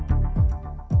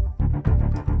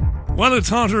Well, it's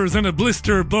hotter than a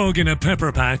blister bug in a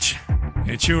pepper patch.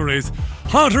 It sure is.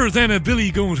 Hotter than a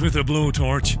billy goat with a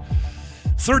blowtorch.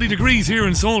 30 degrees here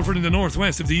in Salford in the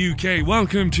northwest of the UK.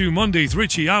 Welcome to Monday's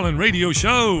Richie Allen Radio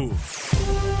Show.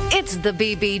 It's the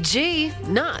BBG,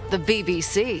 not the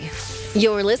BBC.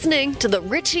 You're listening to the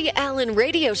Richie Allen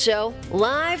Radio Show,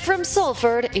 live from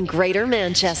Salford in Greater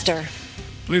Manchester.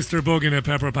 Blister bug in a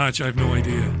pepper patch, I've no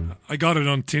idea. I got it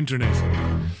on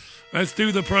Tinternet. Let's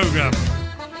do the programme.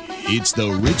 It's the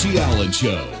Richie Allen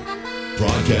Show.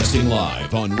 Broadcasting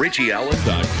live on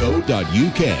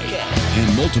richieallen.co.uk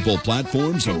and multiple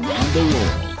platforms around the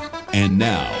world. And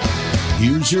now,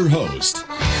 here's your host,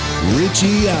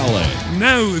 Richie Allen.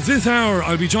 Now, this hour,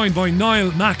 I'll be joined by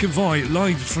Niall McAvoy,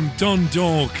 live from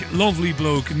Dundalk. Lovely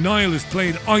bloke. Niall has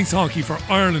played ice hockey for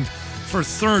Ireland for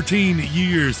 13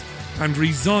 years and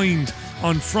resigned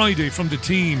on Friday from the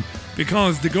team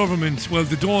because the government, well,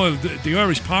 the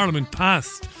Irish Parliament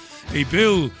passed a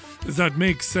bill that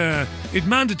makes it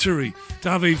mandatory to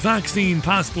have a vaccine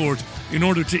passport in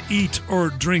order to eat or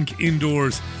drink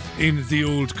indoors in the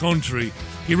old country.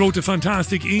 He wrote a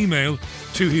fantastic email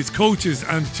to his coaches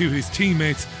and to his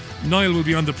teammates. Niall will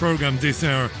be on the programme this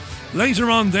hour.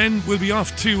 Later on then, we'll be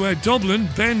off to Dublin.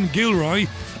 Ben Gilroy,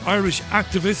 Irish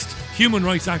activist, human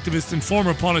rights activist and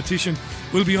former politician,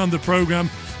 will be on the programme.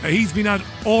 He's been at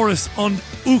Áras an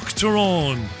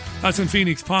Uachtaráin. That's in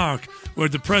Phoenix Park, where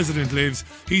the president lives.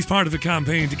 He's part of a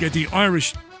campaign to get the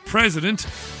Irish president,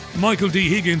 Michael D.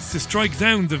 Higgins, to strike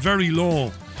down the very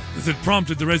law that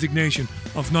prompted the resignation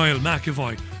of Niall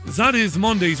McAvoy. That is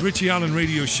Monday's Richie Allen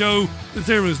Radio Show.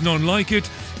 There is none like it.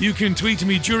 You can tweet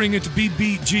me during it.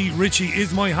 BBG Richie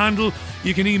is my handle.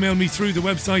 You can email me through the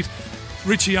website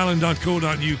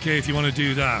richieallen.co.uk if you want to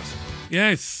do that.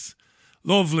 Yes,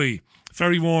 lovely.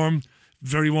 Very warm.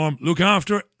 Very warm. Look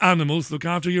after animals. Look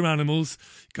after your animals.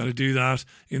 Got to do that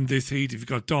in this heat if you've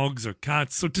got dogs or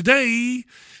cats. So today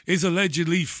is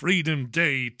allegedly Freedom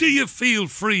Day. Do you feel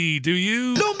free, do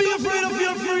you? Don't be afraid of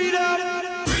your freedom.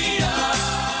 Freedom. Freedom.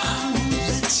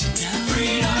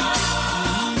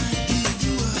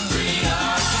 Freedom.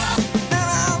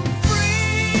 I'm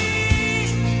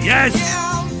free. Yes. Yeah,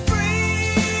 I'm free.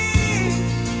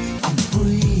 I'm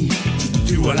free to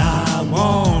do what I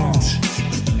want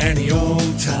any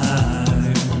old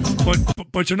time.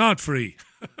 But you're not free.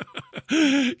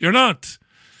 You're not.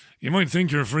 You might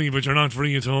think you're free, but you're not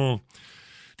free at all.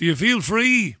 Do you feel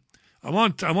free? I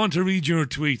want to read your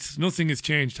tweets. Nothing has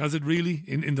changed, has it really,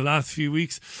 in the last few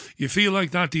weeks? You feel like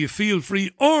that? Do you feel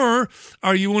free? Or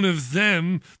are you one of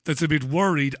them that's a bit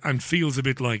worried and feels a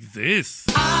bit like this?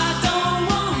 I don't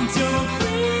want your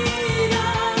freedom.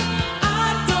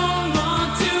 I don't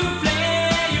want to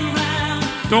play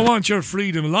around. Don't want your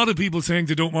freedom. A lot of people saying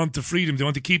they don't want the freedom. They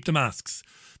want to keep the masks.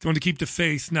 They want to keep the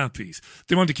face nappies.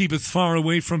 They want to keep as far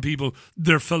away from people,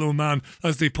 their fellow man,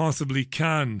 as they possibly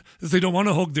can. As they don't want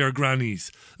to hug their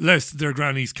grannies, lest their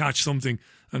grannies catch something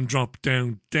and drop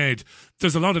down dead.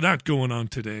 There's a lot of that going on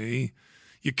today.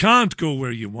 You can't go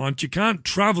where you want. You can't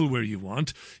travel where you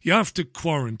want. You have to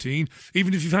quarantine.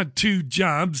 Even if you've had 2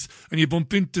 jabs and you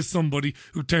bump into somebody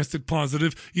who tested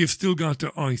positive, you've still got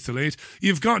to isolate.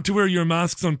 You've got to wear your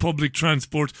masks on public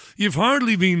transport. You've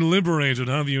hardly been liberated,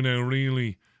 have you now,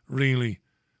 really? Really?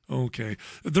 Okay.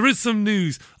 There is some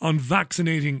news on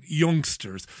vaccinating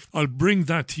youngsters. I'll bring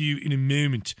that to you in a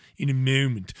moment.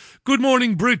 Good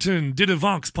Morning Britain did a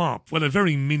vox pop. Well, a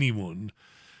very mini one.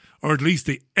 Or at least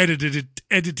they edited it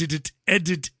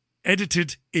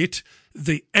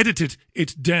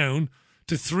down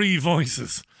to 3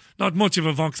 voices. Not much of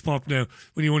a vox pop now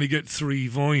when you only get 3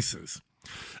 voices.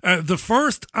 The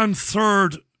first and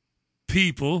third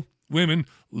people, women,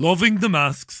 loving the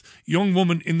masks. Young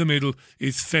woman in the middle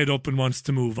is fed up and wants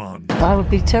to move on. I would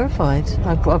be terrified.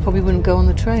 I probably wouldn't go on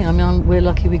the train. I mean, we're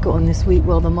lucky we got on this week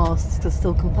while the masks are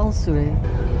still compulsory.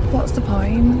 What's the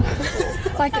point?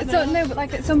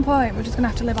 At some point we're just gonna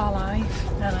have to live our life.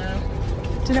 I know.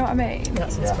 Do you know what I mean?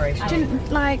 That's inspirational. I don't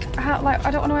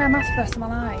want to wear a mask for the rest of my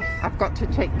life. I've got to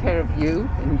take care of you,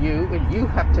 and you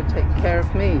have to take care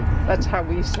of me. That's how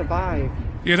we survive.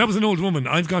 Yeah, that was an old woman.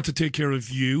 I've got to take care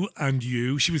of you and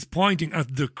you. She was pointing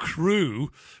at the crew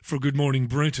for Good Morning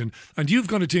Britain. And you've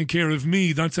got to take care of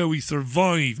me. That's how we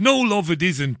survive. No, love, it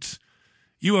isn't.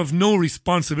 You have no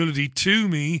responsibility to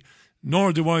me,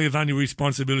 nor do I have any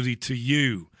responsibility to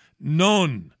you.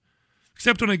 None.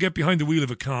 Except when I get behind the wheel of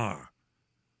a car.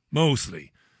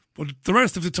 Mostly. But the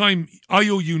rest of the time, I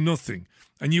owe you nothing.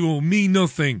 And you owe me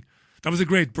nothing. That was a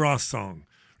great Bros song.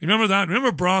 Remember that?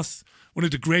 Remember Bros? One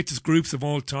of the greatest groups of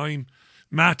all time.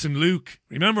 Matt and Luke.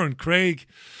 Remember? And Craig.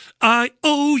 I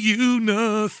owe you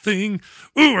nothing.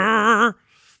 Ooh,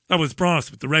 That was Bros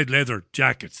with the red leather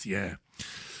jackets, yeah.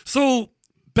 So,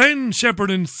 Ben Shepherd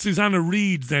and Susanna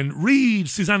Reid then.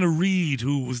 Susanna Reid,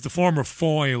 who was the former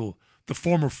foil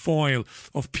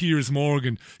of Piers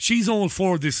Morgan. She's all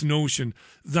for this notion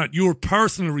that your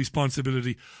personal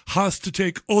responsibility has to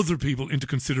take other people into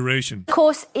consideration. Of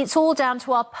course, it's all down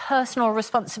to our personal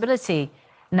responsibility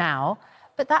now.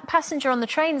 But that passenger on the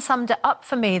train summed it up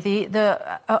for me,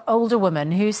 the older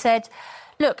woman who said,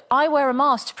 look, I wear a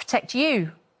mask to protect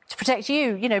you,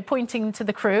 you know, pointing to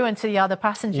the crew and to the other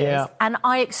passengers. Yeah. And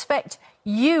I expect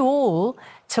you all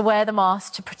to wear the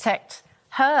mask to protect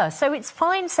her. So it's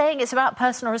fine saying it's about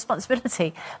personal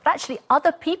responsibility, but actually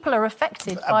other people are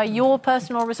affected by your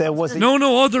personal responsibility.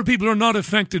 No, other people are not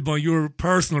affected by your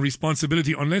personal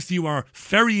responsibility unless you are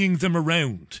ferrying them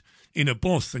around in a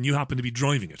bus and you happen to be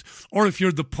driving it, or if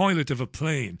you're the pilot of a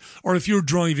plane, or if you're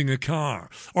driving a car,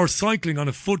 or cycling on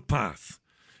a footpath.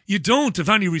 You don't have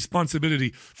any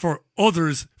responsibility for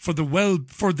others, for the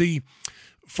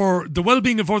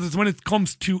well-being of others when it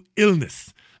comes to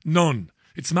illness. None.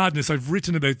 It's madness. I've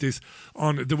written about this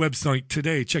on the website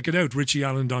today. Check it out,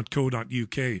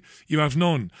 richieallen.co.uk. You have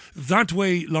none. That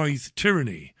way lies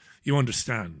tyranny, you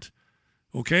understand.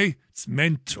 Okay? It's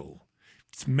mental.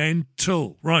 It's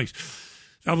mental. Right.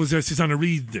 That was Susanna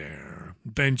Reid there.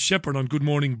 Ben Shepherd on Good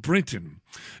Morning Britain.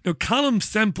 Now, Callum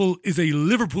Semple is a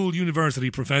Liverpool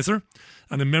University professor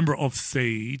and a member of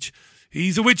SAGE.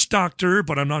 He's a witch doctor,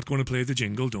 but I'm not going to play the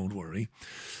jingle, don't worry.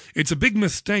 It's a big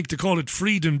mistake to call it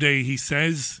Freedom Day, he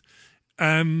says.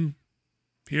 Here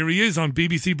he is on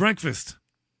BBC Breakfast.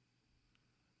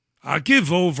 I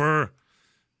give over.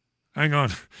 Hang on.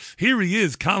 Here he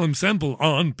is, Callum Semple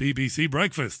on BBC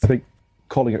Breakfast. I think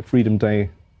calling it Freedom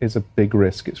Day is a big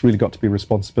risk. It's really got to be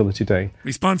Responsibility Day.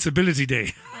 Responsibility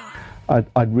Day.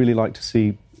 I'd really like to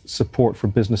see support for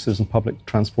businesses and public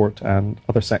transport and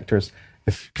other sectors.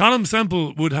 If Callum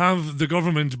Semple would have the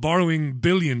government borrowing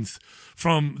billions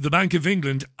from the Bank of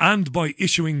England and by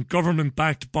issuing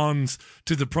government-backed bonds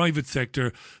to the private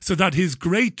sector so that his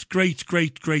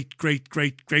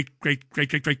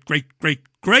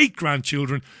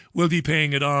great-great-great-great-great-great-great-great-great-great-grandchildren will be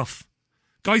paying it off.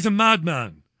 Guy's a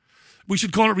madman. We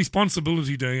should call it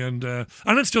Responsibility Day and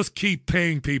let's just keep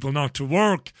paying people not to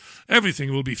work.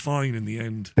 Everything will be fine in the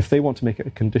end. If they want to make it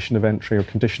a condition of entry or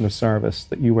condition of service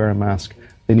that you wear a mask,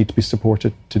 they need to be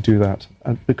supported to do that.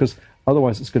 And because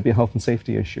otherwise it's going to be a health and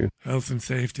safety issue. Health and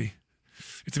safety.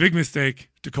 It's a big mistake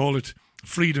to call it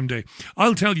Freedom Day.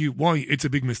 I'll tell you why it's a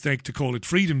big mistake to call it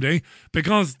Freedom Day.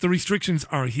 Because the restrictions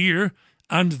are here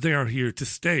and they are here to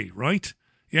stay, right?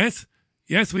 Yes?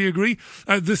 Yes, we agree.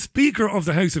 The Speaker of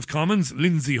the House of Commons,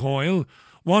 Lindsay Hoyle,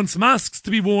 wants masks to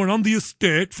be worn on the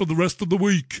estate for the rest of the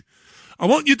week. I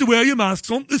want you to wear your masks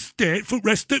on the estate for the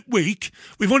rest of the week.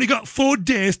 We've only got 4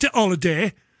 days to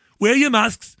holiday. Wear your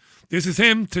masks. This is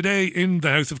him today in the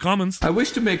House of Commons. I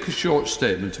wish to make a short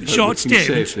statement about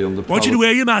safely on the I want you to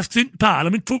wear your masks in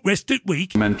Parliament for the rest of the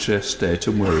week. Parliamentary estate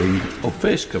and wearing of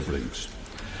face coverings.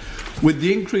 With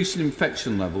the increase in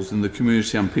infection levels in the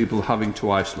community and people having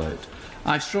to isolate,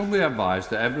 I strongly advise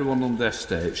that everyone on their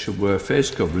estate should wear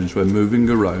face coverings when moving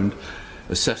around,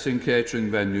 assessing catering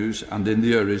venues and in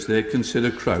the areas they consider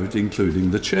crowded,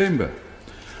 including the chamber.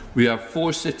 We have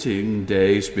 4 sitting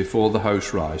days before the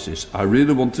House rises. I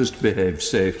really want us to behave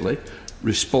safely,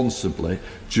 responsibly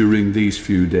during these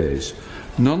few days.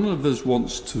 None of us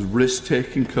wants to risk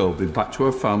taking COVID back to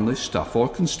our families, staff or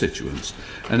constituents,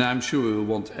 and I'm sure we will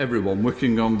want everyone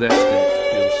working on their estate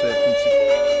to feel safe and secure.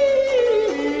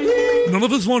 None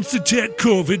of us wants to take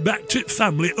COVID back to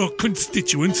family or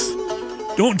constituents.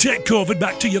 Don't take COVID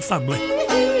back to your family.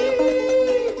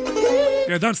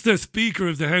 Yeah, that's the Speaker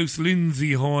of the House,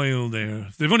 Lindsay Hoyle there.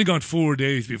 They've only got 4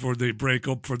 days before they break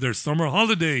up for their summer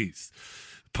holidays.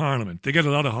 Parliament. They get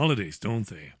a lot of holidays, don't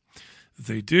they?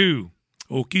 They do.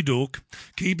 Okie doke.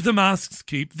 Keep the masks,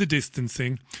 keep the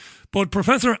distancing. But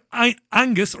Professor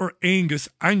Angus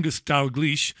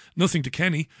Dalgleish, nothing to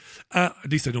Kenny, at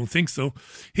least I don't think so,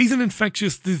 he's an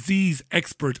infectious disease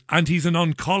expert and he's an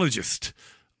oncologist.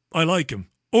 I like him.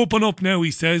 Open up now,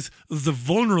 he says. The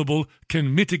vulnerable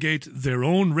can mitigate their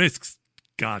own risks.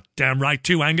 God damn right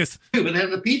too, Angus. But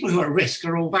then the people who are at risk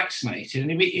are all vaccinated.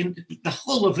 And the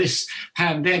whole of this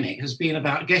pandemic has been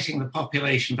about getting the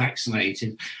population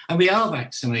vaccinated. And we are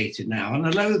vaccinated now. And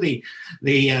although the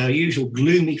usual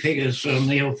gloomy figures from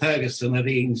Neil Ferguson are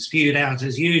being spewed out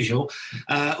as usual,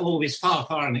 always far,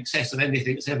 far in excess of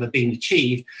anything that's ever been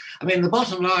achieved, I mean, the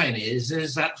bottom line is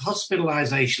that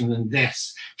hospitalisation and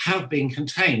deaths have been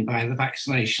contained by the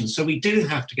vaccination. So we do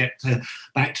have to get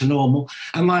back to normal.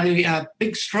 And my big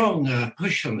big, strong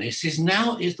push on this is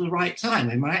now is the right time.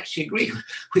 And I actually agree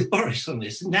with Boris on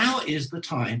this. Now is the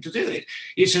time to do it.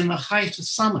 It's in the height of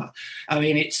summer. I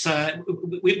mean, it's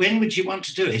when would you want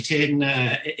to do it?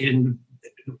 In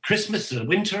Christmas or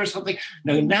winter or something?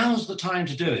 No, now's the time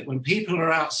to do it. When people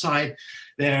are outside,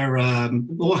 they're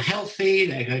more healthy,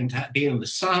 they're going to be in the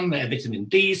sun, their vitamin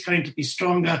D is going to be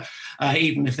stronger,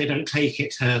 even if they don't take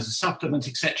it as a supplement,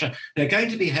 etc. They're going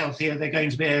to be healthier, they're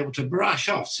going to be able to brush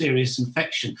off serious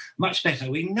infection much better.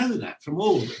 We know that from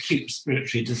all acute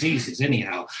respiratory diseases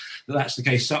anyhow, that's the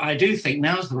case. So I do think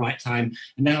now's the right time,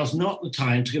 and now's not the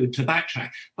time to backtrack.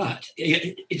 But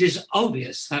it is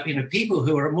obvious that people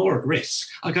who are more at risk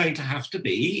are going to have to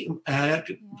be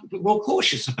more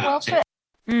cautious about it.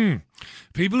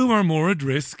 People who are more at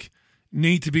risk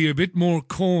need to be a bit more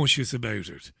cautious about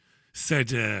it, said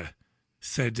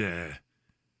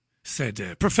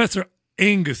Professor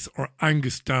Angus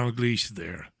Dalgleish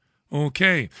there.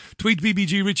 Okay. Tweet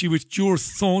BBG Richie with your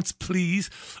thoughts, please,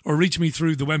 or reach me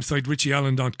through the website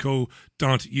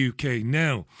richieallen.co.uk.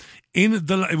 Now,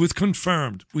 it was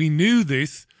confirmed. We knew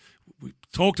this. We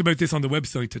talked about this on the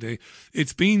website today.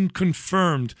 It's been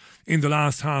confirmed in the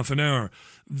last half an hour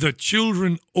that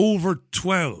children over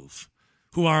 12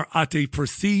 who are at a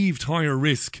perceived higher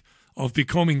risk of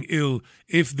becoming ill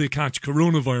if they catch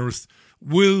coronavirus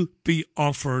will be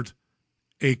offered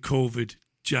a COVID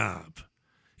jab.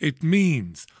 It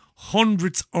means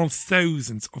hundreds of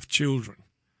thousands of children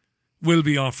will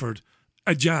be offered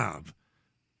a jab,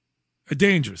 a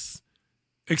dangerous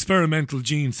experimental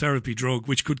gene therapy drug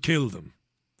which could kill them.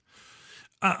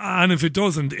 And if it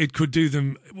doesn't, it could do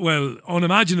them,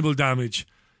 unimaginable damage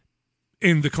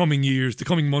in the coming years, the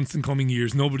coming months and coming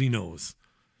years. Nobody knows.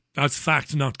 That's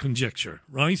fact, not conjecture,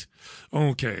 right?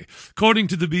 Okay. According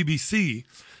to the BBC,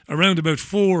 around about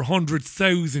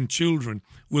 400,000 children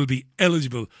will be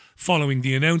eligible following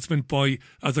the announcement by,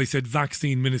 as I said,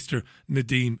 Vaccine Minister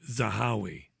Nadeem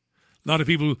Zahawi. A lot of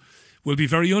people will be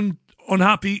very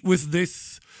unhappy with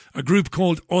this. A group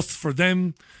called Us for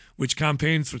Them, which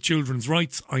campaigns for children's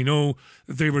rights. I know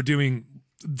they were doing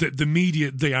the media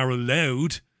they are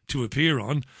allowed to appear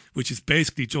on, which is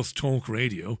basically just talk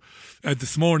radio,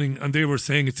 this morning, and they were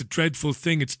saying it's a dreadful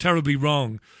thing, it's terribly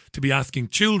wrong to be asking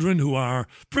children who are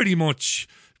pretty much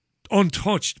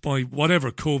untouched by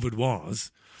whatever COVID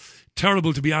was,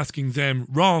 terrible to be asking them,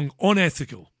 wrong,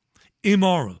 unethical,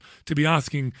 immoral, to be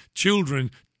asking children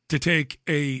to take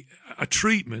a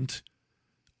treatment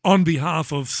on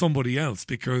behalf of somebody else,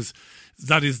 because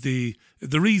that is the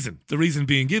reason. The reason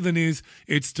being given is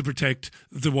it's to protect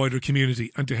the wider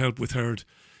community and to help with herd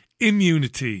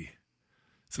immunity.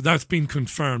 So that's been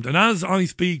confirmed. And as I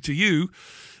speak to you,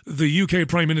 the UK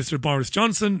Prime Minister Boris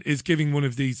Johnson is giving one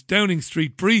of these Downing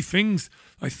Street briefings.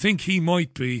 I think he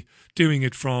might be doing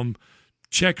it from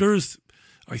Chequers,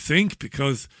 I think,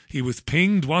 because he was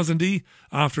pinged, wasn't he,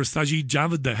 after Sajid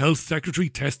Javid, the Health Secretary,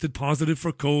 tested positive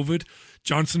for COVID.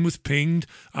 Johnson was pinged,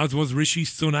 as was Rishi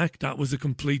Sunak. That was a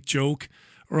complete joke,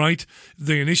 right?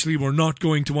 They initially were not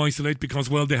going to isolate because,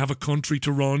 they have a country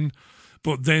to run,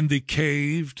 but then they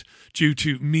caved due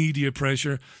to media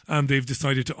pressure and they've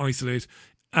decided to isolate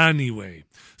anyway.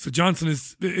 So Johnson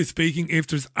is speaking. If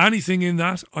there's anything in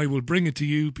that, I will bring it to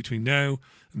you between now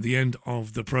and the end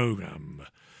of the programme.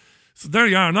 So there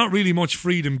you are, not really much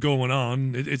freedom going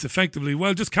on. It's effectively,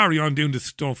 just carry on doing this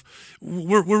stuff.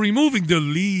 We're removing the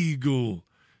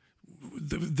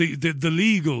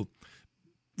legal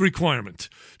requirement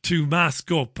to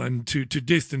mask up and to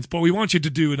distance, but we want you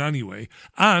to do it anyway.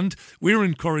 And we're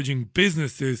encouraging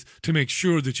businesses to make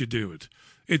sure that you do it.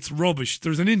 It's rubbish.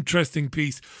 There's an interesting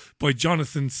piece by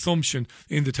Jonathan Sumption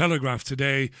in The Telegraph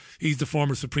today. He's the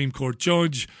former Supreme Court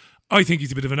judge. I think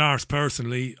he's a bit of an arse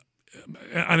personally.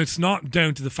 And it's not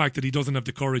down to the fact that he doesn't have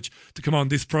the courage to come on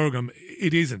this programme.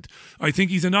 It isn't. I think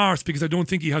he's an arse because I don't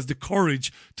think he has the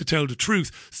courage to tell the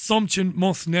truth. Sumption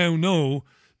must now know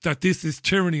that this is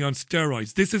tyranny on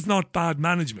steroids. This is not bad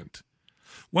management.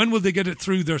 When will they get it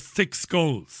through their thick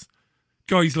skulls?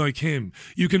 Guys like him.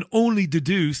 You can only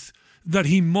deduce that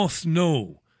he must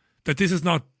know that this is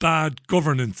not bad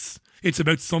governance. It's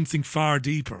about something far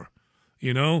deeper.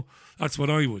 That's what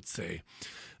I would say.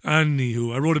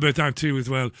 Anywho, I wrote about that too as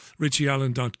well,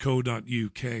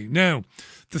 richieallen.co.uk. Now,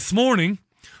 this morning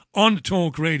on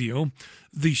Talk Radio,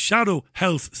 the Shadow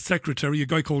Health Secretary, a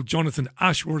guy called Jonathan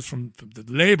Ashworth from the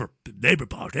Labour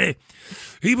Party,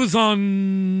 he was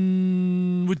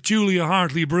on with Julia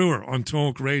Hartley-Brewer on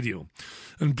Talk Radio.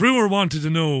 And Brewer wanted to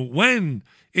know when,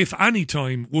 if any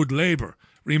time, would Labour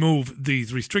remove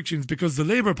these restrictions, because the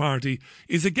Labour Party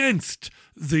is against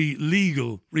the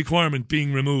legal requirement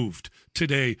being removed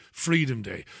today, Freedom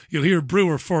Day. You'll hear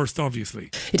Brewer first,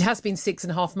 obviously. It has been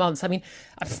 6.5 months.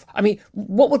 I mean,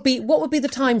 what would be the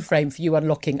time frame for you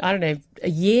unlocking? I don't know, a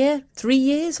year, 3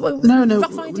 years?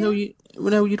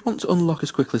 No, you'd want to unlock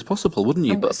as quickly as possible, wouldn't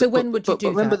you? When would you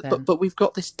do that then? But we've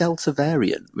got this Delta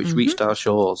variant which reached our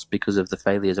shores because of the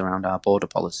failures around our border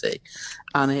policy,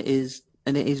 and it is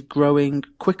growing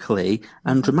quickly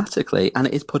and dramatically, and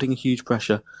it is putting huge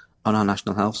pressure on our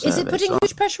National Health Service. Is it putting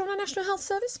huge pressure on our National Health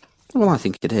Service? Well, I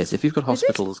think it is. If you've got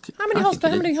hospitals, how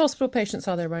many hospital patients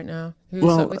are there right now with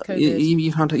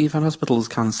COVID? You've had hospitals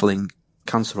cancelling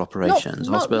cancer operations.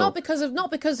 Not because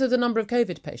of the number of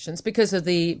COVID patients, because of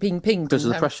the being pinged. Because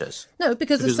of the pressures. No,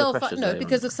 because of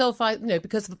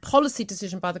a policy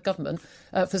decision by the government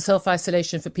for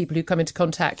self-isolation for people who come into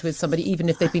contact with somebody, even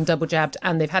if they've been double jabbed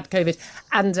and they've had COVID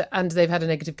and they've had a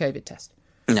negative COVID test.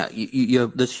 No,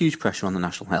 there's huge pressure on the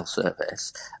National Health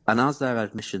Service, and as their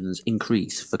admissions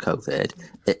increase for COVID,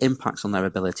 it impacts on their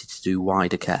ability to do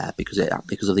wider care because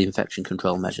of the infection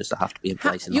control measures that have to be in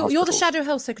place in the hospitals. You're the Shadow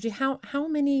Health Secretary. How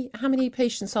many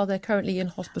patients are there currently in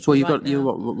hospital? Well,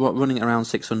 you're running around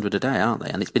 600 a day, aren't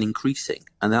they? And it's been increasing,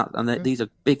 these are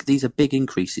big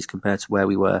increases compared to where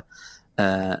we were.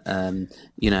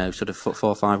 Sort of 4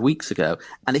 or 5 weeks ago.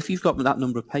 And if you've got that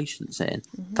number of patients in,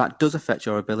 that does affect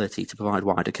your ability to provide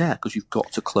wider care because you've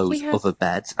got to close other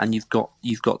beds and you've got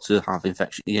to have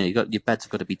infection. Your beds have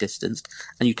got to be distanced,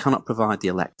 and you cannot provide the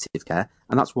elective care.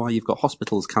 And that's why you've got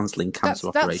hospitals cancelling cancer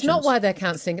operations. That's not why they're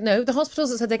cancelling. No, the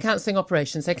hospitals that said they're cancelling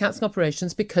operations. They're cancelling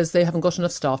operations because they haven't got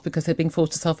enough staff, because they're being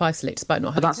forced to self-isolate despite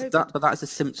not having COVID. But that is a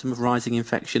symptom of rising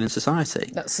infection in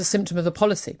society. That's a symptom of a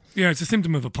policy. Yeah, it's a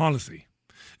symptom of a policy.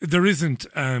 Infections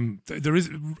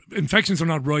are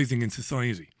not rising in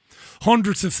society.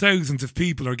 Hundreds of thousands of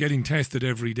people are getting tested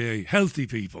every day, healthy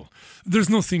people. There's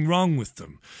nothing wrong with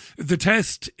them. The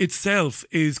test itself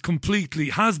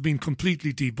has been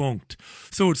completely debunked.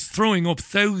 So it's throwing up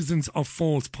thousands of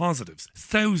false positives.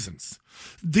 Thousands.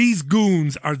 These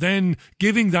goons are then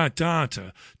giving that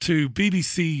data to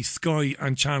BBC, Sky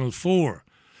and Channel 4.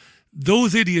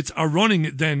 Those idiots are running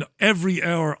it then every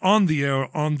hour on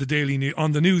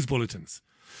the news bulletins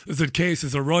that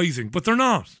cases are rising, but they're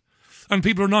not. And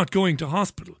people are not going to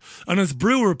hospital. And as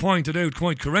Brewer pointed out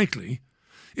quite correctly,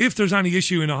 if there's any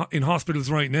issue in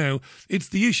hospitals right now, it's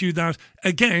the issue that,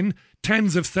 again,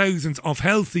 tens of thousands of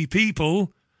healthy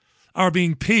people are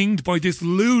being pinged by this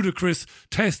ludicrous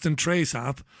test and trace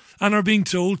app and are being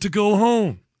told to go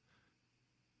home.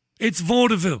 It's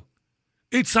vaudeville.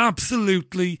 It's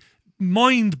absolutely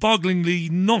mind-bogglingly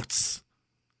nuts.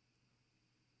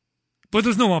 But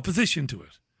there's no opposition to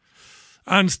it.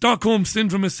 And Stockholm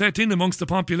Syndrome is set in amongst the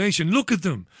population. Look at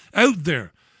them, out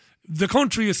there. The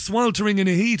country is sweltering in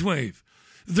a heat wave.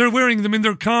 They're wearing them in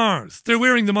their cars. They're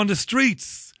wearing them on the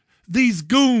streets. These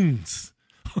goons.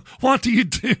 What do you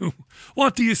do?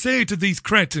 What do you say to these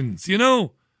cretins,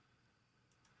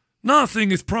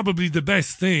 Nothing is probably the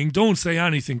best thing. Don't say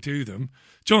anything to them.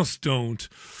 Just don't.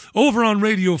 Over on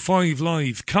Radio 5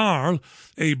 Live, Carl,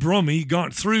 a Brummie,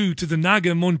 got through to the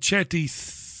Naga Munchetti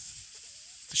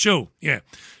show. Yeah,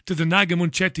 to the Naga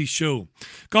Munchetti show.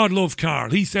 God love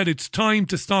Carl. He said it's time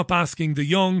to stop asking the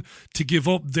young to give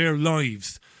up their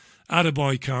lives.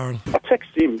 Attaboy, Carl. I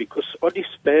texted him because I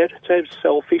despair. It's how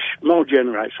selfish my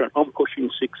generation. I'm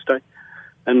pushing 60,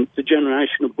 and the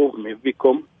generation above me have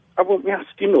become... I won't be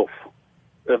asked enough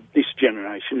of this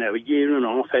generation now, a year and a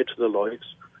half out of their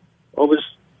lives. I was,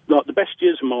 like, the best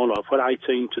years of my life were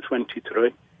 18 to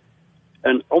 23.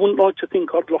 And I wouldn't like to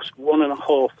think I'd lost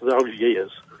 1.5 of those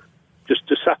years just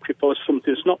to sacrifice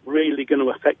something that's not really going to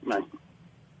affect me.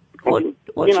 What do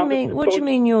you mean? What do you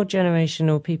mean your generation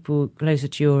or people closer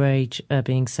to your age are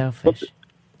being selfish?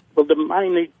 Well,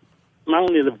 mainly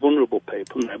the vulnerable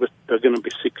people now, they're going to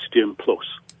be 60 and plus.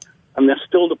 And they're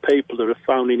still the people that are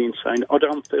phoning in saying, I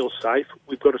don't feel safe,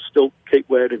 we've got to still keep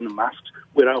wearing the masks,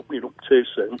 we're opening up too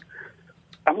soon.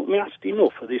 Haven't we asked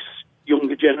enough of this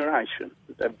younger generation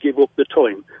that they've given up the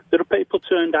time? There are people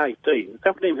turned 18, they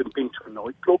haven't even been to a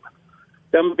nightclub.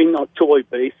 They haven't been to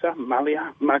Ibiza,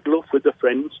 Malia, Magluf with their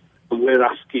friends, and we're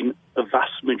asking a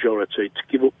vast majority to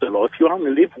give up their life. You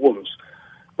only live once.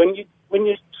 When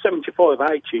you're 75,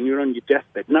 80 and you're on your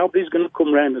deathbed, nobody's going to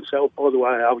come round and say, oh, by the way,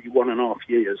 I owe you 1.5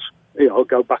 years. I'll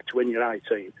go back to when you're 18.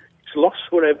 It's lost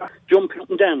forever. Jumping up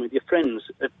and down with your friends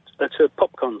at a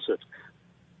pop concert.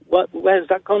 Where's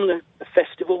that gone? The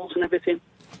festivals and everything?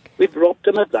 We've robbed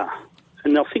them of that.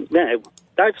 And I think now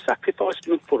they've sacrificed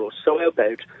enough for us. So how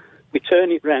about we turn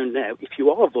it round now? If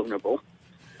you are vulnerable,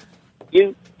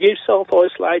 you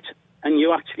self-isolate and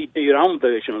you actually do your own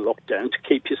version of lockdown to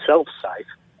keep yourself safe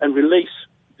and release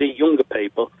the younger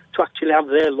people to actually have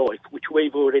their life, which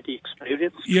we've already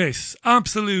experienced. Yes,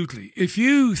 absolutely. If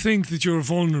you think that you're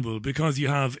vulnerable because you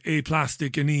have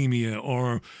aplastic anemia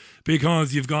or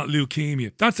because you've got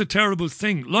leukemia, that's a terrible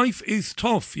thing. Life is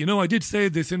tough. You know, I did say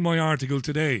this in my article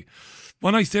today.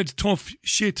 When I said tough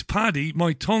shit Paddy,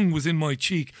 my tongue was in my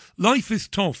cheek. Life is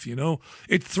tough, you know.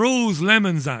 It throws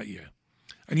lemons at you.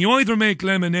 And you either make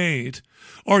lemonade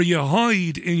or you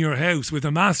hide in your house with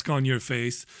a mask on your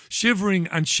face, shivering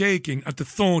and shaking at the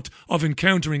thought of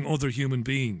encountering other human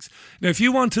beings. Now, if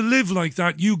you want to live like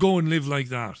that, you go and live like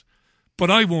that.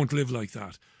 But I won't live like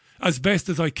that, as best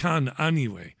as I can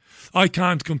anyway. I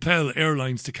can't compel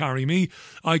airlines to carry me.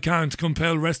 I can't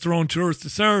compel restaurateurs to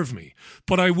serve me.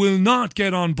 But I will not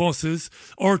get on buses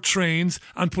or trains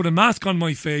and put a mask on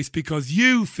my face because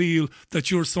you feel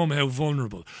that you're somehow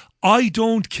vulnerable. I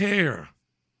don't care.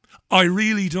 I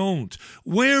really don't.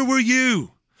 Where were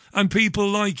you and people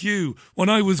like you when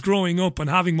I was growing up and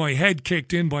having my head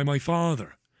kicked in by my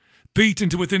father? Beaten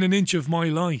to within an inch of my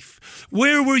life.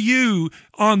 Where were you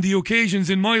on the occasions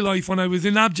in my life when I was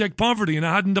in abject poverty and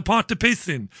I hadn't a pot to piss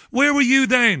in? Where were you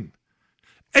then?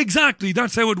 Exactly,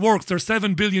 that's how it works. There's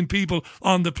 7 billion people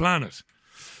on the planet.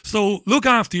 So look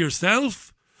after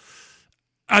yourself.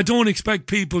 I don't expect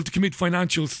people to commit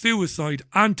financial suicide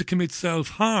and to commit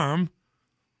self-harm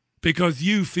because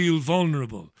you feel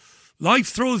vulnerable. Life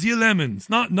throws you lemons.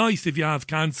 Not nice if you have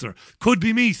cancer. Could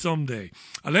be me someday.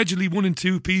 Allegedly 1 in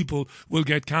 2 people will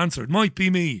get cancer. It might be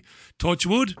me. Touch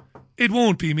wood, it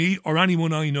won't be me or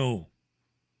anyone I know.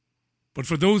 But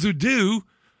for those who do,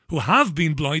 who have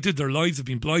been blighted, their lives have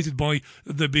been blighted by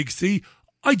the big C,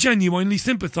 I genuinely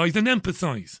sympathise and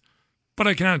empathise. But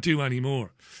I can't do any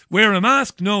more. Wear a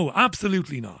mask? No,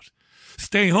 absolutely not.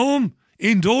 Stay home?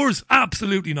 Indoors?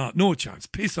 Absolutely not. No chance.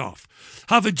 Piss off.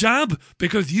 Have a jab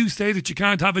because you say that you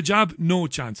can't have a jab? No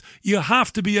chance. You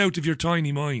have to be out of your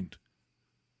tiny mind.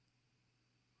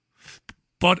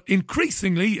 But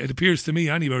increasingly, it appears to me,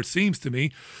 anywhere it seems to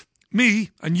me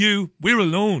and you, we're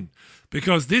alone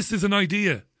because this is an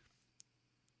idea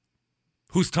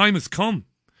whose time has come.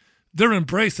 They're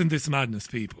embracing this madness,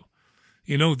 people.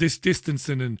 You know, this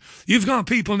distancing, and you've got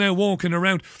people now walking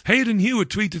around. Hayden Hewitt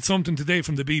tweeted something today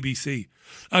from the BBC.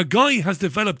 A guy has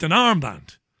developed an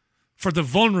armband for the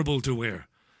vulnerable to wear.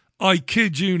 I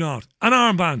kid you not. An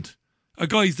armband. A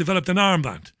guy's developed an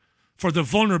armband for the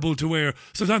vulnerable to wear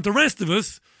so that the rest of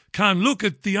us can look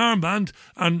at the armband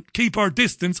and keep our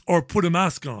distance or put a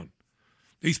mask on.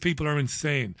 These people are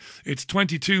insane. It's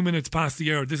 22 minutes past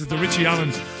the hour. This is the Richie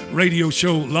Allen radio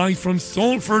show live from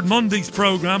Salford. Monday's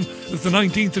programme is the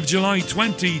 19th of July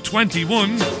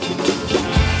 2021.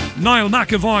 Niall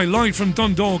McAvoy live from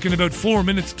Dundalk in about 4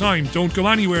 minutes' time. Don't go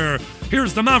anywhere.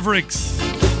 Here's the Mavericks.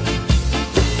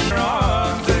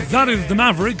 That is the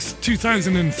Mavericks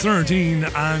 2013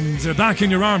 and back in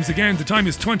your arms again. The time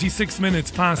is 26 minutes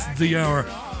past the hour.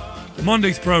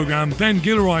 Monday's programme, Ben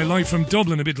Gilroy live from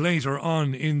Dublin a bit later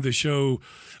on in the show.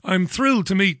 I'm thrilled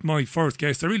to meet my first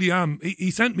guest. I really am. He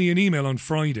sent me an email on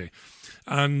Friday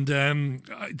and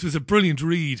it was a brilliant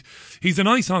read. He's an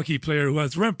ice hockey player who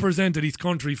has represented his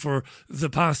country for the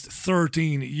past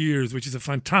 13 years, which is a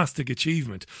fantastic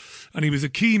achievement. And he was a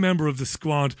key member of the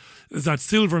squad that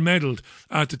silver medalled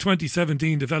at the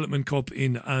 2017 Development Cup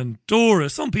in Andorra.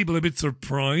 Some people are a bit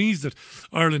surprised that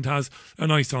Ireland has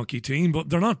an ice hockey team, but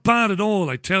they're not bad at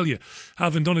all, I tell you,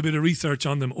 having done a bit of research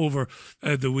on them over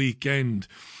the weekend.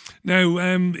 Now,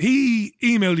 he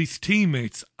emailed his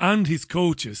teammates and his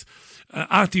coaches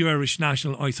at the Irish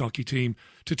national ice hockey team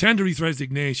to tender his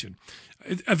resignation.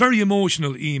 A very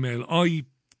emotional email. I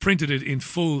printed it in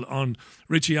full on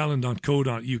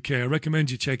richieallen.co.uk. I recommend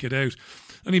you check it out.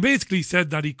 And he basically said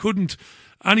that he couldn't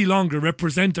any longer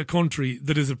represent a country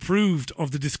that is approved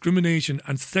of the discrimination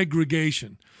and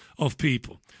segregation of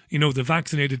people. You know, the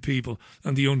vaccinated people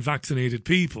and the unvaccinated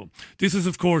people. This is,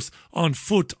 of course, on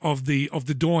foot of the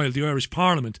Dáil, the Irish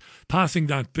Parliament, passing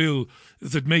that bill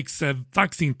that makes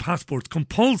vaccine passports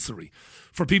compulsory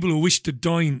for people who wish to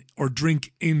dine or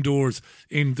drink indoors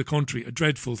in the country. A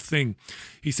dreadful thing.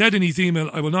 He said in his email,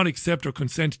 I will not accept or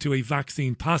consent to a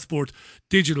vaccine passport,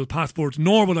 digital passport,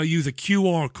 nor will I use a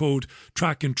QR code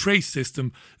track and trace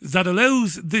system that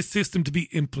allows this system to be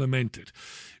implemented.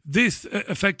 This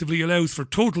effectively allows for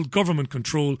total government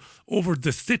control over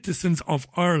the citizens of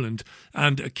Ireland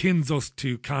and akins us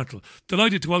to cattle.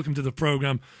 Delighted to welcome to the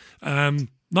programme Niall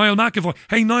McAvoy.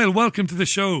 Hey Niall, welcome to the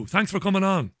show. Thanks for coming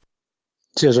on.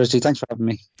 Cheers, Richie. Thanks for having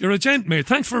me. You're a gent, mate.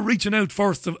 Thanks for reaching out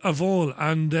first of all.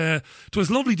 And it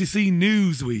was lovely to see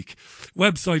Newsweek,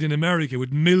 website in America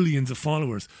with millions of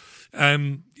followers,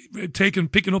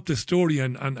 picking up the story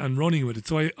and running with it.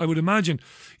 So I would imagine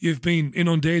you've been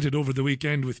inundated over the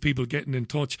weekend with people getting in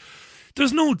touch.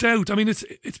 There's no doubt. I mean,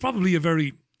 it's probably a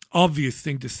very obvious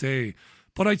thing to say,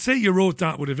 but I'd say you wrote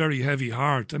that with a very heavy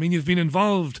heart. I mean, you've been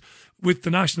involved with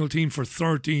the national team for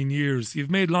 13 years.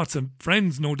 You've made lots of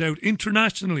friends, no doubt,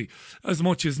 internationally as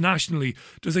much as nationally.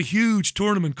 There's a huge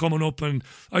tournament coming up, and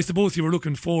I suppose you were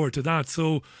looking forward to that.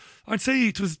 So I'd say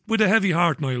it was with a heavy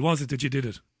heart, Niall, was it, that you did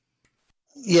it?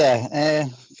 Yeah,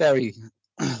 very.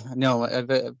 No,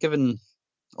 I've given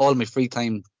all my free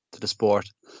time to the sport.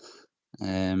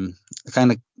 I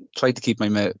kind of tried to keep my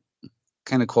mouth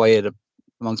kind of quiet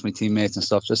amongst my teammates and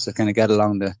stuff, just to kind of get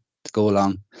along to go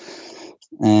along.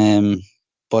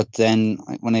 But then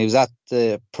when I was at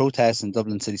the protest in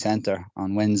Dublin City Centre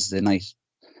on Wednesday night,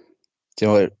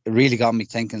 it really got me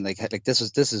thinking, like this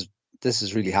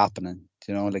is really happening.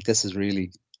 Like this is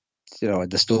really, a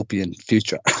dystopian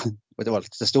future. Well,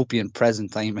 dystopian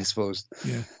present time, I suppose.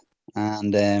 Yeah.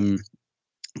 And then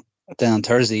on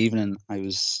Thursday evening, I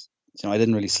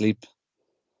didn't really sleep,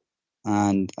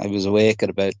 and I was awake at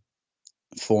about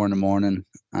 4 a.m.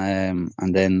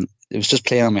 And then it was just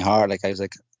playing on my heart. Like I was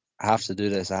like, I have to do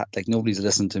this. Nobody's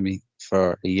listened to me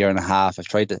for a year and a half. I've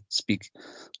tried to speak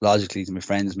logically to my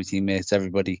friends, my teammates,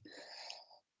 everybody.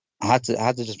 I had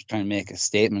to just try and make a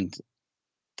statement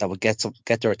that would get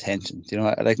their attention.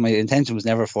 Like my intention was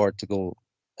never for it to go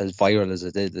as viral as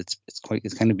it did. It's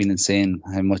kind of been insane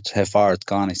how far it's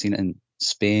gone. I've seen it in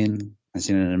Spain. I've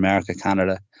seen it in America,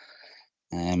 Canada.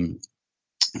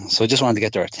 So I just wanted to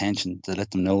get their attention, to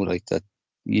let them know like that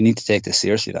you need to take this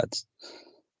seriously, lads.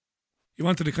 You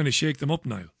wanted to kind of shake them up,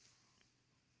 Niall.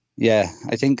 Yeah,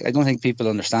 I don't think people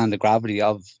understand the gravity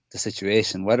of the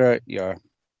situation. Whether you're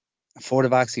for the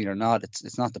vaccine or not,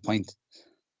 it's not the point.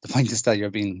 The point is that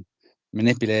you're being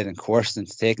manipulated and coerced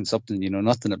into taking something you know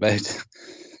nothing about.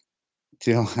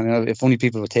 If only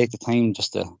people would take the time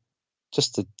just to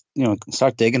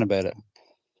start digging about it.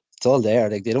 It's all there.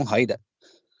 Like, they don't hide it.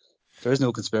 There is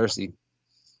no conspiracy.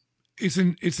 It's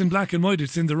in black and white.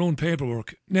 It's in their own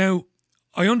paperwork. Now,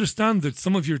 I understand that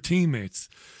some of your teammates,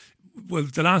 well,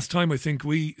 the last time I think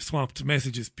we swapped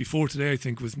messages before today, I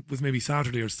think was maybe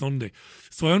Saturday or Sunday.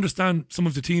 So I understand some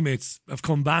of the teammates have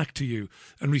come back to you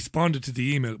and responded to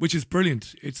the email, which is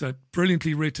brilliant. It's a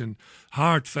brilliantly written,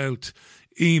 heartfelt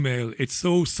email. It's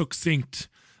so succinct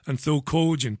and so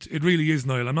cogent. It really is,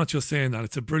 Niall. I'm not just saying that.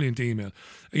 It's a brilliant email.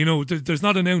 There's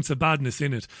not an ounce of badness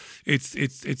in it.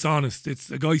 It's honest. It's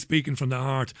a guy speaking from the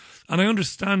heart. And I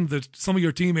understand that some of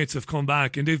your teammates have come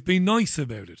back and they've been nice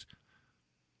about it.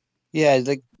 Yeah,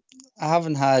 like, I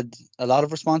haven't had a lot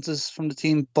of responses from the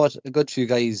team, but a good few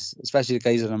guys, especially the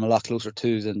guys that I'm a lot closer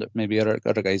to than maybe other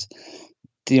guys,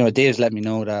 Dave's let me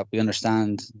know that we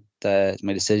understand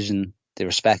my decision. They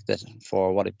respect it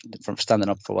for standing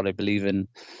up for what I believe in,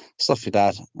 stuff like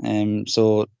that.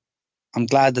 So I'm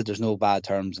glad that there's no bad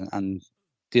terms. And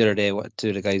the other day, two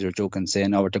of the guys were joking,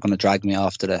 saying, "Oh, they're going to drag me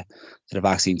off to the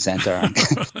vaccine centre and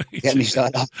get me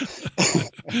shot up."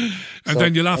 And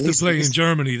then you'll have to play in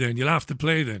Germany. Then you'll have to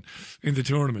play then in the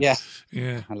tournament.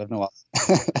 Yeah. I'll have no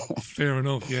option. Fair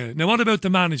enough. Yeah. Now, what about the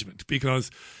management? Because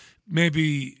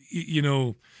maybe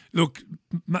look,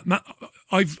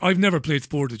 I've never played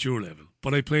sport at your level,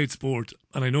 but I played sport,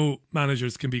 and I know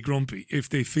managers can be grumpy if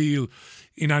they feel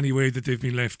in any way that they've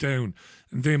been left down,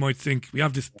 and they might think, we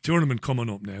have this tournament coming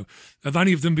up now. Have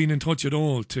any of them been in touch at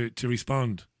all to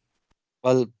respond?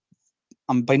 Well,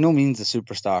 I'm by no means a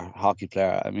superstar hockey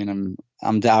player. I mean,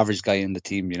 I'm the average guy in the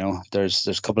team. There's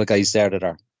a couple of guys there that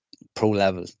are pro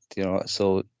level.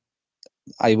 So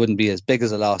I wouldn't be as big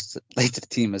as a loss to the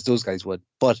team as those guys would.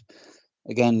 But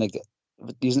again, like,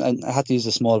 I had to use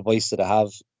the small voice that I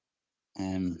have,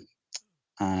 and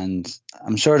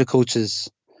I'm sure the coaches.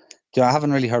 I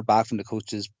haven't really heard back from the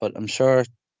coaches, but I'm sure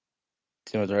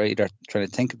they're either trying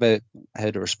to think about how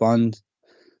to respond.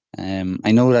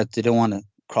 I know that they don't want to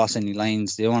cross any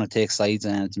lines. They don't want to take sides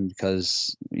on anything,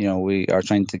 because we are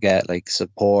trying to get like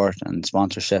support and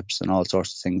sponsorships and all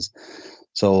sorts of things.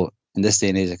 So in this day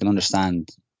and age, I can understand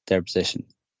their position.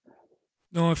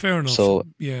 No, fair enough. So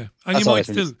yeah, and you might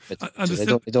still. I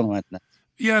don't know anything.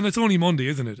 Yeah, and it's only Monday,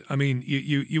 isn't it? I mean,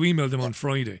 you emailed them on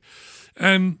Friday.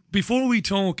 Before we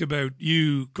talk about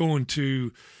you going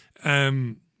to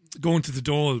the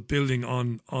Dáil building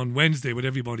on Wednesday with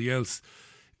everybody else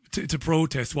to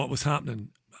protest what was happening,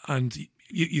 and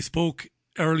you spoke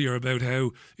earlier about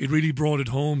how it really brought it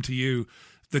home to you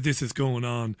that this is going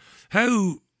on.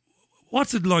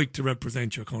 What's it like to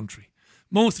represent your country?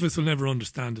 Most of us will never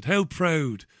understand it. How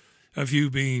proud have you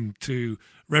been to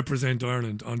represent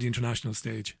Ireland on the international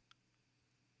stage?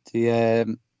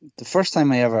 The the first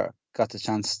time I ever got the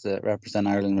chance to represent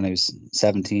Ireland when I was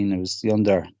 17, it was the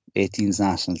under 18s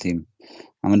national team.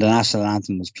 And when the national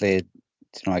anthem was played,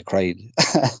 I cried.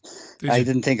 I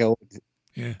didn't think I would.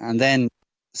 Yeah. And then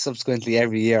subsequently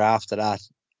every year after that,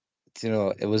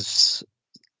 it was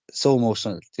so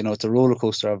emotional. It's a roller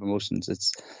coaster of emotions.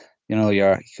 It's,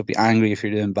 you could be angry if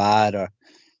you're doing bad, or,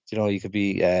 you could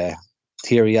be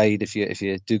teary eyed if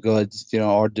you do good,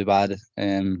 or do bad.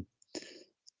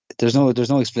 There's no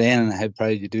explaining how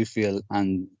proud you do feel,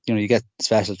 and you get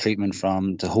special treatment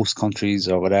from the host countries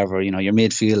or whatever. You're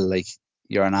made feel like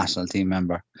you're a national team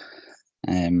member.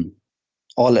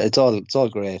 It's all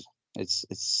great.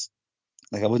 It's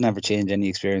like I would never change any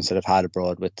experience that I've had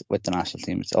abroad with the national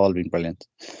team. It's all been brilliant.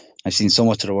 I've seen so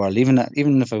much of the world. Even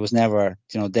if I was never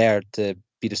there to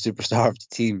be the superstar of the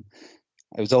team,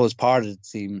 I was always part of the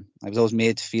team. I was always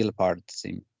made to feel a part of the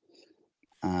team.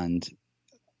 And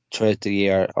throughout the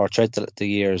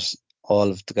years, all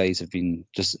of the guys have been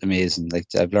just amazing. Like,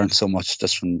 I've learned so much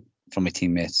just from my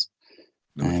teammates.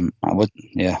 I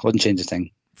wouldn't change a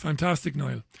thing. Fantastic,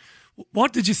 Niall.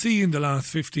 What did you see in the last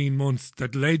 15 months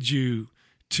that led you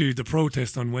to the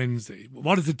protest on Wednesday?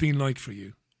 What has it been like for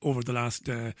you over the last,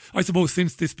 I suppose,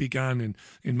 since this began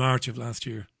in March of last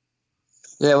year?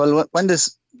 Yeah, well, when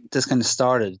this kind of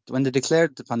started, when they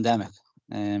declared the pandemic,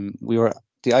 we were,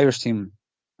 the Irish team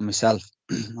and myself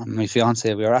and my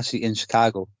fiance, we were actually in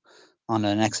Chicago on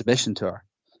an exhibition tour.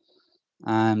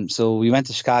 So we went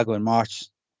to Chicago in March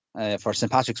for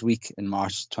St. Patrick's Week in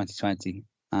March 2020.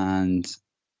 And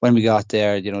when we got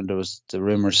there, there was the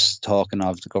rumours talking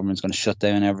of the government's going to shut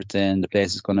down everything, the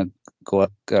place is going to go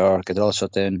up or get it all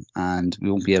shut down, and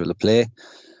we won't be able to play.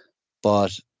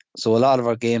 But so a lot of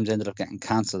our games ended up getting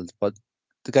cancelled. But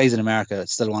the guys in America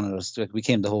still wanted us. We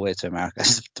came the whole way to America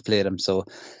to play them. So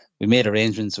we made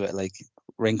arrangements with like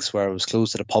rinks where it was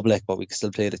closed to the public, but we could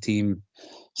still play the team,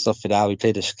 stuff like that. We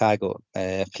played the Chicago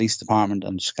Police Department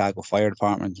and the Chicago Fire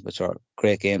Department, which are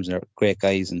great games. They're great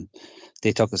guys, and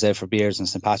they took us out for beers on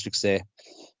St. Patrick's Day.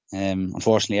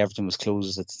 Unfortunately, everything was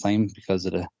closed at the time because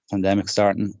of the pandemic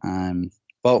starting.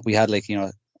 But we had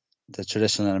the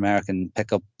traditional American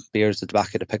pickup beers at the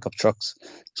back of the pickup trucks.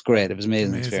 It's great. It was an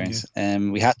amazing experience. Yeah.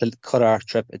 We had to cut our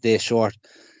trip a day short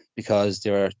because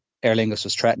Aer Lingus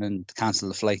was threatening to cancel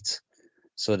the flights.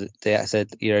 So they said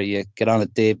either you get on a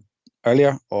day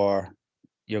earlier or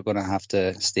you're going to have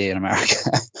to stay in America.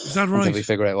 Is that right? Until we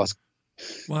figure out what's.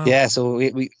 Wow. Yeah. So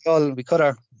we cut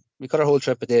our whole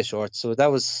trip a day short. So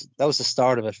that was the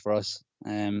start of it for us.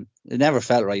 It never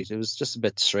felt right. It was just a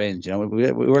bit strange. We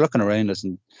were looking around us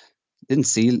and it didn't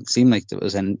seem like there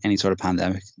was any sort of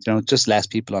pandemic. Just less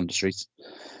people on the streets.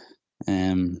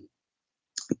 Then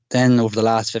over the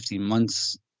last 15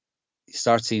 months, you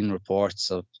start seeing reports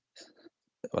of.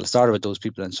 Well, it started with those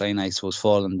people in China, I suppose,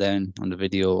 falling down on the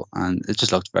video, and it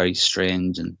just looked very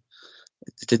strange, and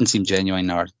it didn't seem genuine.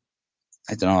 Or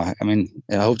I don't know. I mean,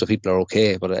 I hope the people are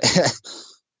okay, but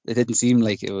it didn't seem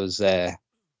like it was. I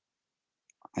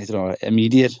don't know,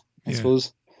 immediate. I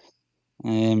suppose.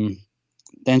 Then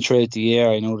throughout the year,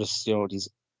 I noticed these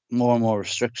more and more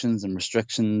restrictions.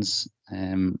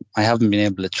 I haven't been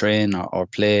able to train or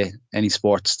play any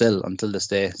sport still until this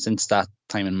day since that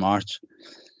time in March.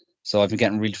 So I've been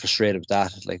getting really frustrated with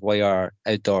that. Like, why are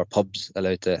outdoor pubs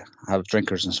allowed to have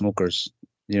drinkers and smokers,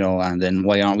 and then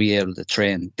why aren't we able to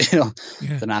train,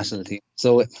 the national team?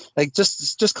 So like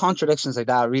just contradictions like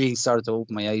that really started to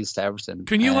open my eyes to everything.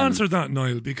 Can you answer that,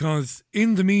 Niall? Because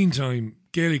in the meantime,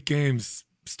 Gaelic games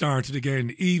started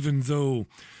again, even though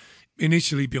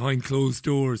initially behind closed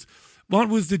doors. What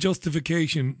was the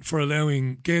justification for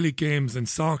allowing Gaelic games and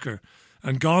soccer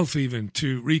and golf even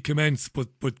to recommence, but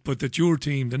that your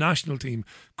team, the national team,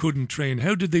 couldn't train?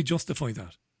 How did they justify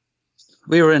that?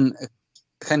 We were in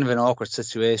kind of an awkward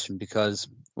situation because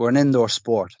we're an indoor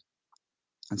sport,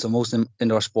 and so most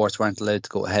indoor sports weren't allowed to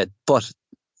go ahead. But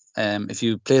if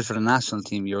you played for the national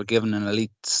team, you were given an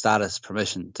elite status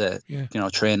permission to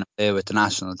train and play with the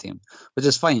national team, which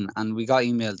is fine. And we got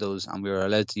emailed those, and we were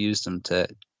allowed to use them to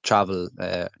travel,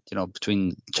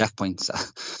 between checkpoints,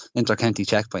 inter-county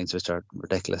checkpoints, which are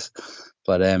ridiculous.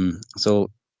 But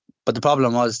the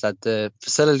problem was that the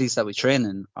facilities that we train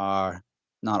in are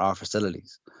not our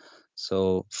facilities.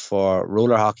 So for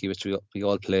roller hockey, which we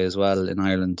all play as well in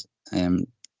Ireland,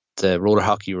 the roller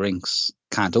hockey rinks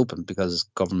can't open because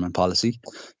of government policy,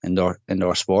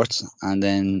 indoor sports. And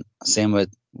then same with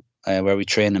where we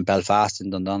train in Belfast in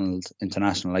Dundonald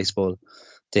International Ice Bowl,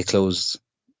 they closed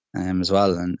as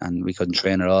well, and we couldn't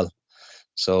train at all.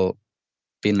 So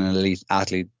being an elite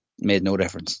athlete made no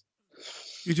difference.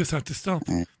 You just had to stop.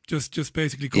 Just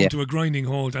basically come to a grinding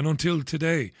halt. And until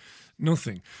today,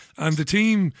 Nothing. And the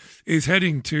team is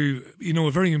heading to,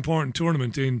 a very important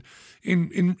tournament in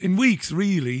weeks,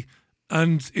 really,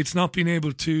 and it's not been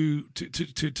able to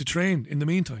train in the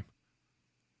meantime.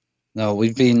 No,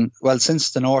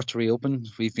 since the North reopened,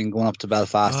 we've been going up to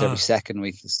Belfast every second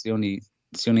week. It's the only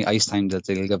ice time that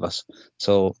they'll give us.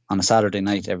 So on a Saturday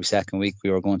night every second week, we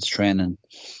were going to train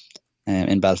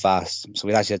in Belfast. So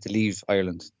we'd actually have to leave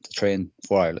Ireland to train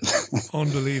for Ireland.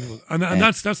 Unbelievable. And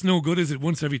that's no good, is it?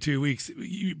 Once every 2 weeks.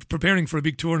 Preparing for a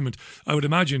big tournament, I would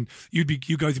imagine you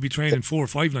guys would be training 4 or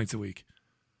 5 nights a week.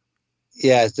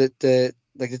 Yeah, the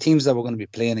teams that we're going to be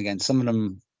playing against, some of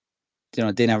them,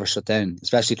 they never shut down,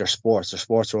 especially their sports. Their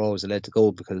sports are always allowed to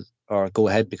go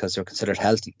ahead because they're considered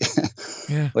healthy,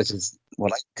 yeah. Which is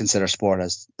what I consider sport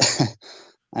as.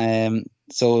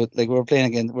 So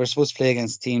we're supposed to play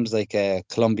against teams like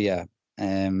Colombia,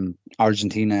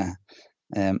 Argentina,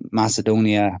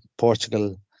 Macedonia,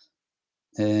 Portugal.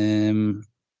 I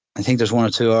think there's 1 or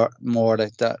 2 more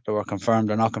that were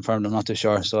confirmed or not confirmed. I'm not too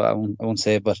sure, so I won't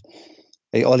say. But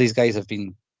all these guys have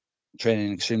been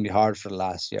training extremely hard for the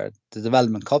last year. The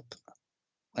Development Cup,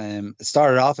 it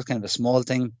started off as kind of a small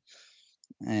thing,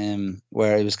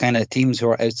 where it was kind of teams who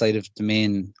are outside of the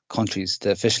main countries,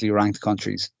 the officially ranked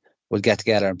countries, would get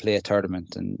together and play a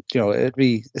tournament, and it'd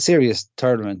be a serious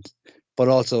tournament, but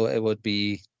also it would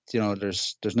be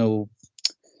there's no.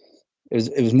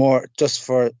 It was more just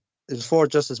for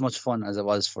just as much fun as it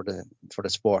was for the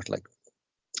sport, like.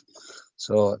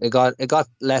 So it got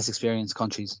less experienced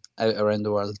countries out around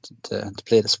the world to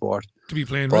play the sport. To be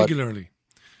playing regularly.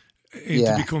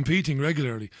 To be competing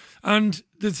regularly. And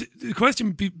the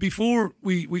question before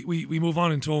we move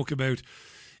on and talk about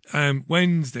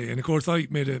Wednesday, and of course I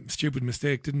made a stupid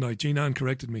mistake, didn't I? Jean Ann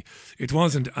corrected me. It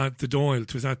wasn't at the Dáil,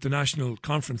 it was at the National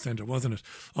Conference Centre, wasn't it?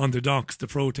 On the docks, the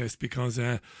protest, because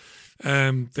the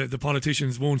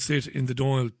politicians won't sit in the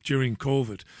Dáil during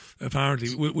COVID,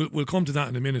 apparently. We'll come to that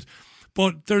in a minute.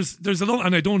 But there's a lot,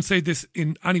 and I don't say this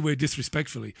in any way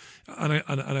disrespectfully, and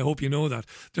I hope you know that.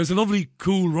 There's a lovely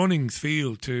Cool Runnings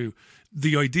feel to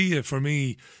the idea for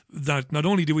me that not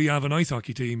only do we have an ice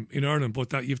hockey team in Ireland, but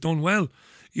that you've done well.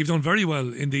 You've done very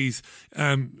well in these,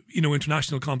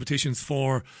 international competitions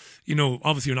for,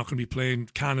 obviously you're not going to be playing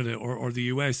Canada or the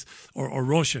US or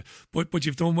Russia, but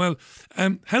you've done well.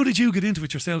 How did you get into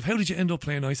it yourself? How did you end up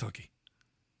playing ice hockey?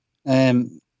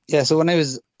 Yeah, so when I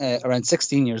was around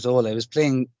 16 years old, I was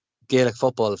playing Gaelic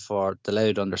football for the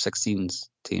Louth under-16s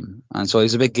team. And so I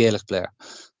was a big Gaelic player.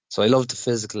 So I loved the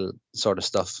physical sort of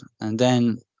stuff. And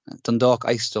then Dundalk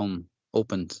Ice Dome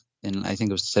opened in, I think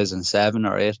it was 2007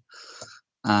 or 8.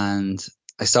 And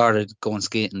I started going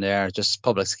skating there, just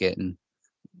public skating.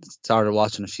 Started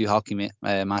watching a few hockey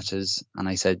matches. And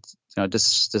I said,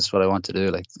 this is what I want to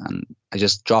do. And I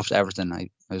just dropped everything. I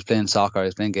was playing soccer, I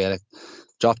was playing Gaelic,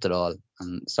 dropped it all,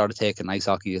 and started taking ice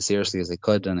hockey as seriously as I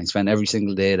could, and I spent every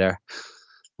single day there.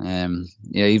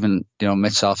 Even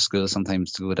missed off school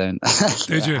sometimes to go down.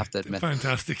 Did you? I have to admit.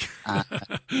 Fantastic.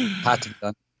 Had to be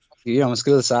done. When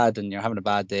school's sad and you're having a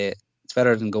bad day, it's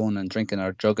better than going and drinking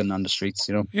or drugging on the streets.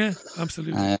 Yeah,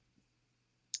 absolutely.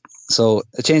 So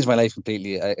it changed my life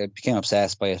completely. I became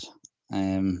obsessed by it.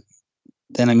 Then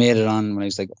I made it on when I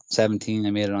was like 17.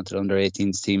 I made it onto the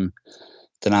under-18s team,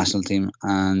 the national team,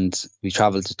 and we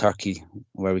travelled to Turkey,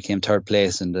 where we came 3rd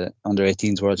place in the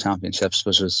under-18s World Championships,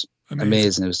 which was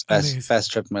amazing. It was the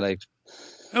best trip of my life.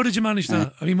 How did you manage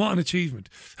that? I mean, what an achievement.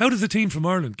 How does a team from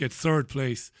Ireland get 3rd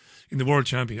place in the World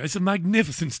Championship? It's a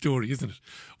magnificent story, isn't it?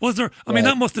 Was there? I mean,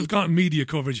 that must have gotten media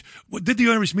coverage. Did the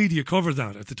Irish media cover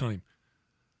that at the time?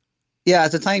 Yeah,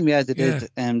 at the time, they did.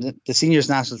 The seniors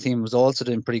national team was also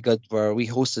doing pretty good, where we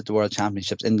hosted the World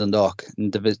Championships in Dundalk,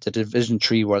 in the Division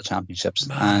 3 World Championships.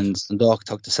 And Dundalk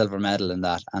took the silver medal in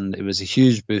that. And it was a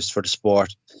huge boost for the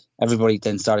sport. Everybody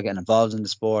then started getting involved in the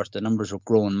sport. The numbers were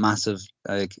growing massive.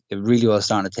 It really was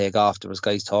starting to take off. There was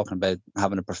guys talking about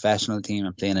having a professional team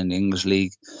and playing in the English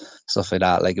League, stuff like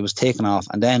that. It was taking off.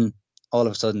 And then all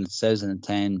of a sudden, in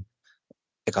 2010,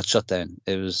 it got shut down.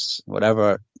 It was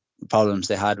whatever problems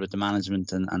they had with the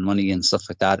management and money and stuff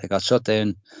like that. It got shut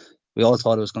down. We all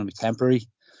thought it was going to be temporary.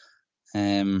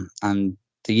 And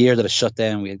the year that it shut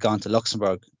down, we had gone to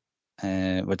Luxembourg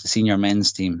with the senior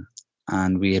men's team,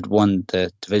 and we had won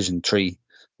the Division 3.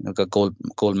 Got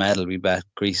gold medal. We bet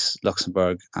Greece,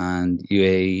 Luxembourg, and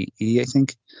UAE, I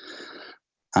think.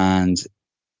 And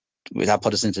that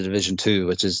put us into Division 2,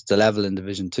 which is the level in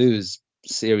Division 2 is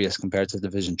serious compared to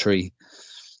Division 3.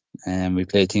 And we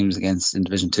played teams against in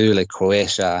Division 2 like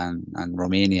Croatia and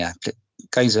Romania,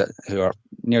 guys who are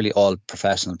nearly all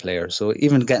professional players. So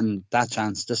even getting that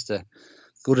chance just to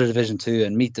go to Division 2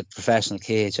 and meet the professional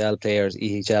KHL players,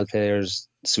 EHL players,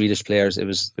 Swedish players. It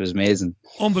was amazing.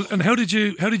 And how did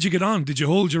you get on? Did you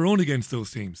hold your own against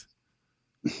those teams?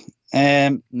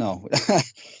 No,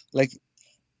 like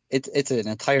it's an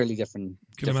entirely different.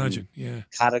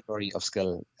 Category of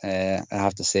skill. I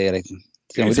have to say, like.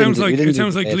 It sounds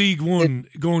like League One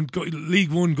going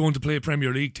to play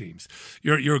Premier League teams.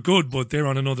 You're good, but they're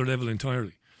on another level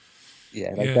entirely.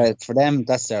 Yeah, that, for them,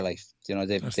 that's their life. You know,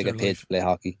 they get paid to play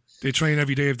hockey. They train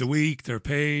every day of the week. They're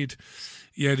paid.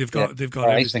 Yeah, they've got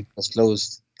our everything. ice rink was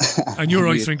closed. And your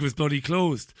ice rink was bloody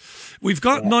closed. We've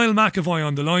got Niall McAvoy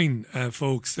on the line,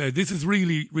 folks. This is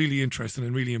really, really interesting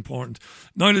and really important.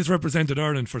 Niall has represented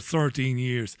Ireland for 13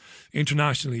 years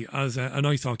internationally as an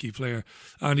ice hockey player,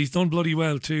 and he's done bloody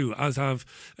well too, as have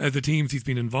the teams he's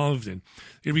been involved in.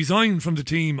 He resigned from the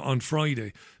team on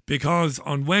Friday because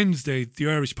on Wednesday the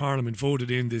Irish Parliament voted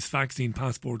in this vaccine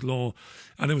passport law,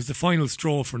 and it was the final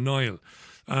straw for Niall.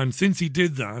 And since he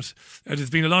did that, there's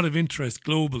been a lot of interest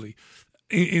globally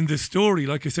in the story.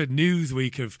 Like I said,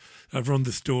 Newsweek have run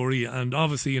the story, and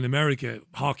obviously in America,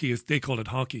 hockey, as they call it,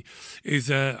 hockey is,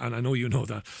 and I know you know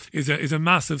that, is a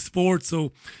massive sport.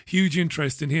 So huge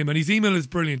interest in him, and his email is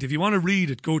brilliant. If you want to read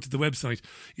it, go to the website.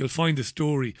 You'll find the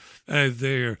story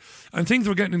there. And things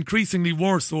were getting increasingly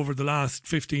worse over the last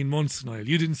 15 months, Niall.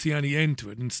 You didn't see any end to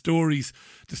it, and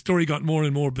the story got more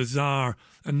and more bizarre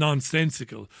and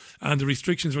nonsensical, and the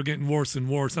restrictions were getting worse and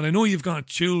worse. And I know you've got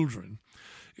children.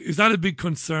 Is that a big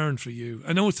concern for you?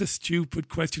 I know it's a stupid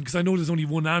question because I know there's only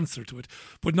one answer to it,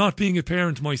 but not being a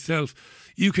parent myself,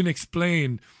 you can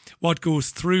explain what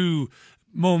goes through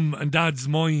mum and dad's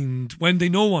mind when they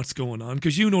know what's going on,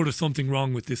 because you know there's something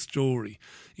wrong with this story.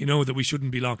 You know that we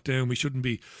shouldn't be locked down, we shouldn't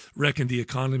be wrecking the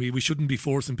economy, we shouldn't be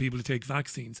forcing people to take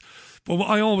vaccines. But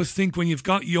I always think when you've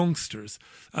got youngsters,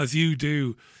 as you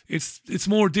do, it's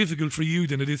more difficult for you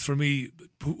than it is for me,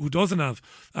 who doesn't have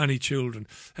any children.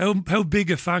 How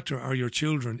big a factor are your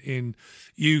children in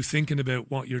you thinking about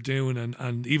what you're doing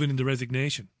and even in the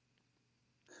resignation?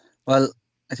 Well,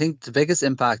 I think the biggest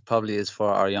impact probably is for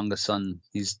our youngest son.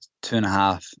 He's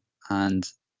 2.5, and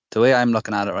the way I'm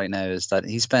looking at it right now is that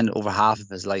he spent over half of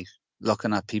his life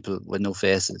looking at people with no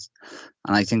faces,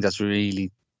 and I think that's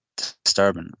really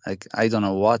disturbing. Like, I don't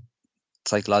know what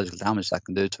psychological damage that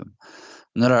can do to him.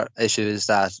 Another issue is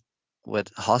that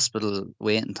with hospital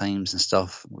waiting times and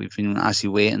stuff, we've been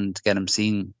actually waiting to get him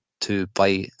seen to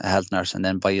by a health nurse and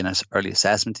then by an early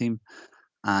assessment team,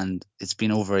 and it's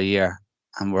been over a year.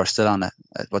 And we're still on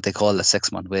what they call a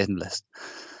 6-month waiting list.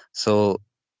 So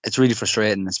it's really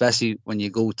frustrating, especially when you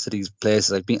go to these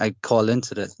places. I call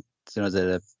into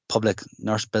the public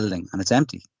nurse building, and it's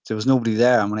empty. There was nobody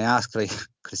there. And when I asked, could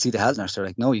I see the health nurse? They're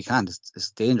like, no, you can't.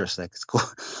 It's dangerous.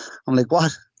 I'm like,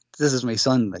 what? This is my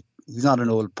son. Like, he's not an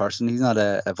old person. He's not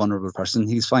a vulnerable person.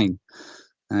 He's fine.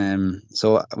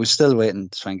 So we're still waiting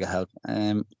to try and get help.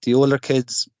 The older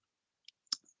kids,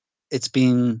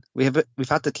 we've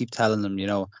had to keep telling them,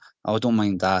 oh, don't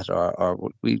mind that,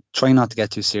 or we try not to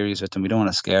get too serious with them. We don't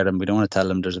want to scare them. We don't want to tell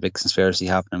them there's a big conspiracy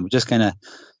happening. We just kind of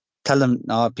tell them,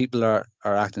 no, people are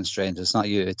acting strange. It's not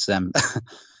you, it's them.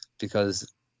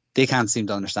 Because they can't seem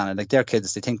to understand it. Like, they're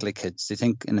kids. They think like kids. They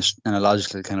think in a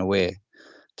logical kind of way.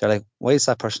 They're like, why is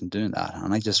that person doing that?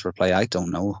 And I just reply, I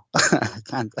don't know. I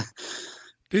can't.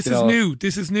 This is new.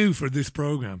 This is new for this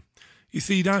program. You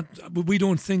see that, but we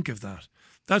don't think of that.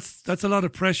 That's a lot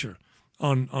of pressure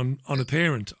on a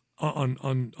parent,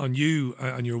 on you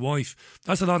and your wife.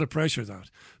 That's a lot of pressure,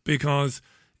 because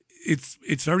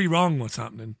it's very wrong what's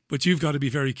happening. But you've got to be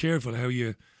very careful how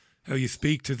you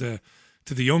speak to the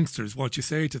youngsters, what you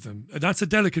say to them. That's a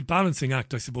delicate balancing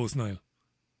act, I suppose, Niall.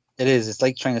 It is. It's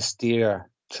like trying to steer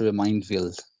through a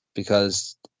minefield,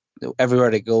 because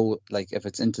everywhere they go, like if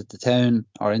it's into the town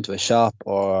or into a shop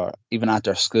or even at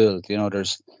their school,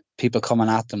 there's people coming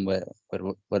at them with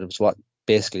what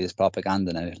basically is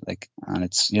propaganda now. Like, and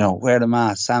it's, wear the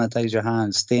mask, sanitize your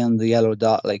hands, stay on the yellow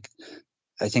dot. Like,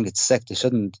 I think it's sick. They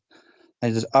shouldn't.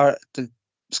 The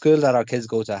school that our kids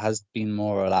go to has been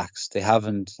more relaxed. They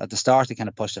haven't, at the start they kind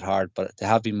of pushed it hard, but they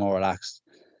have been more relaxed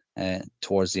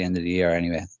towards the end of the year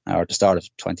anyway, or the start of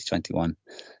 2021.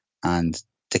 And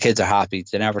the kids are happy.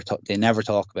 They never talk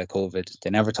about COVID. They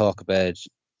never talk about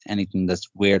anything that's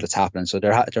weird that's happening. So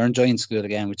they're enjoying school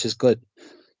again, which is good.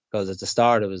 Because at the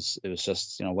start it was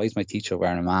just, why is my teacher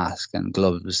wearing a mask and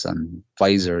gloves and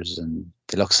visors, and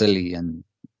they look silly, and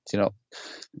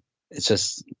it's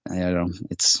just,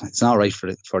 it's not right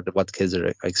for what the kids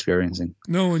are experiencing.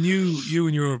 No, and you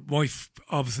and your wife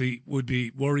obviously would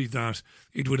be worried that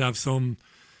it would have some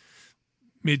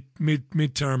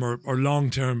midterm or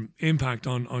long-term impact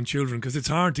on children, because it's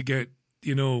hard to get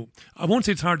you know, I won't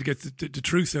say it's hard to get the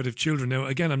truth out of children. Now,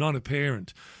 again, I'm not a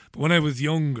parent, but when I was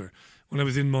younger, when I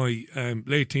was in my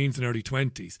late teens and early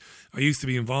 20s, I used to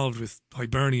be involved with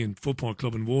Hibernian Football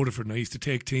Club in Waterford, and I used to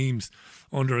take teams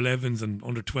under 11s and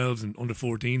under 12s and under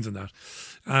 14s and that.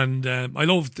 And I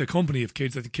love the company of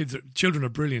kids. I think children are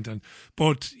brilliant,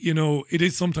 but you know, it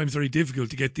is sometimes very difficult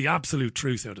to get the absolute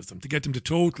truth out of them, to get them to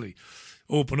totally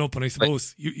open up. And I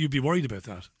suppose you'd be worried about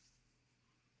that.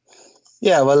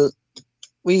 Yeah, well,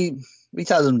 we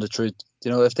tell them the truth.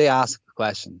 You know, if they ask a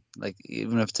question, like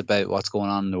even if it's about what's going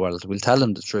on in the world, we'll tell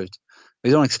them the truth.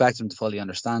 We don't expect them to fully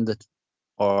understand it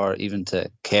or even to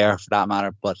care for that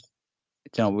matter, but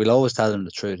you know, we'll always tell them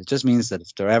the truth. It just means that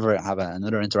if they ever have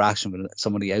another interaction with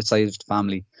somebody outside of the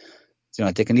family, you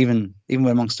know, they can even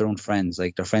amongst their own friends,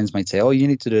 like their friends might say, "Oh, you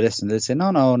need to do this," and they'll say,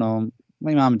 No,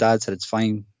 my mom and dad said it's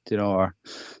fine," you know, or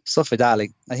stuff like that.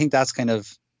 Like, I think that's kind of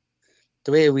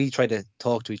the way we try to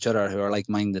talk to each other who are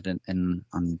like-minded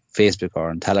on Facebook or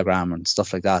on Telegram and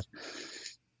stuff like that.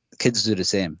 Kids do the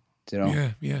same, you know.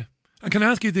 Yeah. And can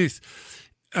I ask you this?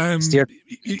 Steer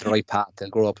the right path. They'll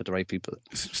grow up with the right people.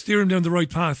 Steer them down the right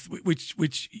path,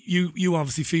 which you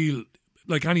obviously feel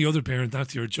like any other parent,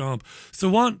 that's your job. So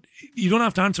what? You don't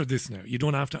have to answer this now. You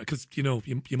don't have to, because you know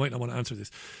you might not want to answer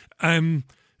this.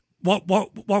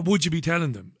 What would you be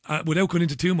telling them without going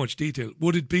into too much detail?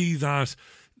 Would it be that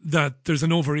there's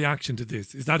an overreaction to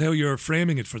this? Is that how you're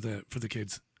framing it for the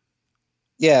kids?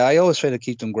 Yeah, I always try to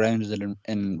keep them grounded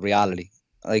in reality.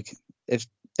 Like if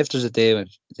there's a day when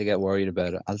they get worried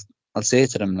about it, I'll say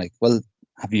to them like, "Well,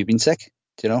 have you been sick?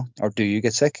 Do you know, or do you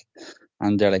get sick?"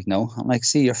 And they're like, "No." I'm like,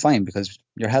 "See, you're fine because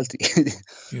you're healthy."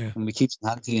 Yeah. And we keep them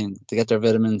healthy and they get their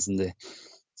vitamins and they,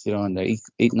 you know, and they're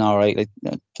eating all right. Like,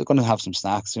 you know, they're going to have some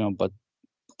snacks, you know, but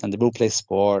and they both play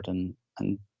sport and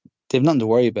they have nothing to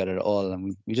worry about it at all.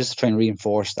 And we just try and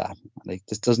reinforce that. Like,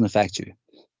 this doesn't affect you.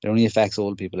 It only affects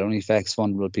old people. It only affects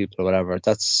vulnerable people or whatever.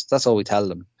 That's all we tell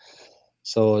them.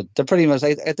 So they're pretty much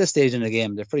like, at this stage in the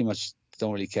game, they pretty much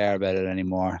don't really care about it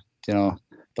anymore, you know.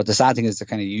 But the sad thing is they're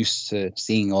kind of used to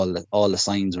seeing all the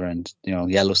signs around, you know,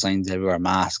 yellow signs everywhere,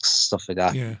 masks, stuff like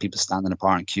that. Yeah. People standing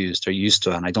apart in queues. They're used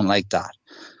to it, and I don't like that.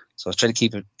 So I try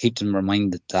to keep them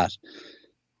reminded that,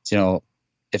 you know,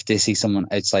 if they see someone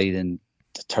outside in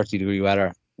 30-degree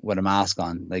weather with a mask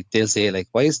on, like they'll say like,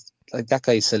 "Why is like that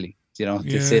guy silly?" You know,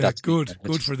 they'll say that. Good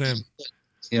for them.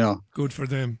 You know, good for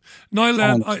them. Niall,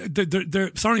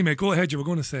 sorry, mate. Go ahead. You were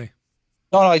going to say.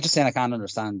 No, I just saying I can't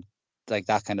understand like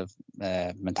that kind of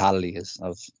mentality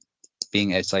of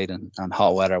being outside in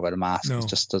hot weather with a mask. No. It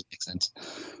just doesn't make sense.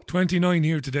 29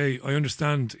 here today. I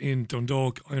understand in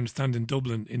Dundalk. I understand in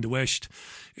Dublin, in the West,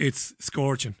 it's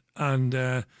scorching. And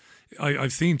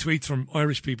I've seen tweets from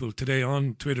Irish people today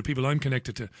on Twitter, people I'm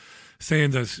connected to,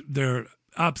 saying that they're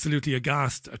absolutely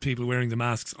aghast at people wearing the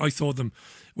masks. I saw them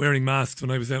wearing masks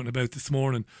when I was out and about this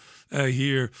morning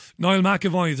here. Niall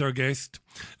McAvoy is our guest,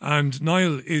 and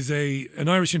Niall is an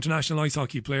Irish international ice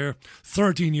hockey player,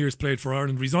 13 years played for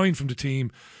Ireland, resigned from the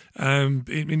team on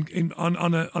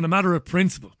a matter of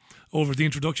principle over the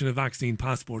introduction of vaccine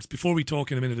passports. Before we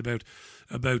talk in a minute about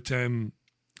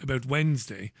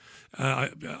Wednesday, I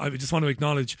just want to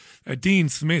acknowledge Dean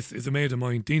Smith is a mate of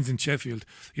mine. Dean's in Sheffield.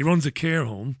 He runs a care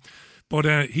home. But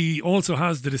he also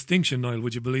has the distinction, Niall,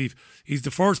 would you believe? He's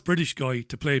the first British guy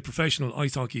to play professional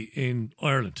ice hockey in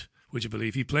Ireland, would you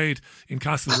believe? He played in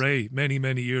Castlereagh many,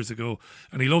 many years ago,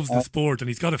 and he loves the sport, and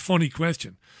he's got a funny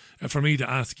question for me to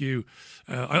ask you.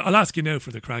 I'll ask you now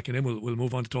for the crack, and then we'll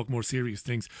move on to talk more serious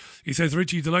things. He says,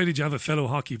 Richie, delighted you have a fellow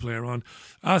hockey player on.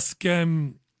 Ask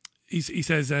him if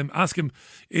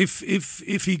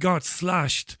he got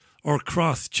slashed or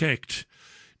cross-checked.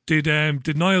 Did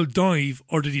Niall dive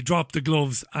or did he drop the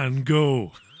gloves and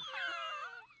go?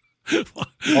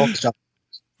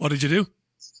 What did you do?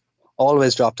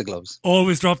 Always drop the gloves.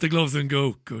 Always drop the gloves and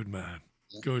go. Good man.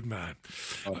 Good man.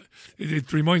 Oh.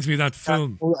 It reminds me of that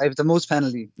film. I have the most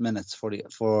penalty minutes for the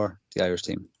Irish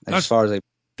team. That's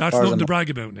nothing to brag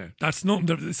about now. That's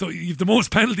nothing. So you have the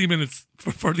most penalty minutes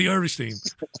for the Irish team.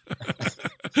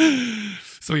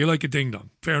 So you like a ding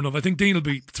dong. Fair enough. I think Dean will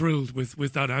be thrilled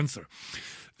with that answer.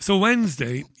 So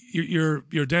Wednesday, you're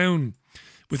down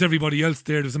with everybody else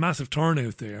there. There's a massive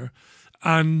turnout there.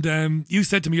 And you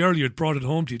said to me earlier, it brought it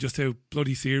home to you just how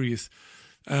bloody serious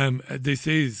this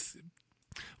is.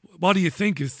 What do you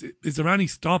think? Is there any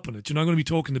stopping it? You're not going to be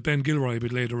talking to Ben Gilroy a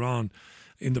bit later on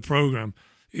in the programme.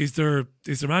 Is there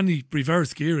any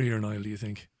reverse gear here, Niall, do you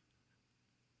think?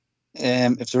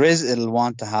 If there is, it'll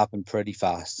want to happen pretty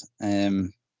fast.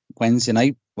 Wednesday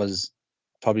night was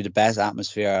probably the best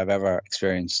atmosphere I've ever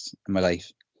experienced in my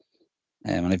life.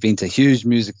 And I've been to huge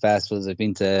music festivals. I've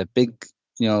been to big,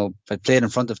 I played in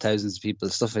front of thousands of people,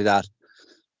 stuff like that.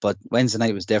 But Wednesday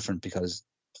night was different because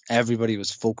everybody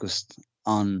was focused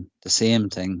on the same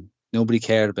thing. Nobody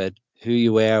cared about who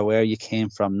you were, where you came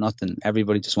from, nothing.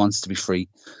 Everybody just wants to be free.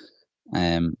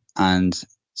 And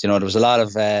there was a lot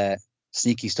of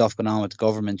sneaky stuff going on with the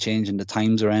government changing the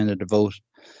times around the vote.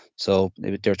 So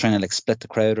they were trying to like split the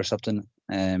crowd or something.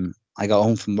 I got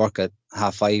home from work at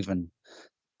 5:30 and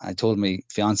I told my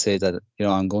fiance that,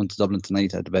 I'm going to Dublin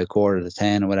tonight at about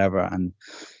 9:45 or whatever. And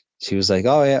she was like,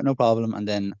 oh yeah, no problem. And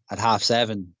then at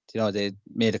 7:30, they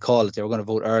made a call that they were going to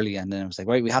vote early. And then I was like,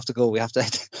 right, we have to go.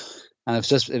 And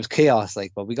it was chaos.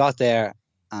 Like, but we got there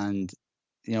and,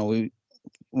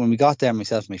 when we got there,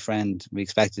 myself and my friend, we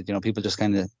expected, people just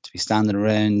kind of to be standing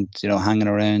around, hanging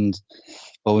around.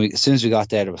 But as soon as we got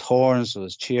there was horns, there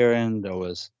was cheering, there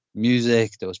was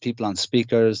music, there was people on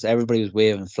speakers, everybody was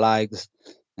waving flags.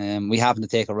 We happened to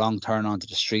take a wrong turn onto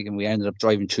the street and we ended up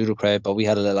driving through the crowd, but we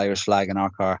had a little Irish flag in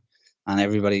our car and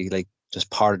everybody like just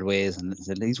parted ways and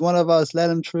said, he's one of us, let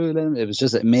him through, let him. It was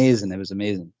just amazing. It was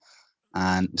amazing.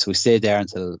 And so we stayed there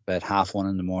until about 1:30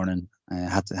 in the morning.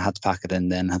 Had to pack it in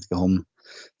then, had to go home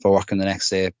for working the next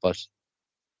day. But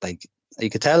like you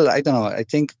could tell, I don't know, I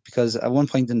think because at one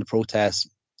point in the protest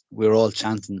we were all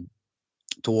chanting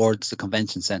towards the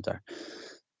convention centre,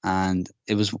 and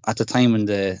it was at the time when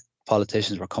the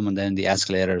politicians were coming down the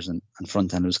escalators and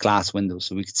front, and it was glass windows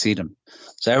so we could see them,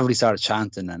 so everybody started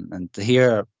chanting, and to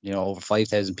hear over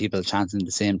 5,000 people chanting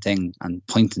the same thing and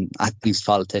pointing at these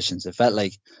politicians, it felt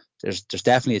like there's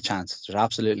definitely a chance, there's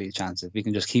absolutely a chance if we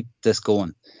can just keep this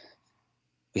going,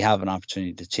 we have an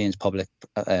opportunity to change public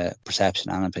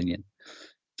perception and opinion,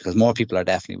 because more people are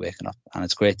definitely waking up, and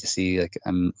it's great to see. Like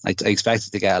I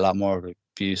expected to get a lot more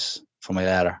abuse from my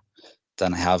letter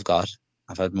than I have got.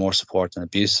 I've had more support than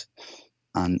abuse,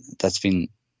 and that's been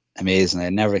amazing. I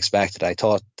never expected. I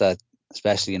thought that,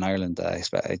 especially in Ireland, I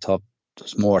thought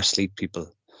there's more asleep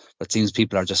people, but it seems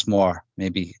people are just more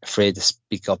maybe afraid to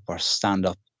speak up or stand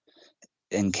up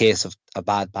in case of a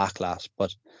bad backlash.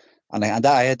 But I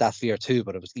had that fear too,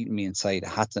 but it was eating me inside.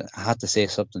 I had to say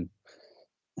something.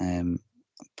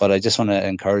 But I just want to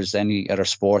encourage any other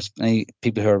sports, any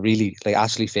people who are really like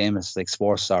actually famous, like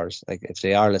sports stars, like if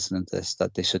they are listening to this,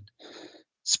 that they should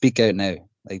speak out now,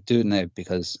 like do it now,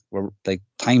 because we're like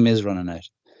time is running out.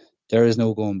 There is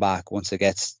no going back once it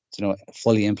gets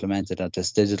fully implemented at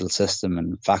this digital system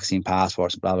and vaccine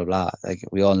passports and blah blah blah. Like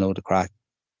we all know the crack.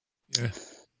 Yeah,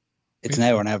 it's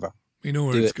now or never. We know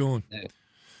where it's going. Now.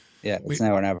 Yeah, it's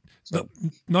now or never. So.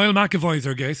 Niall McAvoy is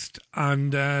our guest,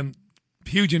 and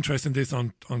huge interest in this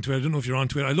on Twitter. I don't know if you're on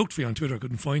Twitter. I looked for you on Twitter, I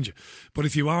couldn't find you. But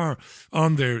if you are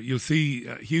on there, you'll see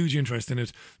huge interest in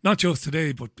it. Not just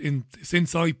today, but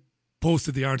since I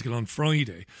posted the article on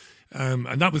Friday,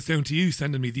 and that was down to you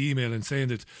sending me the email and saying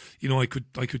that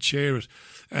I could share it.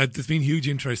 There's been huge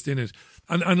interest in it,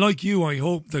 and like you, I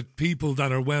hope that people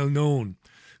that are well known,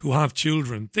 who have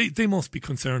children, they must be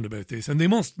concerned about this, and they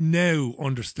must now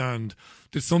understand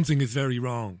that something is very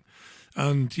wrong.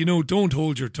 And, don't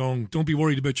hold your tongue. Don't be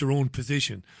worried about your own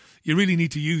position. You really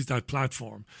need to use that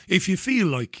platform. If you feel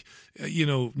like,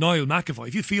 Niall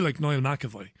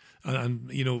McAvoy, and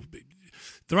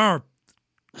there are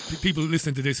people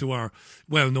listening to this who are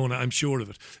well known, I'm sure of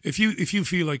it. If you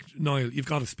feel like Niall, you've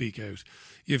got to speak out.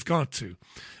 You've got to.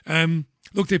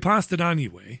 Look, they passed it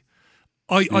anyway.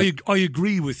 I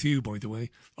agree with you, by the way.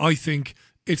 I think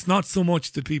it's not so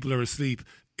much that people are asleep.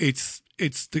 It's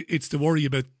the worry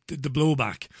about the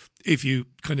blowback if you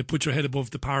kind of put your head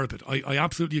above the parapet. I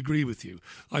absolutely agree with you.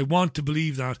 I want to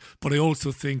believe that, but I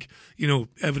also think,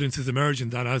 evidence is emerging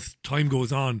that as time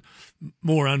goes on,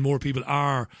 more and more people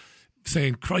are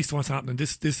saying, Christ, what's happening?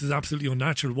 This is absolutely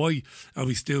unnatural. Why are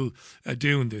we still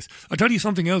doing this? I'll tell you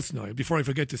something else now, before I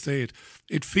forget to say it.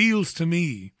 It feels to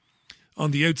me,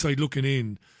 on the outside looking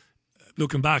in,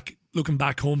 looking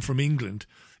back home from England,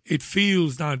 it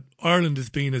feels that Ireland has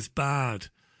been as bad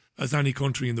as any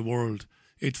country in the world.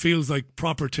 It feels like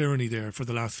proper tyranny there for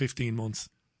the last 15 months.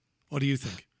 What do you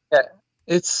think? Yeah,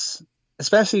 it's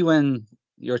especially when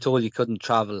you're told you couldn't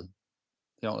travel,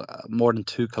 more than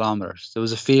 2 kilometers. There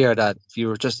was a fear that if you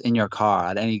were just in your car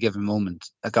at any given moment,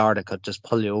 a guard could just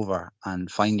pull you over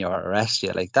and fine you or arrest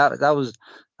you. Like that was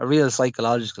a real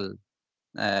psychological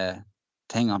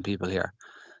thing on people here.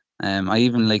 I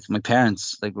even, my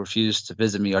parents refused to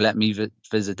visit me or let me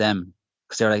visit them,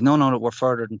 because they're like, no, we're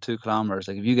further than 2 kilometers.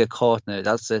 Like if you get caught now,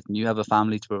 that's it, and you have a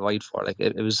family to provide for. Like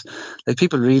it was like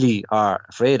people really are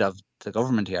afraid of the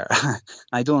government here.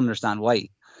 I don't understand why.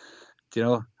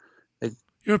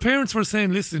 Your parents were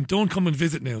saying, listen, don't come and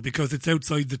visit now because it's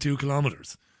outside the 2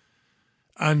 kilometres.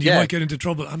 and you might get into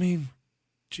trouble. I mean,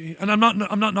 gee, and I'm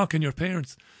not knocking your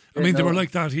parents. I mean, they were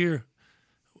like that here.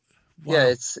 Wow. Yeah,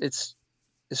 it's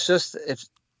just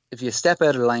if you step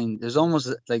out of line, there's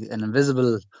almost like an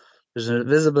invisible. There's an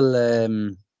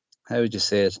invisible. How would you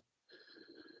say it?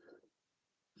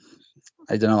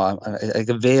 I don't know. Like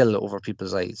a veil over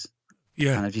people's eyes.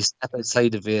 Yeah. And if you step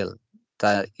outside the veil,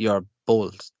 that you're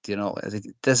bold. You know, I think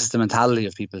this is the mentality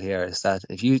of people here. Is that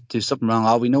if you do something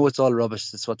wrong, we know it's all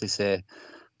rubbish. That's what they say.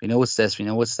 We know it's this, we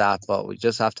know it's that, but we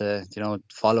just have to,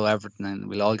 follow everything, and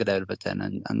we'll all get out of it then.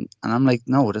 And I'm like,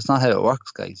 no, that's not how it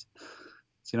works, guys.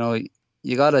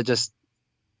 You gotta just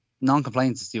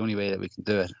non-compliance is the only way that we can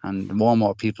do it. And the more and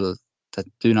more people that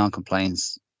do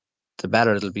non-compliance, the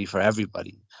better it'll be for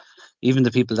everybody. Even the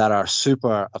people that are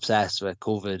super obsessed with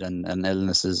COVID and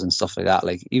illnesses and stuff like that,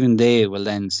 like even they will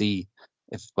then see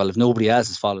if nobody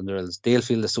else is following the rules, they'll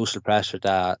feel the social pressure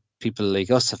that people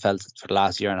like us have felt for the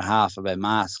last year and a half about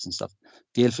masks and stuff.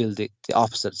 They'll feel the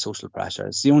opposite social pressure.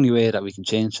 It's the only way that we can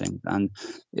change things. And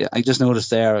I just noticed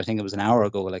there, I think it was an hour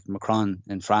ago, like Macron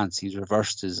in France, he's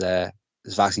reversed his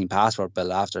vaccine passport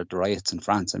bill after the riots in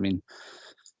France. I mean,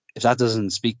 if that doesn't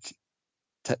speak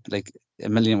like a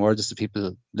million words to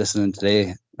people listening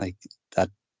today, like that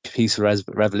peaceful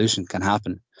revolution can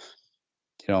happen.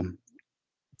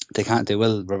 They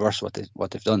will reverse what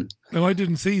they've done. No, I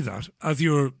didn't see that. As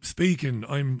you're speaking,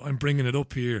 I'm bringing it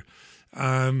up here.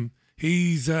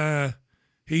 He's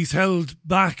held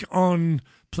back on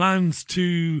plans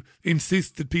to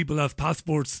insist that people have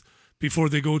passports before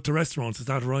they go to restaurants. Is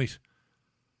that right?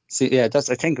 See, yeah, I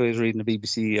think I was reading the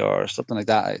BBC or something like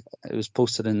that. It was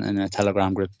posted in a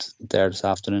Telegram group there this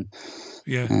afternoon.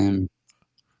 Yeah.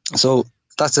 So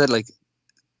that's it. Like,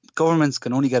 governments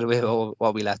can only get away with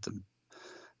what we let them.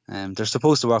 They're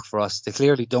supposed to work for us. They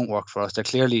clearly don't work for us. They're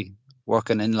clearly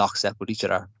working in lockstep with each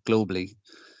other globally.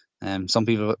 Some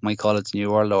people might call it the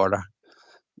New World Order.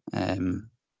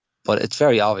 But it's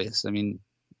very obvious. I mean,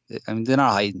 they're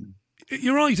not hiding.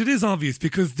 You're right, it is obvious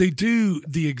because they do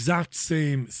the exact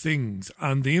same things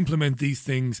and they implement these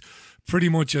things pretty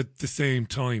much at the same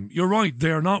time. You're right,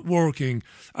 they're not working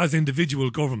as individual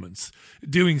governments,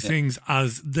 doing things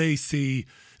as they see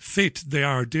fit. They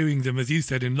are doing them, as you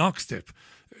said, in lockstep.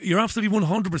 You're absolutely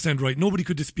 100% right. Nobody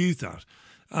could dispute that.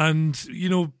 And,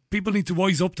 people need to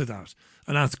wise up to that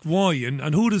and ask why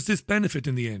and who does this benefit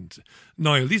in the end?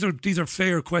 Niall, these are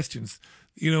fair questions.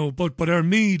 But our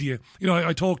media,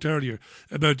 I talked earlier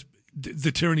about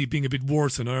the tyranny being a bit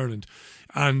worse in Ireland,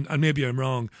 and maybe I'm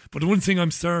wrong, but the one thing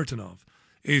I'm certain of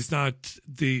is that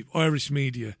the Irish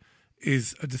media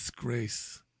is a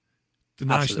disgrace. The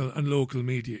national and local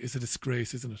media is a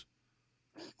disgrace, isn't it?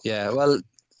 Yeah, well,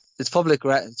 it's public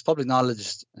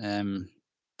knowledge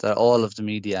that all of the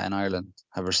media in Ireland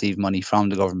have received money from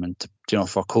the government,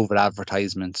 for COVID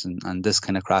advertisements and this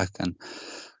kind of crack, and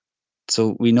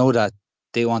so we know that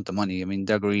they want the money. I mean,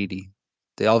 they're greedy.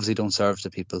 They obviously don't serve the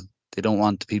people. They don't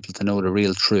want the people to know the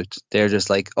real truth. They're just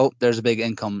like, oh, there's a big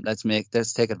income. Let's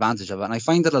take advantage of it. And I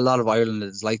find that a lot of Ireland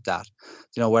is like that.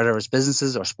 Whether it's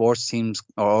businesses or sports teams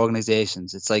or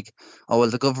organisations, it's like, oh, well,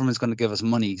 the government's going to give us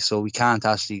money, so we can't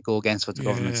actually go against what the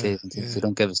government says until they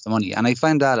don't give us the money. And I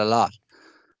find that a lot.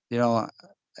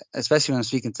 Especially when I'm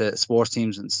speaking to sports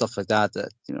teams and stuff like that,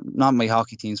 not my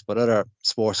hockey teams, but other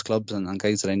sports clubs and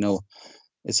guys that I know.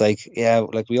 It's like, yeah,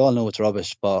 like we all know it's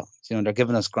rubbish, but they're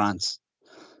giving us grants,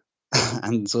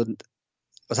 and so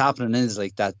what's happening is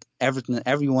like that.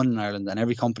 Everyone in Ireland and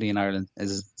every company in Ireland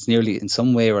is nearly in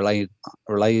some way relying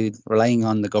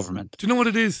on the government. Do you know what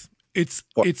it is? It's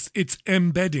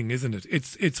embedding, isn't it?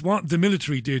 It's what the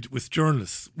military did with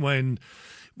journalists when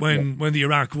the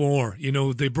Iraq War,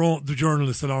 they brought the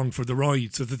journalists along for the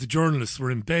ride, so that the journalists were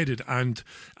embedded and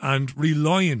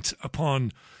reliant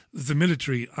upon the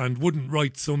military and wouldn't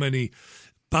write so many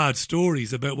bad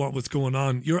stories about what was going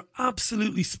on. You're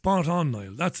absolutely spot on,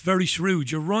 Niall. That's very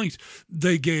shrewd. You're right.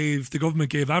 The government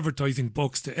gave advertising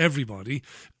bucks to everybody,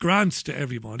 grants to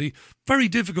everybody. Very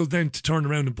difficult then to turn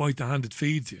around and bite the hand that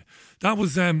feeds you. That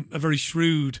was a very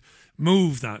shrewd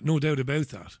move, that, no doubt about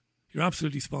that. You're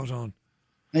absolutely spot on.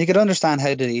 And you could understand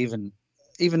how they even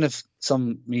if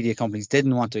some media companies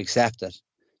didn't want to accept it,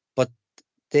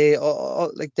 they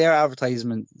like their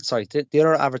advertisement. Sorry, the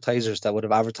other advertisers that would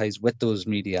have advertised with those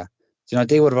media,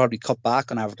 they would have probably cut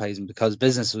back on advertising because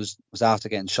business was after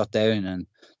getting shut down and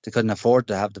they couldn't afford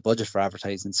to have the budget for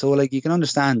advertising. So, like, you can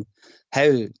understand how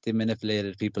they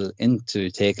manipulated people into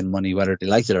taking money, whether they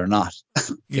liked it or not.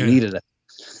 They needed it,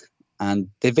 and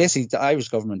they basically, the Irish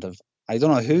government I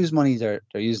don't know whose money they're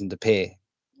using to pay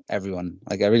everyone.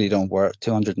 Like, I really don't. We're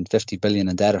 250 billion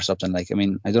in debt or something. Like, I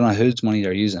mean, I don't know whose money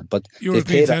they're using, but they've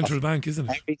European paid Central off Bank, isn't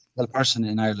it? every single person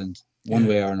in Ireland one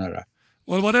way or another.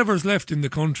 Well, whatever's left in the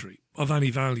country of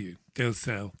any value, they'll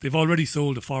sell. They've already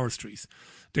sold the forestries.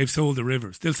 They've sold the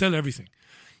rivers. They'll sell everything.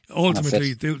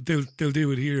 Ultimately, they'll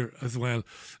do it here as well.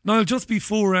 Niall, just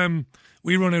before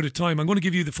we run out of time, I'm going to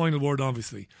give you the final word,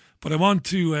 obviously. But I want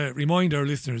to remind our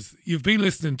listeners, you've been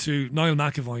listening to Niall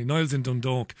McAvoy. Niall's in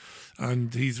Dundalk,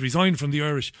 and he's resigned from the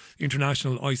Irish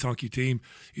international ice hockey team.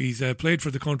 He's played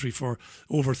for the country for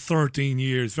over 13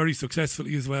 years, very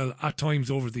successfully as well, at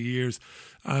times over the years.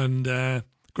 And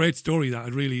great story, that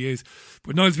it really is.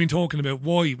 But Niall's been talking about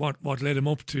what led him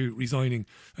up to resigning,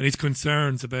 and his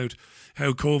concerns about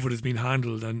how COVID has been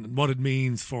handled and what it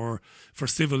means for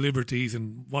civil liberties,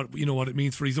 and what it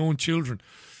means for his own children.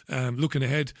 Looking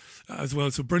ahead as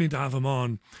well. So brilliant to have him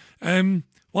on.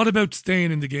 What about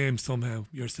staying in the game somehow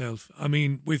yourself? I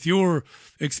mean, with your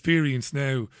experience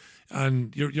now,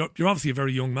 and you're obviously a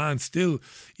very young man still,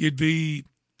 you'd be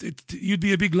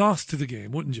a big loss to the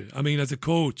game, wouldn't you? I mean, as a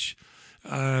coach,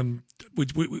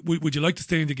 would you like to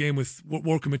stay in the game with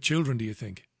working with children, do you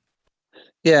think?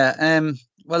 Yeah,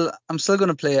 well, I'm still going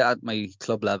to play at my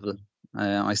club level.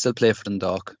 I still play for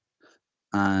Dundalk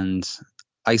and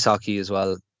ice hockey as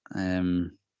well.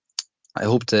 I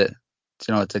hope to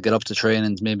get up to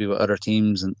trainings maybe with other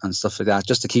teams and stuff like that,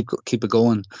 just to keep it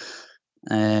going.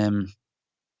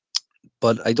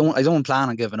 But I don't plan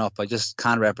on giving up. I just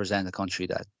can't represent a country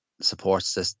that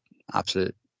supports this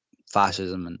absolute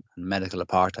fascism and medical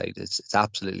apartheid. It's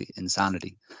absolutely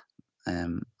insanity.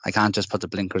 I can't just put the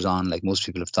blinkers on like most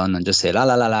people have done and just say la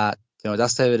la la la.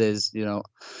 That's how it is.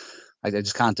 I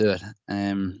just can't do it.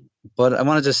 But I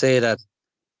want to just say that,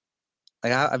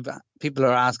 like, people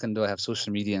are asking, do I have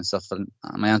social media and stuff? And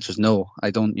my answer is no. I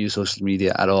don't use social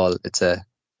media at all. To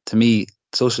me,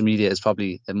 social media is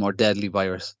probably a more deadly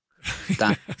virus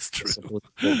than that's true.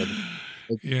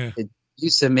 It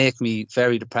used to make me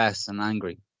very depressed and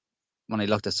angry when I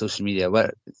looked at social media.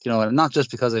 Where, not just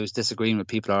because I was disagreeing with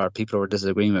people or people were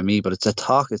disagreeing with me, but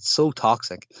it's so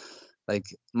toxic. Like,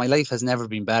 my life has never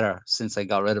been better since I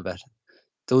got rid of it.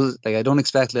 I don't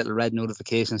expect little red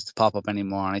notifications to pop up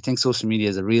anymore, and I think social media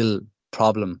is a real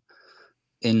problem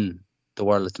in the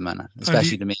world at the minute,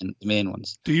 especially the main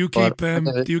ones. Do you keep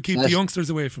the youngsters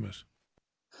away from it?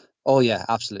 Oh yeah,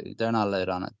 absolutely. They're not allowed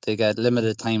on it. They get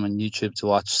limited time on YouTube to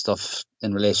watch stuff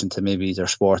in relation to maybe their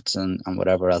sports and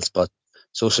whatever else. But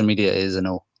social media is a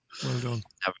no. Well done.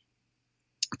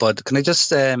 But can I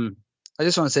just I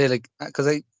just want to say, like, because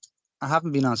I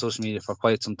haven't been on social media for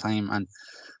quite some time, and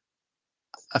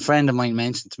a friend of mine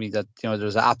mentioned to me that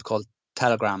there's an app called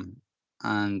Telegram,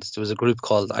 and there was a group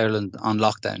called Ireland on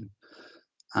Lockdown,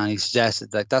 and he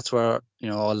suggested that that's where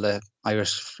all the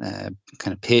Irish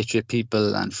kind of patriot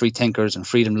people and free thinkers and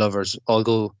freedom lovers all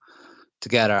go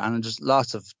together, and there's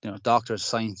lots of doctors,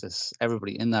 scientists,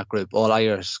 everybody in that group, all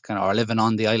Irish, kind of, are living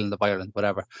on the island of Ireland,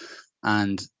 whatever.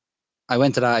 And I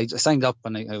went to that. I signed up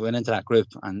and I went into that group,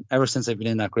 and ever since I've been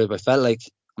in that group, I felt like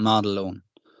I'm not alone.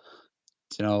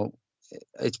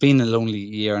 It's been a lonely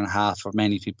year and a half for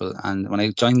many people, and when I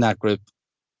joined that group,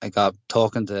 I got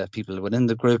talking to people within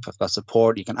the group. I've got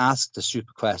support. You can ask the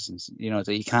stupid questions,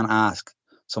 that you can't ask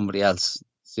somebody else.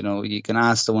 You can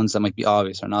ask the ones that might be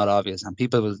obvious or not obvious, and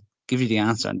people will give you the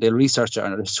answer, and they'll research it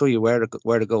and they'll show you where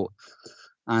to go.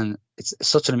 And it's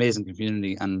such an amazing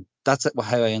community, and that's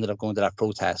how I ended up going to that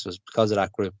protest, was because of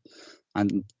that group,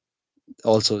 and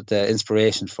also the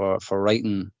inspiration for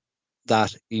writing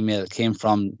that email came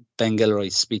from Ben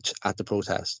Gilroy's speech at the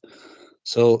protest.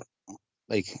 So,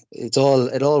 like, it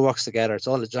all works together. It's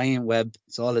all a giant web.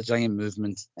 It's all a giant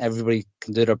movement. Everybody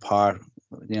can do their part.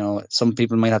 Some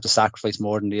people might have to sacrifice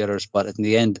more than the others, but in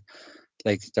the end,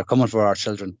 like, they're coming for our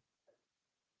children,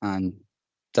 and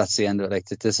that's the end of it. Like,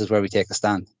 this is where we take a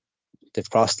stand. They've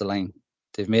crossed the line.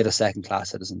 They've made us second-class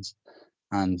citizens,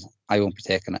 and I won't be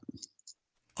taking it.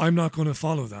 I'm not going to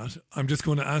follow that. I'm just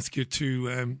going to ask you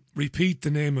to repeat the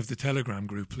name of the Telegram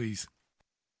group, please.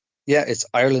 Yeah, it's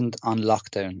Ireland on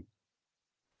Lockdown.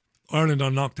 Ireland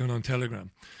on Lockdown on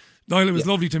Telegram. Niall, it was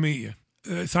lovely to meet you.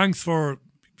 Thanks for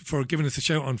giving us a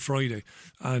shout on Friday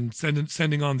and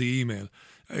sending on the email.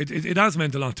 It has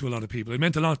meant a lot to a lot of people. It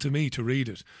meant a lot to me to read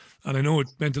it, and I know it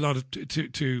meant a lot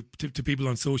to people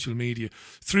on social media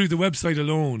through the website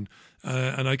alone.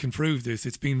 And I can prove this.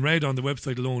 It's been read on the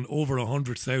website alone over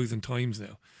 100,000 times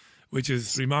now, which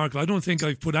is remarkable. I don't think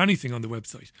I've put anything on the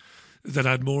website that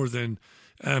had more than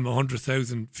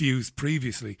 100,000 views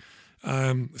previously.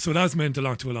 So that's meant a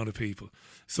lot to a lot of people.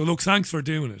 So look, thanks for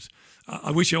doing it.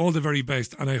 I wish you all the very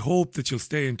best, and I hope that you'll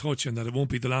stay in touch and that it won't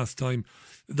be the last time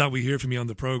that we hear from you on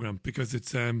the programme, because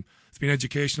it's been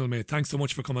educational, mate. Thanks so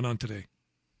much for coming on today.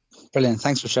 Brilliant.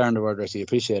 Thanks for sharing the word, Richie.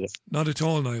 Appreciate it. Not at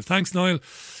all, Niall. Thanks, Niall.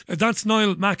 That's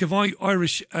Niall McAvoy,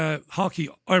 Irish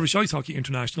Ice Hockey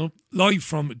International, live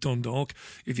from Dundalk.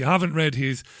 If you haven't read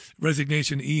his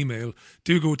resignation email,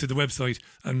 do go to the website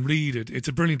and read it. It's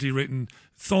a brilliantly written,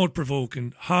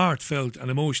 thought-provoking, heartfelt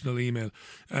and emotional email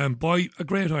by a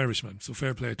great Irishman. So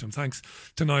fair play to him. Thanks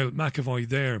to Niall McAvoy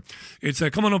there. It's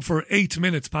coming up for 8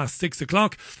 minutes past 6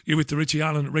 o'clock. You're with the Richie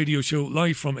Allen Radio Show,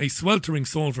 live from a sweltering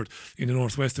Salford in the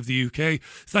northwest of the UK.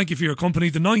 Thank you for your company.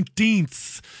 The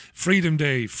 19th, Freedom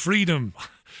Day. Freedom.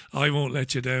 I won't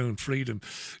let you down. Freedom.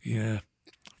 Yeah.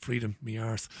 Freedom, me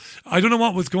arse. I don't know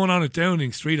what was going on at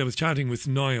Downing Street. I was chatting with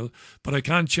Niall, but I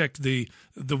can't check the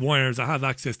wires. I have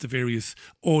access to various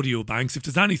audio banks. If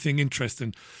there's anything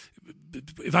interesting,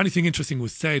 if anything interesting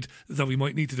was said that we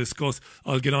might need to discuss,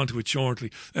 I'll get onto it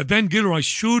shortly. Ben Gilroy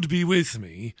should be with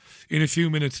me in a few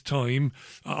minutes' time.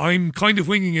 I'm kind of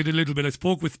winging it a little bit. I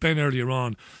spoke with Ben earlier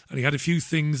on, and he had a few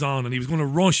things on, and he was going to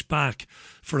rush back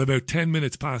for about 10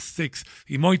 minutes past 6.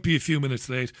 He might be a few minutes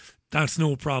late. That's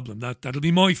no problem. That'll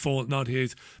be my fault, not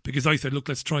his, because I said, look,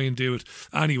 let's try and do it.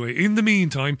 Anyway, in the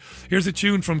meantime, here's a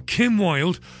tune from Kim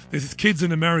Wilde. This is Kids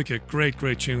in America. Great,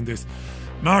 great tune, this.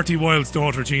 Marty Wilde's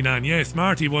daughter, Jean-Ann. Yes,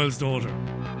 Marty Wilde's daughter.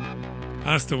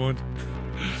 That's the one.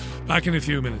 Back in a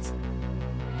few minutes.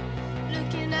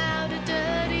 Looking out a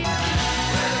dirty...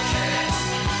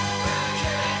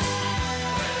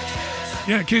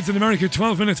 Yeah, Kids in America,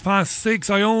 12 minutes past 6.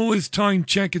 I always time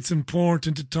check. It's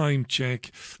important to time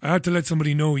check. I had to let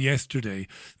somebody know yesterday.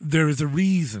 There is a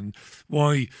reason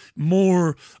why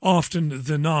more often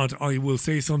than not I will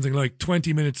say something like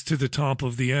 20 minutes to the top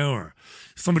of the hour.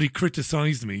 Somebody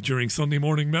criticised me during Sunday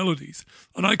Morning Melodies,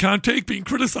 and I can't take being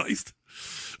criticised.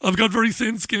 I've got very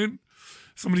thin skin.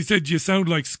 Somebody said, you sound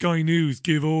like Sky News,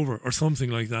 give over, or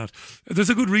something like that. There's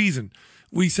a good reason.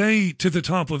 We say to the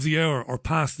top of the hour or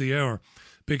past the hour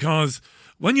because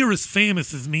when you're as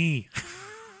famous as me,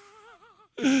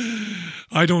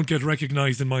 I don't get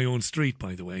recognised in my own street,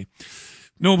 by the way.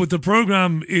 No, but the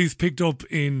programme is picked up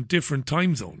in different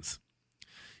time zones.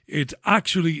 It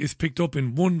actually is picked up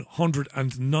in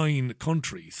 109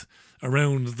 countries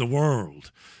around the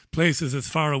world. Places as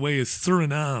far away as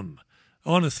Suriname.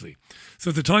 Honestly.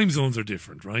 So the time zones are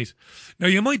different, right? Now,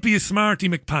 you might be a smarty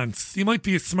McPants.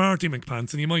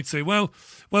 And you might say, well,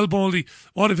 Baldy,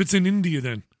 what if it's in India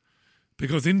then?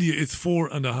 Because India is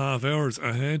 4.5 hours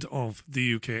ahead of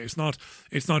the UK. It's not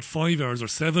 5 hours or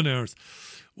 7 hours.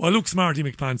 Well, look, smarty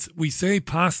McPants, we say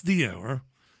past the hour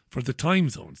for the time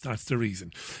zones. That's the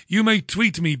reason. You may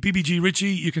tweet me, BBG Richie.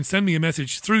 You can send me a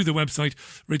message through the website,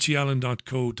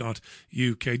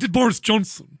 richieallen.co.uk. Did Boris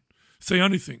Johnson say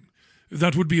anything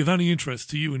that would be of any interest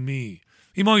to you and me?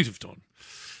 He might have done.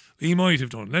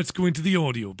 Let's go into the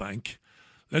audio bank.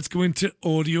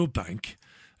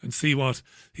 And see what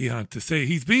he had to say.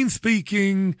 He's been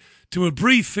speaking to a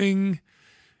briefing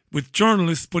with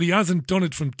journalists, but he hasn't done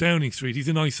it from Downing Street. He's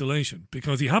in isolation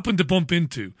because he happened to bump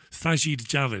into Sajid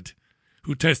Javid,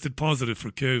 who tested positive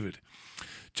for COVID.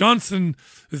 Johnson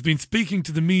has been speaking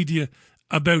to the media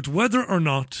about whether or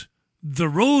not the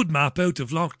roadmap out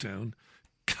of lockdown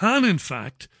can in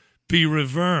fact be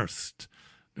reversed.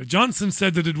 Now, Johnson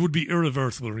said that it would be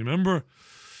irreversible, remember?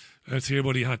 Let's hear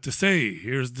what he had to say.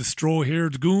 Here's the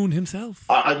straw-haired goon himself.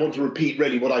 I want to repeat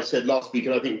really what I said last week,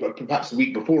 and I think perhaps the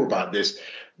week before about this.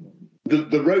 The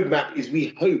roadmap is,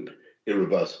 we hope,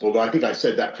 irreversible. I think I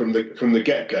said that from the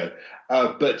get-go.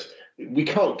 But we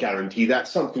can't guarantee that.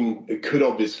 Something could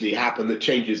obviously happen that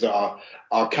changes our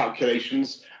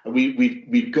calculations.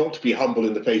 We've got to be humble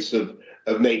in the face of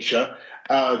nature.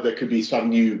 There could be some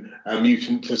new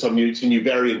mutant, some new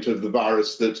variant of the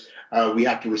virus that we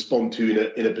have to respond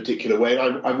to in a particular way.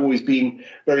 And I've always been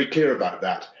very clear about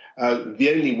that.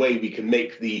 The only way we can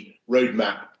make the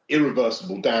roadmap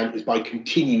irreversible, Dan, is by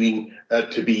continuing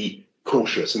to be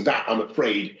cautious. And that, I'm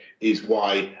afraid, is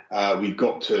why we've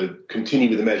got to continue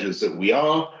with the measures that we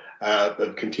are,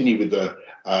 continue with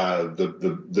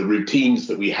the routines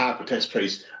that we have for test,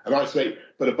 trace and isolate,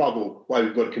 but above all, why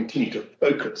we've got to continue to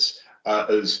focus,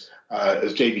 as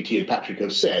JVT and Patrick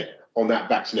have said, on that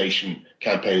vaccination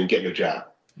campaign and get your jab.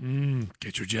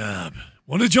 Get your jab.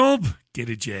 Want a job? Get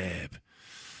a jab.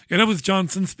 Yeah, that was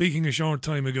Johnson speaking a short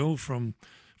time ago from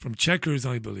Chequers,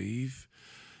 I believe.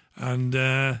 And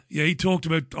he talked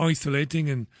about isolating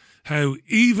and how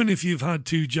even if you've had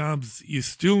 2 jabs, you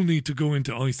still need to go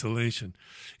into isolation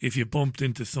if you bumped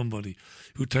into somebody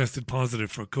who tested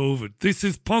positive for COVID. This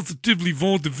is positively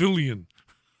vaudevillian.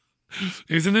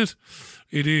 Isn't it?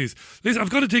 It is. Listen, I've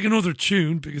got to take another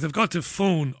tune because I've got to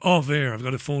phone off air. I've got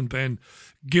to phone Ben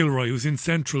Gilroy, who's in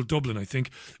central Dublin, I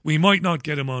think. We might not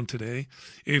get him on today.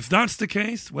 If that's the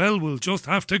case, well, we'll just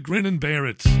have to grin and bear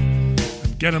it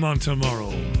and get him on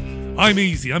tomorrow. I'm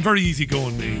easy. I'm very easy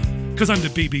going, me, because I'm the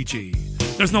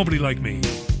BBG. There's nobody like me.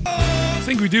 I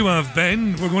think we do have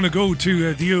Ben. We're going to go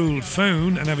to the old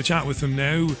phone and have a chat with him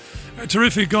now. A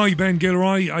terrific guy, Ben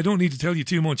Gilroy. I don't need to tell you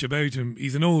too much about him.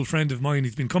 He's an old friend of mine.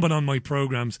 He's been coming on my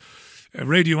programmes,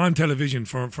 radio and television,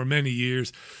 for many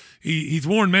years. He's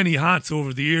worn many hats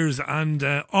over the years and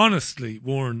honestly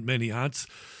worn many hats.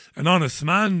 An honest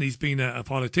man. He's been a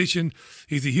politician.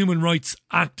 He's a human rights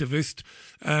activist.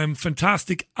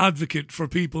 Fantastic advocate for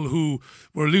people who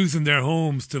were losing their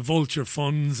homes to vulture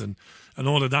funds and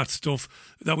all of that stuff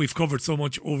that we've covered so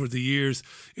much over the years.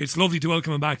 It's lovely to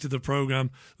welcome him back to the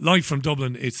programme. Live from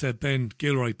Dublin, it's Ben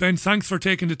Gilroy. Ben, thanks for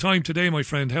taking the time today, my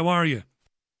friend. How are you?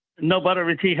 No bother,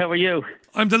 Richie. How are you?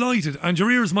 I'm delighted. And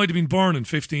your ears might have been burning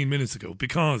 15 minutes ago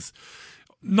because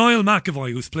Niall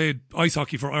McAvoy, who's played ice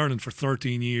hockey for Ireland for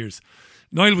 13 years,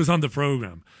 Niall was on the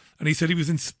programme and he said he was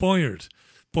inspired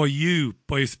by you,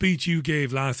 by a speech you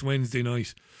gave last Wednesday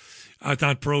night at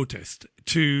that protest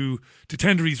to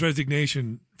tender his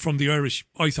resignation from the Irish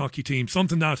ice hockey team,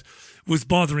 something that was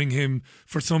bothering him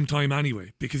for some time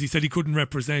anyway, because he said he couldn't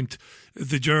represent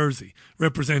the jersey,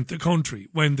 represent the country,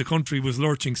 when the country was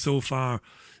lurching so far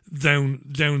down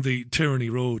the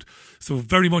tyranny road. So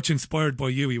very much inspired by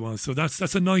you he was. So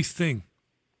that's a nice thing.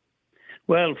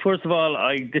 Well, first of all,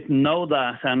 I didn't know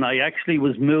that, and I actually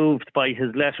was moved by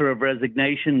his letter of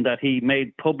resignation that he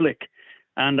made public,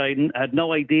 and I had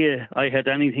no idea I had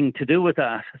anything to do with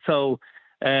that. So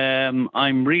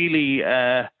I'm really,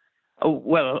 I'm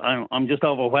just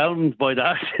overwhelmed by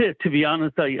that, to be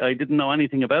honest. I didn't know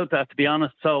anything about that, to be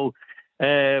honest. So,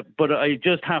 but I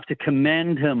just have to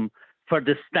commend him for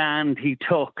the stand he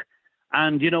took.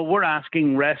 And, we're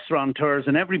asking restaurateurs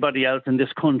and everybody else in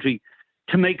this country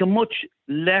to make a much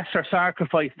lesser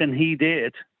sacrifice than he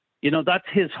did. That's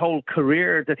his whole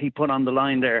career that he put on the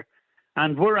line there.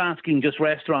 And we're asking just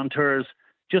restaurateurs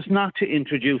just not to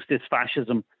introduce this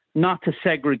fascism, not to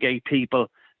segregate people,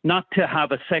 not to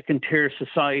have a second-tier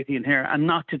society in here, and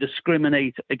not to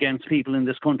discriminate against people in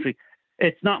this country.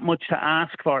 It's not much to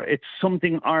ask for. It's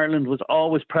something Ireland was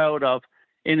always proud of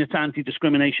in its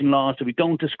anti-discrimination laws, that we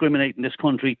don't discriminate in this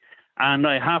country. And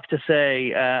I have to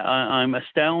say, I'm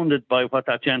astounded by what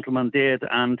that gentleman did,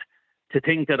 and to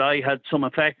think that I had some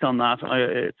effect on that,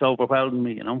 it's overwhelming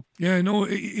me, Yeah, no,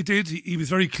 it did. He was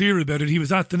very clear about it. He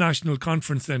was at the National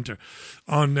Conference Centre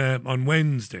on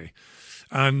Wednesday.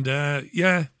 And,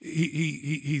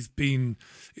 he's been,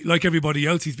 like everybody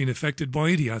else, he's been affected by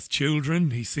it. He has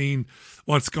children. He's seen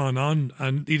what's gone on,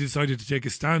 and he decided to take a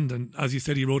stand. And as you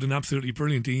said, he wrote an absolutely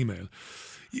brilliant email.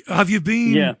 Have you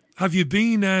been? Yeah. Have you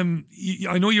been?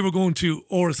 I know you were going to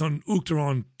Oris on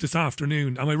Uachtaráin this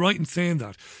afternoon. Am I right in saying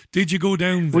that? Did you go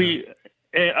down there?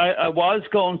 I was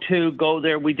going to go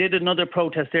there. We did another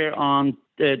protest there on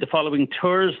the following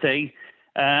Thursday.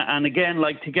 And again,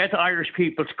 to get Irish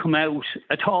people to come out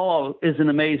at all is an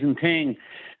amazing thing.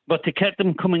 But to get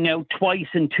them coming out twice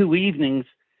in 2 evenings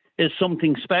is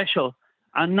something special.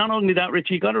 And not only that,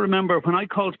 Richie, you got to remember, when I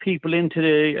called people into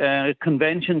the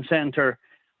convention centre,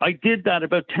 I did that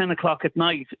about 10 o'clock at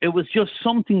night. It was just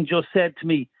something just said to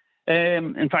me.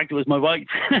 In fact, it was my wife.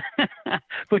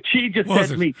 But she just said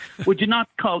to me, would you not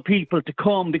call people to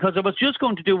come? Because I was just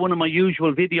going to do one of my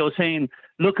usual videos saying,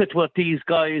 look at what these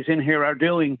guys in here are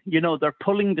doing. They're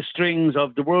pulling the strings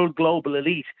of the world global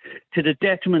elite to the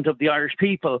detriment of the Irish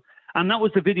people. And that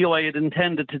was the video I had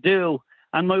intended to do.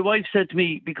 And my wife said to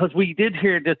me, because we did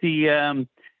hear that the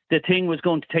thing was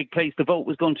going to take place, the vote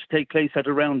was going to take place at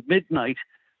around midnight.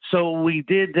 So we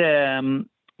did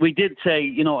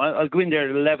say, I'll go in there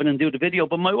at 11 and do the video.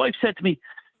 But my wife said to me,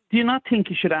 do you not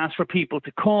think you should ask for people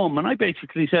to come? And I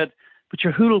basically said, but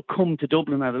who'll come to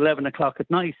Dublin at 11 o'clock at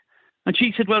night? And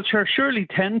she said, well, surely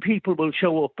 10 people will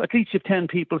show up. At least you have 10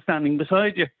 people standing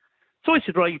beside you. So I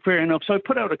said, right, fair enough. So I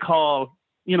put out a call,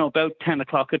 about 10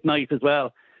 o'clock at night as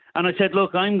well. And I said,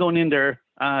 look, I'm going in there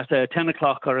at 10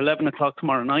 o'clock or 11 o'clock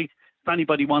tomorrow night if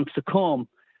anybody wants to come.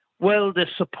 Well, the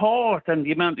support and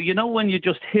the amount, when you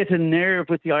just hit a nerve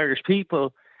with the Irish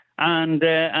people and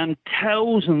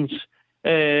thousands,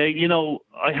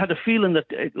 I had a feeling that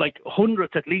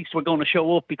hundreds at least were going to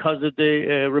show up because of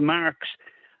the remarks.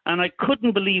 And I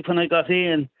couldn't believe when I got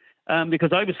in,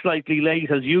 because I was slightly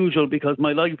late as usual because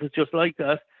my life is just like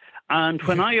that. And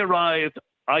when I arrived,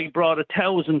 I brought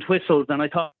 1,000 whistles, and I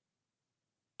thought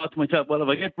to myself, well, if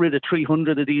I get rid of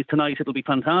 300 of these tonight, it'll be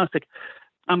fantastic.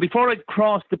 And before I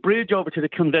crossed the bridge over to the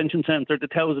convention centre, the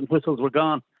 1,000 whistles were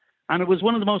gone. And it was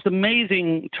one of the most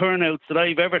amazing turnouts that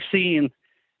I've ever seen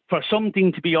for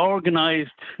something to be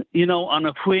organised, on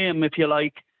a whim, if you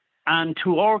like, and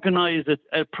to organise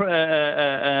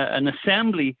an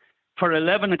assembly for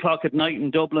 11 o'clock at night in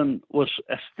Dublin was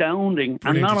astounding. Brilliant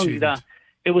and not only achievement. that,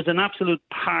 it was an absolute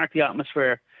party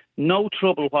atmosphere, no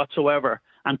trouble whatsoever,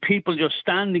 and people just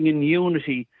standing in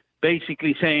unity,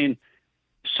 basically saying,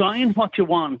 sign what you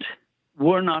want.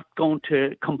 We're not going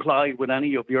to comply with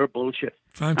any of your bullshit.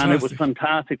 Fantastic. And it was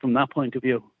fantastic from that point of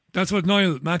view. That's what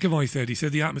Niall McAvoy said. He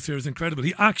said the atmosphere is incredible.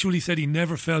 He actually said he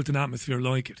never felt an atmosphere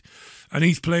like it. And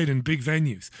he's played in big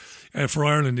venues for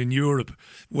Ireland in Europe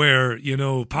where,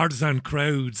 partisan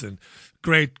crowds and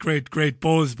great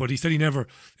buzz, but he said he never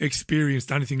experienced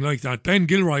anything like that. Ben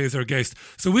Gilroy is our guest.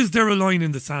 So is there a line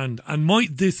in the sand? And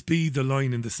might this be the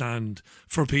line in the sand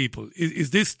for people? Is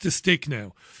this the stick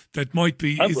now that might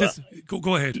be...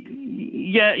 Go ahead.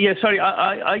 Yeah, sorry.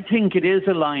 I think it is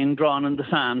a line drawn in the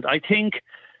sand. I think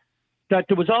that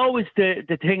there was always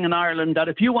the thing in Ireland that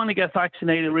if you want to get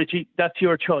vaccinated, Richie, that's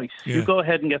your choice. Yeah. You go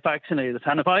ahead and get vaccinated.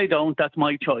 And if I don't, that's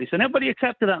my choice. And everybody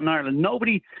accepted that in Ireland.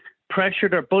 Nobody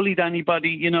pressured or bullied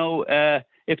anybody,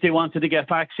 if they wanted to get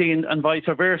vaccine and vice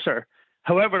versa.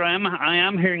 However, I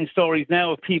am hearing stories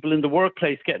now of people in the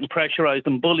workplace getting pressurised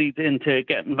and bullied into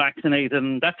getting vaccinated,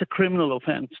 and that's a criminal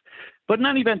offence. But in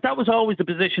any event, that was always the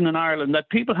position in Ireland, that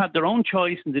people had their own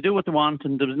choice and they do what they want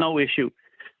and there was no issue.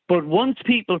 But once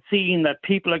people seen that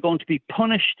people are going to be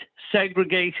punished,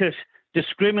 segregated,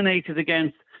 discriminated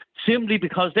against, simply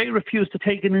because they refuse to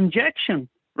take an injection,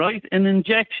 right? An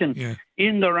injection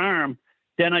in their arm,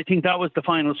 then I think that was the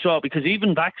final straw, because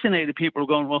even vaccinated people are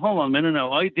going, well, hold on a minute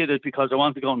now, I did it because I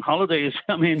want to go on holidays.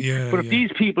 I mean, but if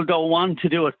these people don't want to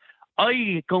do it,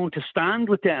 I'm going to stand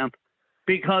with them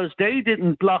because they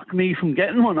didn't block me from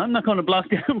getting one. I'm not going to block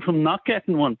them from not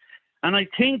getting one. And I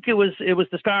think it was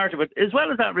the start of it. As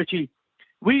well as that, Richie,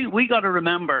 we got to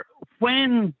remember,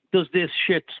 when does this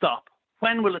shit stop?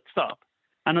 When will it stop?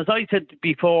 And as I said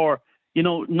before,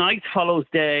 night follows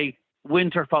day,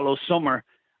 winter follows summer.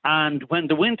 And when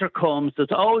the winter comes, there's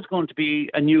always going to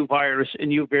be a new virus, a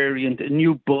new variant, a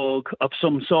new bug of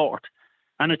some sort.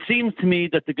 And it seems to me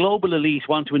that the global elite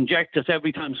want to inject us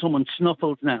every time someone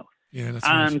snuffles now. Yeah, that's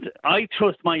and right. I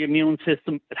trust my immune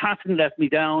system. It hasn't let me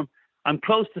down. I'm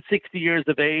close to 60 years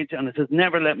of age, and it has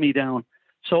never let me down.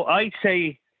 So I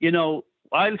say,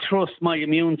 I'll trust my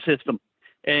immune system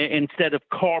instead of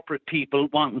corporate people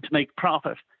wanting to make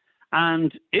profit.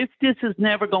 And if this is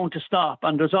never going to stop,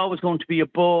 and there's always going to be a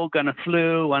bug and a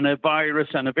flu and a virus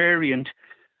and a variant,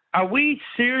 are we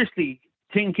seriously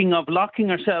thinking of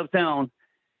locking ourselves down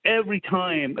every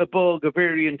time a bug, a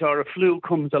variant or a flu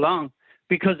comes along?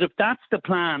 Because if that's the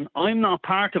plan, I'm not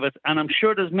part of it. And I'm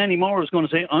sure there's many more who's going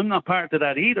to say, I'm not part of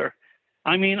that either.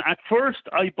 I mean, at first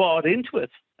I bought into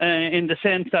it in the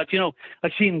sense that,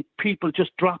 I've seen people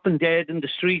just dropping dead in the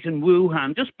street in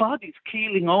Wuhan, just bodies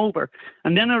keeling over.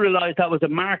 And then I realized that was a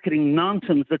marketing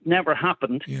nonsense that never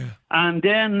happened. Yeah. And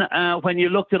then when you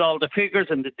looked at all the figures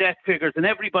and the death figures and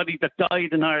everybody that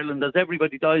died in Ireland, as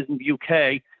everybody dies in the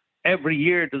UK, every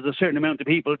year there's a certain amount of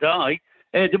people die.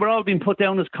 They were all being put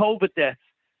down as COVID deaths.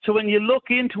 So when you look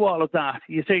into all of that,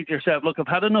 you say to yourself, look, I've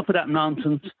had enough of that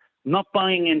nonsense. I'm not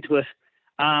buying into it.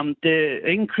 The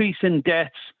increase in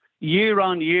deaths year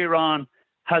on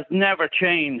has never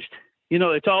changed.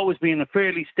 It's always been a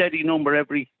fairly steady number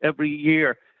every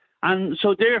year. And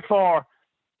so therefore,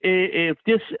 if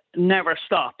this never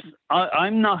stops,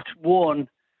 I'm not one.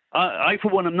 I,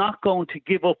 for one, am not going to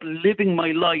give up living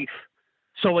my life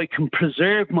so I can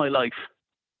preserve my life.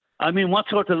 I mean, what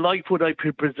sort of life would I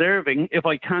be preserving if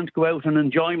I can't go out and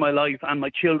enjoy my life and my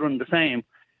children the same?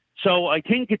 So I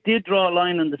think it did draw a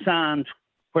line in the sand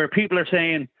where people are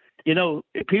saying,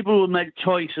 people will make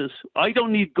choices. I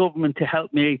don't need government to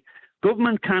help me.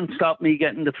 Government can't stop me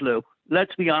getting the flu.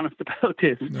 Let's be honest about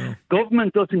this. No.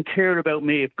 Government doesn't care about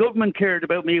me. If government cared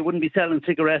about me, it wouldn't be selling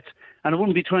cigarettes and it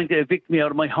wouldn't be trying to evict me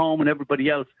out of my home and everybody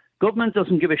else. Government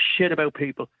doesn't give a shit about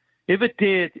people. If it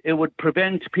did, it would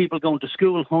prevent people going to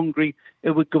school hungry.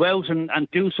 It would go out and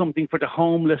do something for the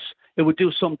homeless. It would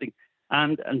do something.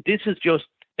 And this is just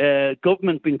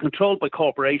government being controlled by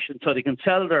corporations so they can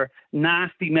sell their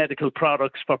nasty medical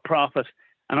products for profit.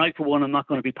 And I, for one, am not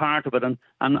going to be part of it.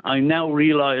 And I now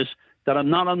realise that I'm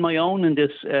not on my own in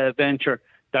this venture,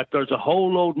 that there's a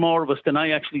whole load more of us than I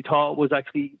actually thought was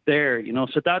actually there,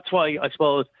 So that's why, I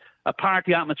suppose, a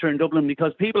party atmosphere in Dublin,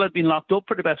 because people had been locked up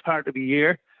for the best part of a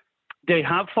year. They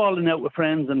have fallen out with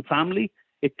friends and family.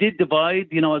 It did divide,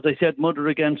 as I said, mother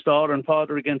against daughter and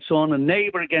father against son and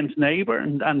neighbour against neighbour,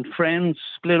 and friends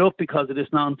split up because of this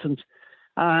nonsense.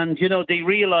 And, they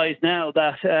realise now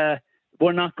that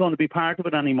we're not going to be part of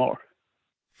it anymore.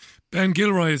 Ben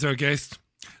Gilroy is our guest.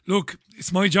 Look,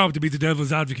 it's my job to be the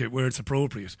devil's advocate where it's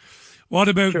appropriate. What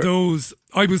about those?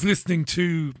 I was listening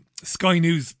to Sky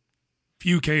News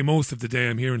UK most of the day.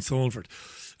 I'm here in Salford.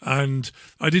 And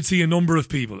I did see a number of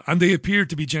people, and they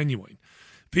appeared to be genuine.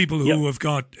 People who have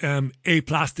got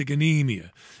aplastic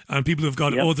anemia, and people who have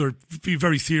got other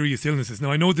very serious illnesses. Now,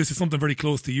 I know this is something very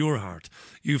close to your heart.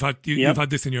 You've had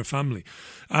this in your family,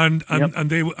 and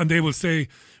they will say,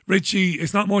 Richie,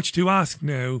 it's not much to ask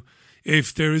now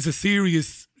if there is a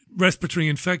serious respiratory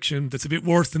infection that's a bit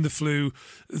worse than the flu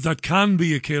that can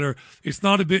be a killer. It's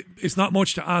not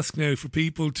much to ask now for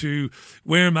people to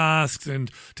wear masks and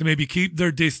to maybe keep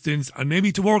their distance and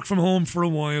maybe to work from home for a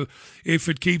while if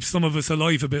it keeps some of us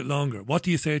alive a bit longer. What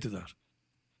do you say to that?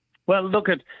 Well, look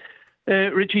at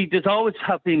Richie, there's always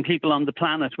have been people on the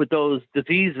planet with those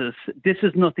diseases. This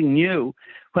is nothing new.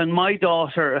 When my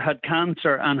daughter had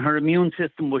cancer and her immune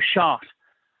system was shot,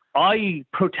 I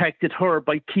protected her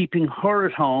by keeping her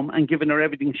at home and giving her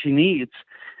everything she needs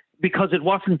because it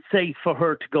wasn't safe for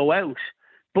her to go out.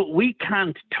 But we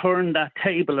can't turn that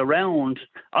table around.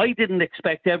 I didn't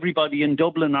expect everybody in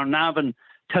Dublin or Navan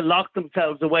to lock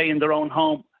themselves away in their own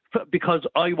home because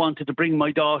I wanted to bring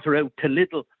my daughter out to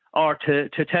Lidl or to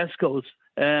Tesco's.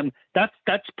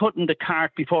 That's putting the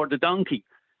cart before the donkey.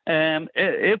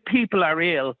 If people are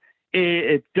ill,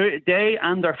 they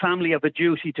and their family have a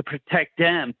duty to protect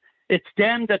them. It's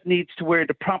them that needs to wear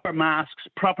the proper masks,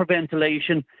 proper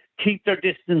ventilation, keep their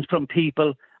distance from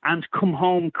people, and come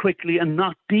home quickly and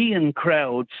not be in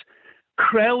crowds.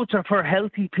 Crowds are for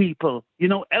healthy people.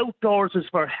 Outdoors is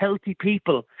for healthy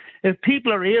people. If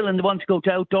people are ill and they want to go to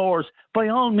outdoors, by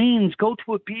all means, go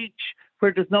to a beach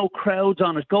where there's no crowds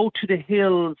on it. Go to the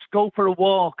hills, go for a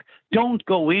walk. Don't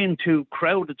go into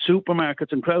crowded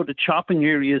supermarkets and crowded shopping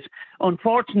areas.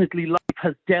 Unfortunately, life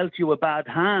has dealt you a bad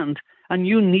hand and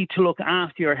you need to look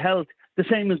after your health. The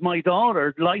same as my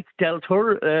daughter. Life dealt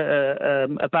her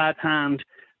a bad hand,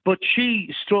 but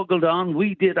she struggled on.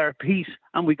 We did our piece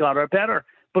and we got her better.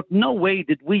 But no way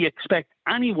did we expect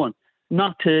anyone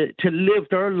not to live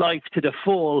their life to the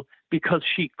full because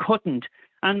she couldn't.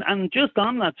 And just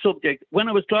on that subject, when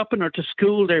I was dropping her to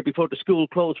school there before the school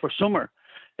closed for summer,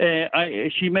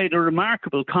 she made a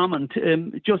remarkable comment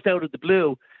just out of the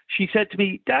blue. She said to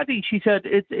me, Daddy, she said,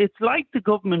 it's like the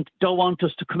government don't want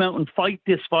us to come out and fight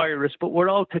this virus, but we're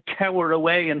all to cower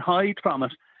away and hide from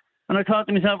it. And I thought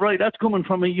to myself, right, that's coming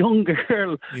from a young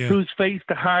girl who's faced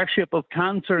the hardship of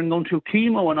cancer and going through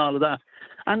chemo and all of that.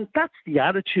 And that's the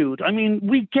attitude. I mean,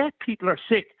 we get people are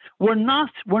sick. We're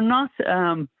not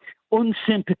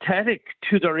unsympathetic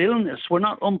to their illness. We're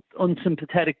not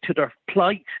unsympathetic to their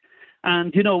plight.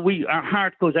 And, our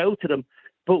heart goes out to them.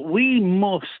 But we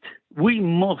must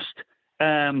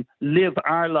live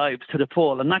our lives to the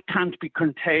full. And that can't be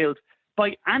curtailed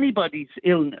by anybody's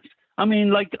illness. I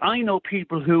mean, I know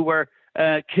people who were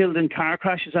killed in car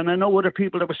crashes, and I know other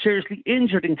people that were seriously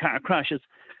injured in car crashes.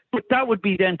 But that would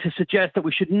be then to suggest that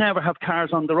we should never have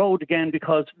cars on the road again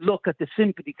because look at the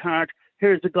sympathy card.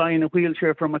 Here's a guy in a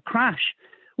wheelchair from a crash.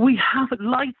 We have it.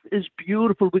 Life is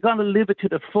beautiful. We got to live it to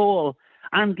the full.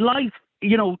 And life,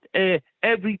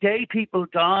 every day people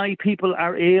die, people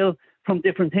are ill from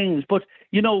different things. But,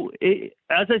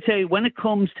 as I say, when it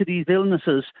comes to these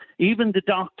illnesses, even the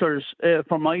doctors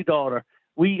for my daughter,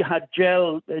 we had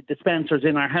gel dispensers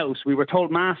in our house. We were told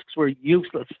masks were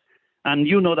useless. And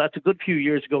that's a good few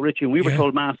years ago, Richie, and we were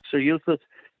told masks are useless.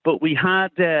 But we had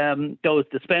those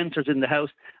dispensers in the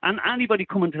house, and anybody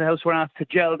coming to the house were asked to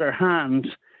gel their hands.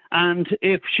 And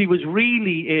if she was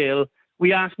really ill,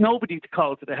 we asked nobody to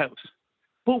call to the house.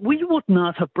 But we would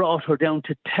not have brought her down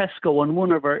to Tesco on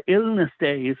one of her illness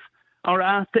days or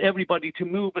asked everybody to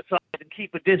move aside and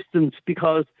keep a distance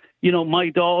because, my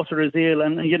daughter is ill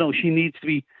and, she needs to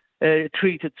be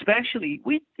treated specially.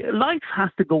 Life has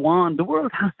to go on. The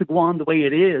world has to go on the way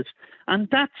it is. And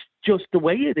that's just the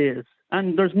way it is.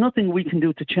 And there's nothing we can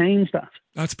do to change that.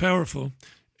 That's powerful.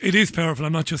 It is powerful.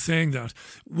 I'm not just saying that.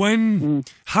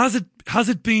 Has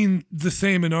it been the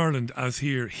same in Ireland as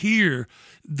here? Here,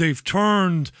 they've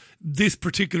turned this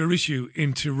particular issue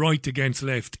into right against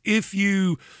left. If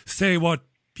you say what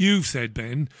you've said,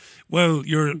 Ben, well,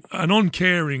 you're an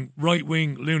uncaring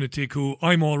right-wing lunatic who,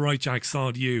 I'm all right, Jack,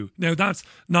 sod you. Now, that's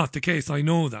not the case. I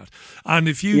know that. And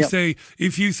if you say,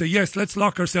 yes, let's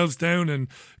lock ourselves down and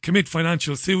commit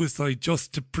financial suicide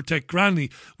just to protect Granny,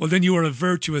 well, then you are a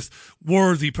virtuous,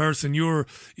 worthy person. You're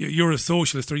a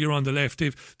socialist, or you're on the left.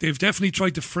 They've definitely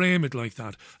tried to frame it like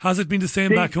that. Has it been the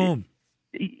same back home?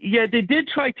 Yeah, they did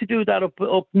try to do that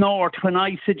up north when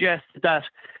I suggested that,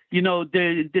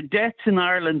 the deaths in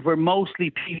Ireland were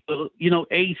mostly people,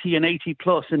 80 and 80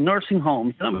 plus in nursing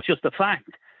homes. That was just a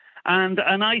fact. And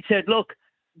I said, look,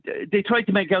 they tried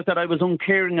to make out that I was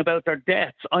uncaring about their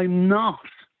deaths. I'm not.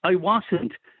 I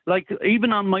wasn't. Like,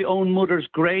 even on my own mother's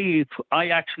grave, I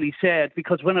actually said,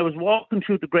 because when I was walking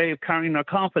through the grave carrying her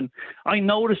coffin, I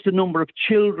noticed a number of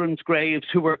children's graves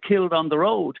who were killed on the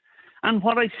road. And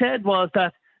what I said was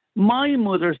that my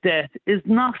mother's death is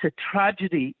not a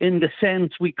tragedy in the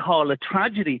sense we call a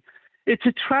tragedy. It's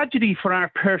a tragedy for our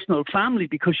personal family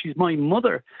because she's my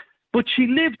mother. But she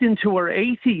lived into her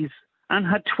 80s and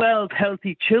had 12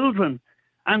 healthy children.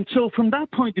 And so from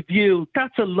that point of view,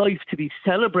 that's a life to be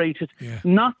celebrated,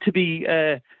 not to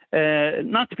say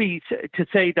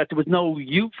that there was no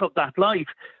use of that life.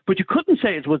 But you couldn't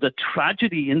say it was a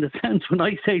tragedy in the sense when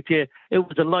I say to you it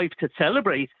was a life to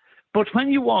celebrate. But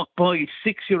when you walk by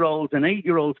 6-year-olds and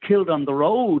 8-year-olds killed on the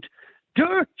road,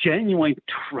 they're genuine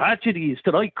tragedies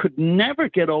that I could never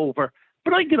get over.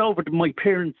 But I get over my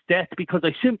parents' death because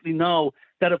I simply know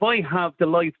that if I have the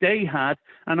life they had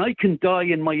and I can die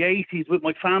in my 80s with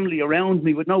my family around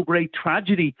me with no great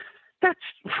tragedy, that's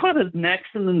what an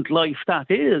excellent life that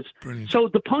is. Brilliant. So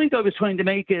the point I was trying to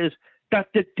make is that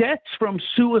the deaths from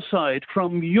suicide,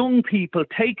 from young people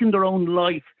taking their own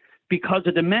life, because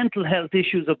of the mental health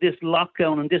issues of this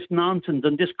lockdown and this nonsense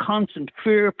and this constant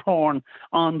fear porn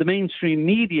on the mainstream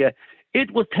media, it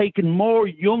was taking more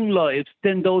young lives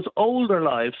than those older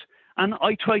lives. And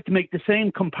I tried to make the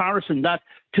same comparison, that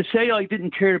to say I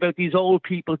didn't care about these old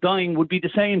people dying would be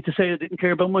the same to say I didn't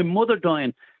care about my mother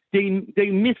dying. They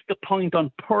missed the point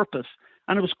on purpose.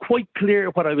 And it was quite clear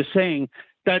what I was saying,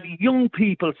 that young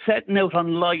people setting out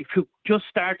on life who just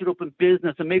started up in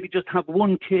business and maybe just have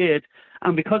one kid,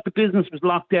 and because the business was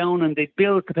locked down and they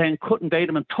bills to pay and couldn't pay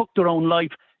them and took their own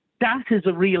life, that is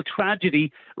a real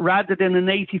tragedy rather than an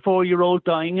 84-year-old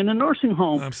dying in a nursing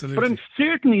home. Absolutely. But I'm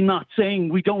certainly not saying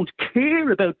we don't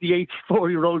care about the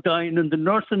 84-year-old dying in the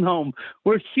nursing home.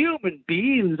 We're human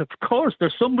beings. Of course,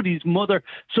 there's somebody's mother,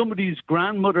 somebody's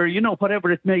grandmother,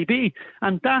 whatever it may be.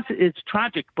 And that is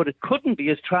tragic, but it couldn't be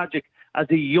as tragic as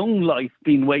a young life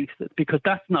being wasted, because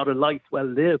that's not a life well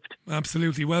lived.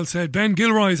 Absolutely, well said. Ben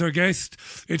Gilroy is our guest.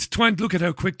 Look at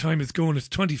how quick time is going. It's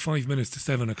 25 minutes to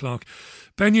 7 o'clock.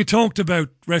 Ben, you talked about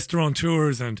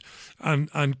restaurateurs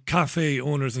and cafe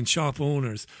owners and shop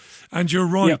owners, and you're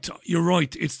right. Yep. You're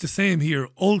right. It's the same here.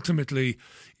 Ultimately,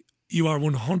 you are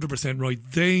 100% right.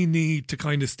 They need to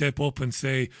kind of step up and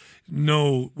say,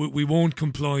 no, we won't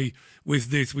comply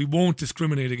with this. We won't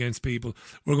discriminate against people.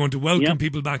 We're going to welcome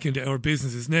people back into our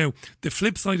businesses. Now, the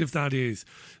flip side of that is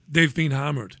they've been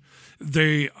hammered.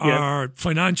 They are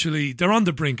financially, they're on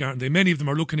the brink, aren't they? Many of them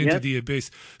are looking into the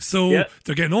abyss. So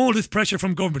they're getting all this pressure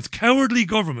from governments. Cowardly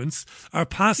governments are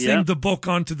passing the buck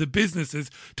on to the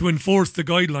businesses to enforce the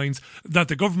guidelines that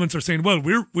the governments are saying, well,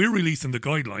 we're releasing the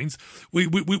guidelines. We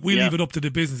leave it up to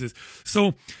the businesses.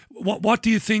 So what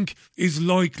do you think is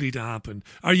likely to happen?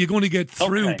 Are you going to get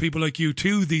through people like you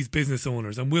to these business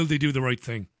owners, and will they do the right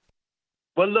thing?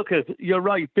 Well, look, you're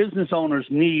right. Business owners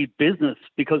need business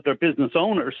because they're business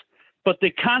owners. But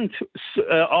they can't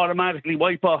automatically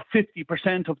wipe off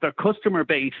 50% of their customer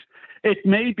base. It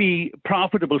may be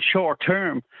profitable short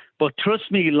term, but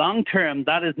trust me, long term,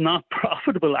 that is not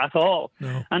profitable at all.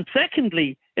 No. And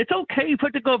secondly, it's okay for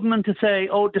the government to say,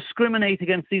 discriminate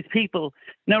against these people.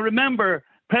 Now, remember,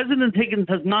 President Higgins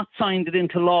has not signed it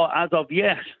into law as of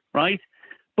yet, right?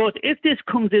 But if this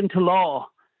comes into law,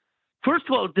 first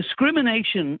of all,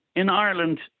 discrimination in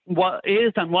Ireland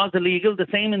is and was illegal, the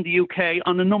same in the UK,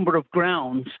 on a number of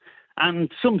grounds. And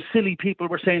some silly people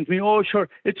were saying to me, oh, sure,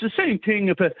 it's the same thing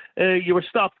if you were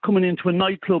stopped coming into a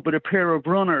nightclub with a pair of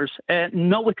runners.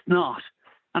 No, it's not.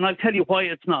 And I'll tell you why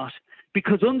it's not.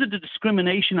 Because under the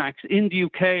Discrimination Acts in the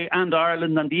UK and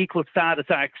Ireland and the Equal Status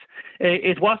Acts,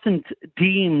 it wasn't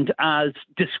deemed as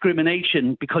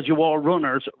discrimination because you wore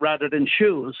runners rather than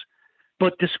shoes.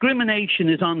 But discrimination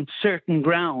is on certain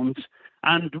grounds,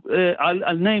 and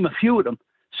I'll name a few of them.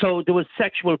 So there was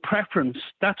sexual preference.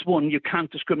 That's one you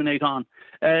can't discriminate on.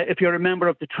 If you're a member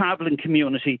of the travelling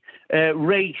community,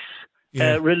 race,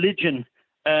 religion,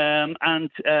 and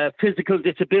physical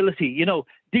disability.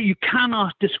 You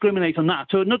cannot discriminate on that.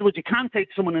 So in other words, you can't say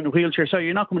to someone in a wheelchair, sorry,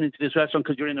 you're not coming into this restaurant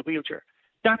because you're in a wheelchair.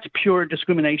 That's pure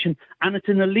discrimination, and it's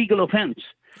an illegal offence.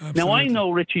 Now, I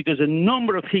know, Richie, there's a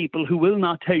number of people who will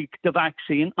not take the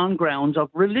vaccine on grounds of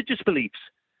religious beliefs.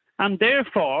 And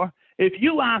therefore, if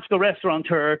you ask a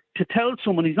restaurateur to tell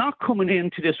someone he's not coming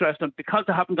into this restaurant because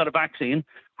they haven't got a vaccine,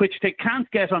 which they can't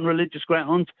get on religious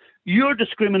grounds, you're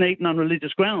discriminating on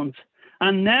religious grounds.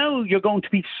 And now you're going to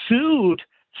be sued.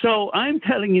 So I'm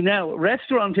telling you now,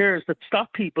 restaurateurs that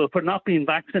stop people for not being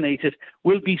vaccinated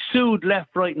will be sued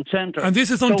left, right and centre. And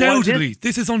this is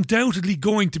undoubtedly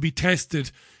going to be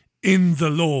tested in the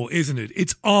law, isn't it?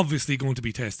 It's obviously going to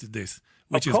be tested, this,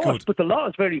 which is good. But the law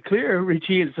is very clear,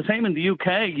 Richie. It's the same in the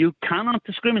UK. You cannot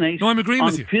discriminate I'm agreeing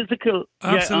with you.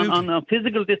 On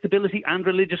physical disability and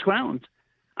religious grounds.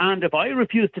 And if I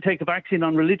refuse to take a vaccine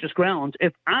on religious grounds,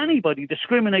 if anybody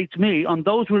discriminates me on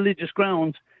those religious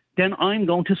grounds, then I'm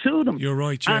going to sue them. You're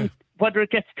right, yeah. And whether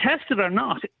it gets tested or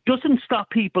not, it doesn't stop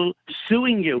people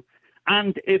suing you.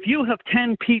 And if you have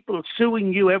 10 people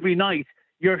suing you every night,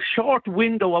 your short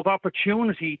window of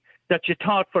opportunity that you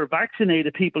thought for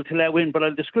vaccinated people to allow in, but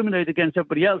I'll discriminate against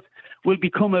everybody else, will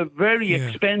become a very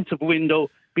expensive window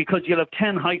because you'll have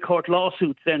 10 High Court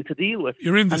lawsuits then to deal with.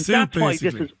 You're in the suit, that's why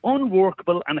basically. this is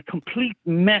unworkable and a complete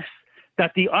mess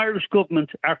that the Irish government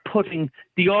are putting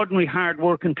the ordinary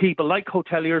hard-working people like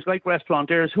hoteliers, like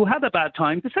restaurateurs who had a bad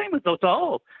time, the same as us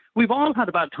all. We've all had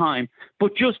a bad time,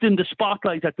 but just in the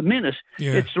spotlight at the minute,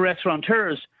 it's the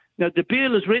restaurateurs. Now, the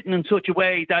bill is written in such a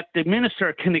way that the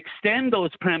minister can extend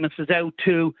those premises out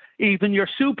to even your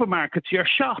supermarkets, your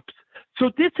shops. So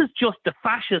this is just the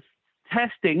fascist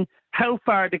testing how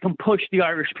far they can push the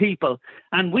Irish people.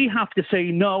 And we have to say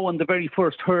no on the very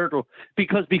first hurdle,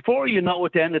 because before you know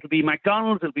it, then it'll be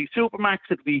McDonald's, it'll be Supermax,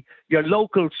 it'll be your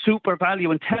local Super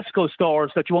Value and Tesco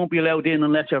stores that you won't be allowed in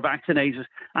unless you're vaccinated.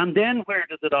 And then where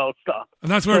does it all stop? And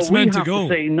that's where it's meant to go. We have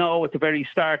to say no at the very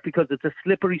start because it's a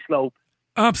slippery slope.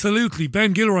 Absolutely.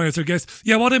 Ben Gilroy is our guest.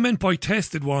 Yeah, what I meant by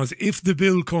tested was if the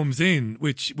bill comes in,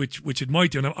 which it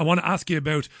might do, and I want to ask you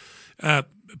about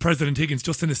President Higgins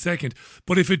just in a second,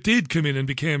 but if it did come in and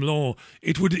became law,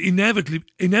 it would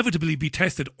inevitably be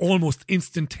tested almost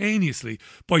instantaneously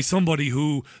by somebody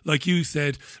who, like you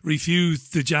said,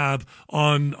 refused the jab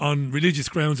on religious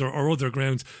grounds or other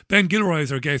grounds. Ben Gilroy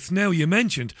is our guest. Now, you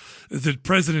mentioned that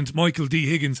President Michael D.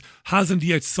 Higgins hasn't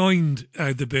yet signed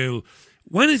the bill.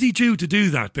 When is he due to do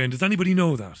that, Ben? Does anybody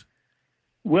know that?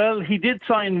 Well, he did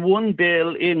sign one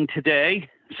bill in today,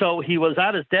 so he was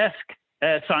at his desk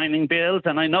signing bills,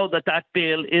 and I know that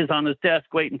bill is on his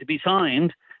desk waiting to be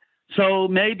signed. So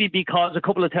maybe because a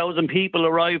couple of thousand people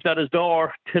arrived at his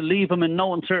door to leave him in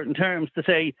no uncertain terms to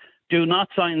say, do not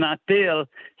sign that bill,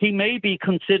 he may be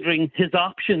considering his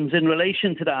options in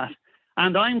relation to that.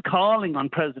 And I'm calling on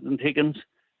President Higgins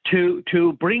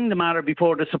to bring the matter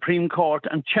before the Supreme Court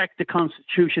and check the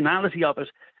constitutionality of it,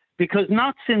 because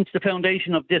not since the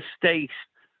foundation of this state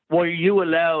were you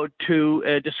allowed to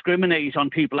discriminate on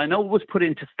people. I know it was put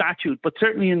into statute, but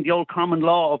certainly in the old common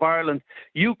law of Ireland,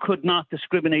 you could not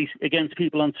discriminate against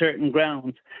people on certain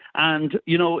grounds. And,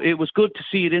 you know, it was good to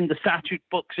see it in the statute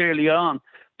books early on.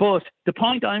 But the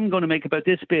point I'm going to make about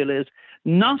this bill is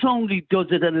not only does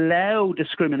it allow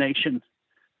discrimination,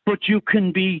 but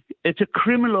it's a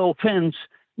criminal offence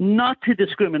not to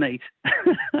discriminate.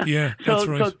 Yeah, that's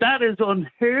right. So that is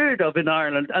unheard of in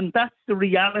Ireland, and that's the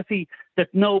reality that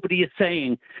nobody is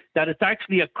saying, that it's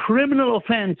actually a criminal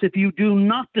offence if you do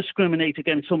not discriminate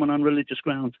against someone on religious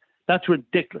grounds. That's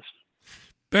ridiculous.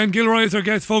 Ben Gilroy is our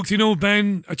guest, folks. You know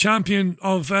Ben, a champion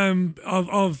of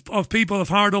people, of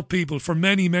hard up people for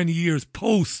many, many years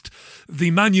post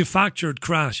the manufactured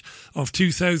crash of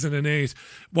 2008.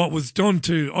 What was done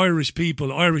to Irish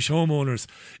people, Irish homeowners,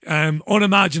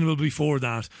 unimaginable before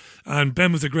that. And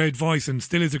Ben was a great voice and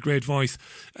still is a great voice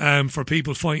for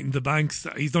people fighting the banks.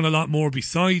 He's done a lot more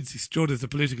besides. He stood as a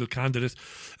political candidate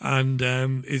and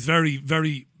is very,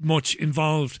 very much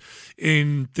involved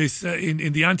in this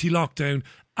in the anti-lockdown,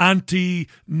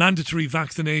 anti-mandatory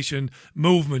vaccination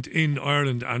movement in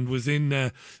Ireland, and was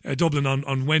in Dublin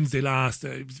on Wednesday last.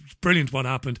 It was brilliant what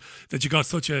happened, that you got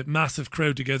such a massive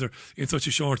crowd together in such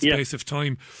a short space of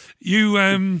time. You,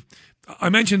 I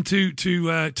mentioned to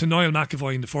Niall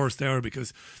McAvoy in the first hour,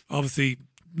 because obviously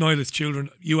Niall has children,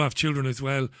 you have children as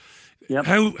well. Yep.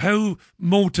 How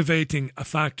motivating a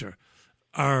factor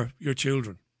are your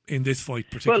children in this fight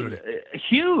particularly? Well,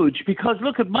 huge, because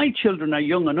look, at my children are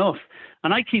young enough,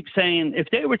 and I keep saying if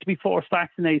they were to be forced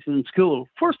vaccinated in school,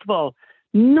 first of all,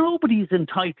 nobody's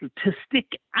entitled to stick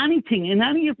anything in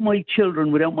any of my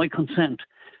children without my consent.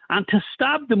 And to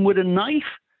stab them with a knife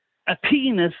a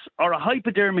penis or a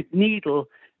hypodermic needle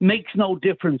makes no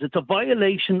difference. It's a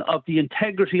violation of the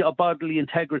integrity of bodily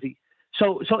integrity.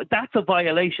 So that's a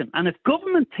violation. And if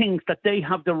government thinks that they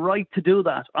have the right to do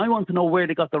that, I want to know where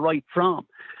they got the right from,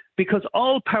 because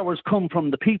all powers come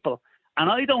from the people. And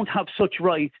I don't have such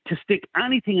right to stick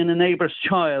anything in a neighbour's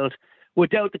child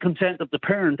without the consent of the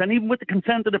parent. And even with the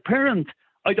consent of the parent,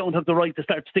 I don't have the right to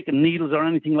start sticking needles or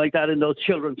anything like that in those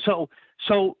children. So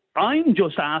I'm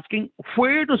just asking,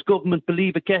 where does government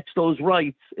believe it gets those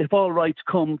rights if all rights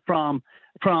come from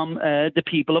the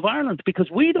people of Ireland? Because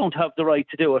we don't have the right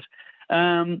to do it.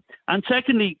 And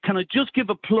secondly, can I just give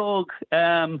a plug,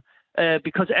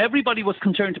 because everybody was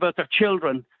concerned about their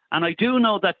children. And I do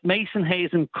know that Mason Hayes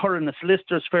and Curran, a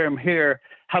solicitor's firm here,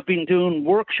 have been doing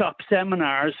workshop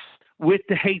seminars with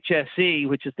the HSE,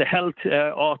 which is the health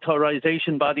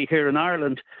authorisation body here in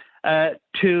Ireland,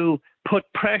 to put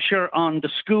pressure on the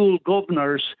school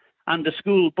governors and the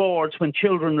school boards when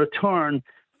children return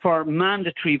for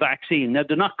mandatory vaccine. Now,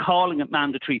 they're not calling it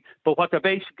mandatory, but what they're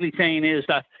basically saying is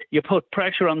that you put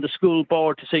pressure on the school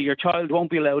board to say your child won't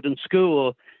be allowed in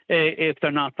school if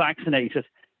they're not vaccinated.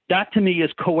 That, to me,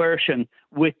 is coercion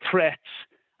with threats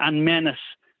and menace,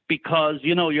 because,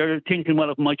 you know, you're thinking,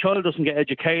 well, if my child doesn't get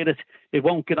educated, it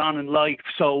won't get on in life.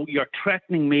 So you're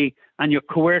threatening me and you're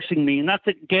coercing me. And that's,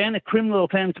 again, a criminal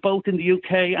offence both in the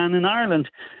UK and in Ireland.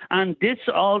 And this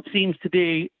all seems to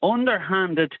be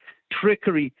underhanded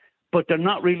trickery, but they're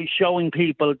not really showing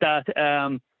people that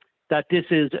that this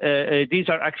is these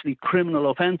are actually criminal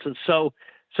offences. So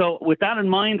with that in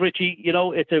mind, Richie, you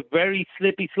know, it's a very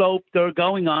slippy slope they're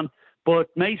going on. But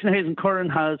Mason Hayes and Curran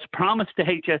has promised the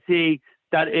HSE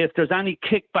that if there's any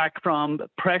kickback from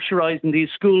pressurising these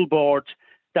school boards,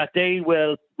 that they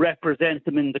will represent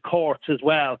them in the courts as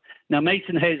well. Now,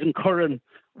 Mason Hayes and Curran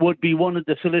would be one of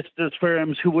the solicitors'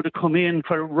 firms who would have come in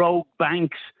for rogue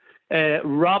banks,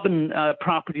 robbing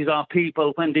properties off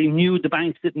people when they knew the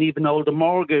banks didn't even hold a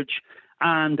mortgage.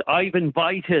 And I've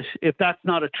invited, if that's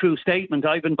not a true statement,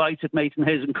 I've invited Mason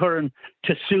Hayes and Curran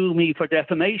to sue me for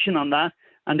defamation on that,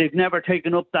 and they've never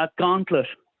taken up that gauntlet.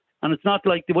 And it's not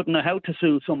like they wouldn't know how to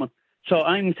sue someone. So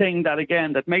I'm saying that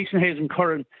again, that Mason Hayes and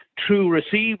Curran, through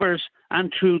receivers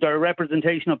and through their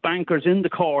representation of bankers in the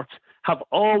courts, have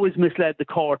always misled the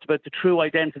courts about the true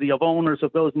identity of owners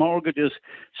of those mortgages.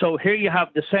 So here you have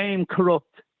the same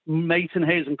corrupt Mason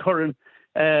Hayes and Curran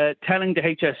telling the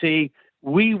HSE,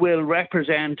 we will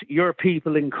represent your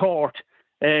people in court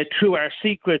through our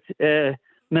secret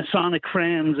Masonic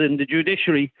friends in the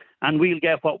judiciary, and we'll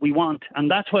get what we want. And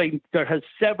that's why there has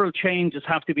several changes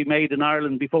have to be made in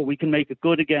Ireland before we can make it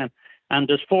good again. And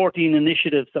there's 14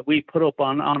 initiatives that we put up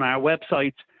on our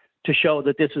website to show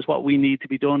that this is what we need to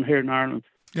be done here in Ireland.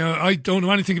 Now, I don't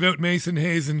know anything about Mason,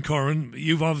 Hayes and Curran.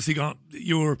 You've obviously got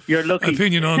your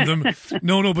opinion on them.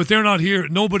 No, but they're not here.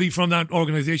 Nobody from that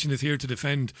organisation is here to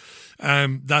defend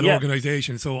that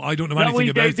organisation. So I don't know anything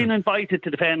about them. They've been invited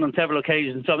to defend on several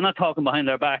occasions. So I'm not talking behind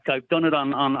their back. I've done it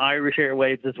on Irish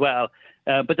airwaves as well.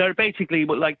 But they're basically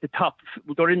like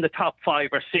they're in the top 5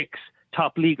 or 6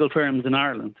 top legal firms in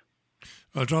Ireland.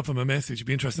 I'll drop them a message. It'd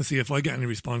be interesting to see if I get any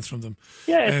response from them.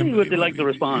 Yeah, see would they like to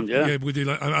respond, yeah. Would they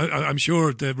like, I'm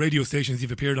sure the radio stations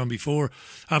you've appeared on before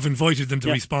have invited them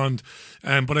to respond.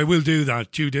 But I will do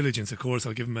that. Due diligence, of course.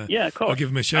 I'll give them I'll give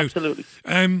them a shout. Absolutely.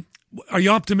 Are you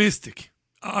optimistic?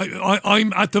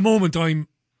 I'm at the moment, I'm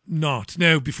not.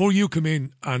 Now, before you come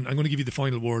in, and I'm going to give you the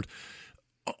final word,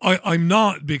 I'm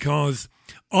not, because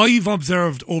I've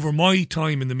observed over my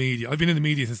time in the media, I've been in the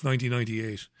media since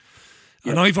 1998,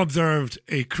 and I've observed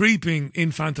a creeping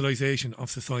infantilization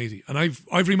of society. And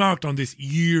I've remarked on this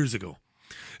years ago.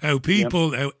 How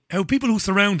people who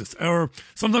surround us,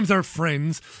 sometimes our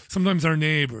friends, sometimes our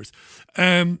neighbours,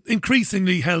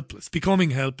 increasingly helpless, becoming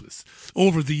helpless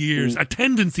over the years, a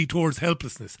tendency towards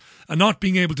helplessness and not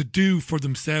being able to do for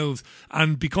themselves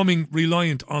and becoming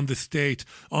reliant on the state,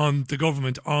 on the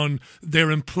government, on their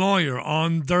employer,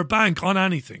 on their bank, on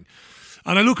anything.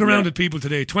 And I look around at people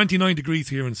today, 29 degrees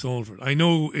here in Salford. I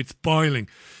know it's boiling.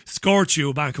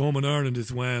 Scorchio back home in Ireland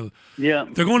as well. Yeah.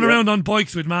 They're going around on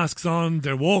bikes with masks on.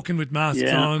 They're walking with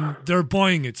masks on. They're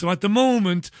buying it. So at the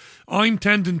moment, I'm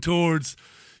tending towards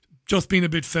just being a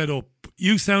bit fed up.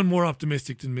 You sound more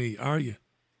optimistic than me, are you?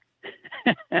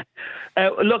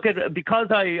 Look, because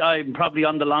I'm probably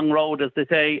on the long road, as they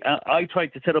say, I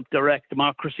tried to set up direct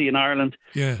democracy in Ireland.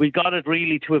 Yeah. We got it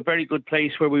really to a very good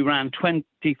place where we ran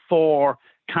 24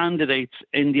 candidates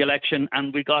in the election,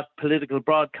 and we got political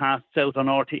broadcasts out on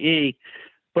RTE.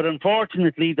 But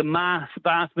unfortunately, the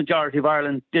vast majority of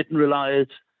Ireland didn't realise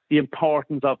the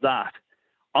importance of that.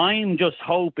 I'm just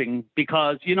hoping,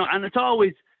 because, and it's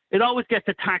always, it always gets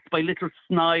attacked by little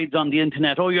snides on the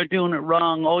internet. Oh, you're doing it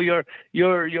wrong. Oh, you're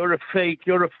a fake.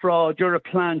 You're a fraud. You're a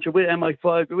plant. You're with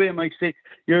MI5. You're with MI6.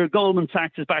 Your Goldman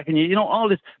Sachs is backing you. You know, all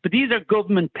this. But these are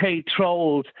government-paid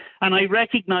trolls, and I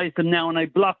recognise them now, and I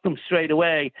block them straight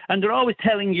away. And they're always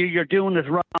telling you you're doing it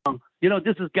wrong. You know,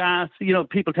 this is gas. You know,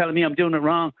 people telling me I'm doing it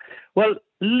wrong. Well,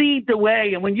 lead the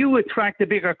way, and when you attract a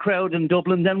bigger crowd in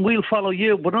Dublin, then we'll follow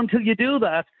you. But until you do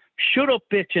that, shut up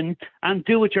bitching and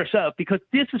do it yourself, because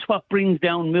this is what brings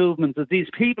down movements, is these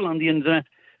people on the internet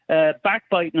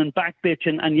backbiting and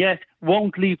backbitching, and yet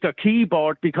won't leave their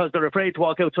keyboard because they're afraid to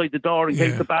walk outside the door in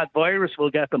case the bad virus will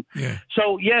get them. Yeah.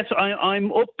 So, yes,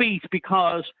 I'm upbeat,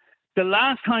 because the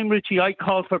last time, Richie, I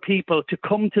called for people to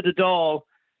come to the Dáil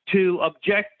to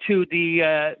object to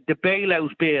the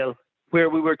bailout bill, where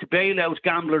we were to bail out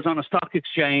gamblers on a stock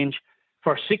exchange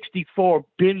for 64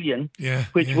 billion,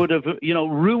 which would have, you know,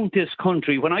 ruined this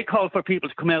country. When I called for people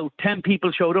to come out, 10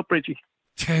 people showed up, Richie.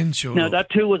 10 showed up. Now, that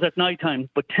too was at night time,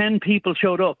 but 10 people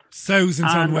showed up.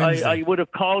 Thousands on Wednesday. I would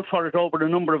have called for it over a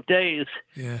number of days.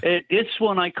 Yeah. This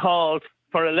one I called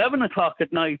for 11 o'clock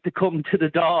at night to come to the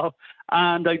Dáil,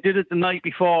 and I did it the night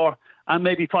before, and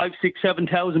maybe 5,000, 6,000,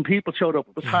 7,000 people showed up.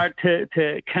 It was hard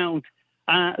to count.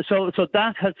 So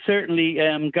that has certainly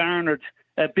garnered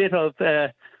a bit of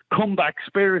comeback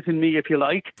spirit in me, if you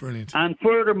like. Brilliant. And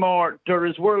furthermore, there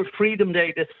is World Freedom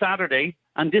Day this Saturday,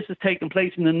 and this has taken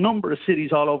place in a number of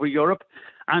cities all over Europe.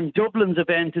 And Dublin's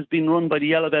event has been run by the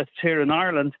Yellow Vests here in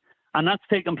Ireland, and that's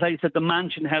taken place at the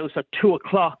Mansion House at 2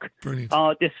 o'clock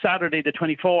this Saturday, the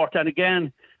 24th. And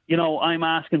again, you know, I'm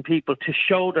asking people to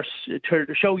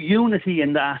show unity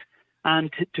in that, and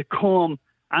to come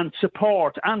and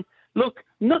support. And look,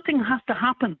 nothing has to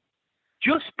happen.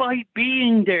 Just by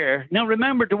being there. Now,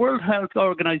 remember, the World Health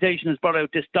Organization has brought out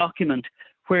this document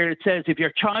where it says if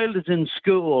your child is in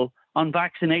school on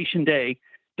vaccination day,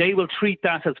 they will treat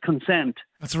that as consent.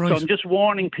 That's right. So I'm just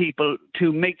warning people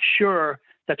to make sure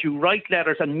that you write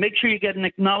letters and make sure you get an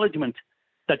acknowledgement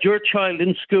that your child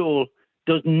in school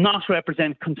does not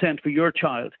represent consent for your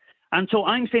child. And so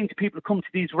I'm saying to people who come to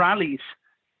these rallies,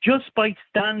 just by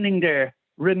standing there,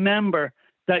 remember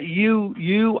that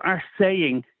you are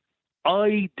saying,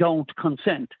 I don't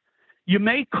consent. You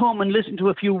may come and listen to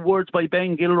a few words by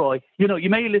Ben Gilroy. You know, you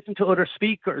may listen to other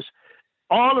speakers.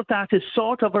 All of that is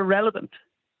sort of irrelevant.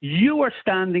 You are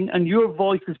standing and your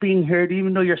voice is being heard,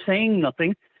 even though you're saying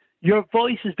nothing. Your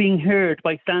voice is being heard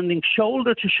by standing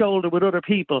shoulder to shoulder with other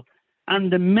people.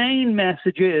 And the main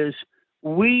message is,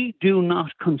 we do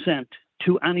not consent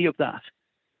to any of that.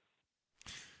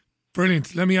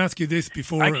 Brilliant. Let me ask you this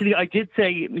before... Actually, I did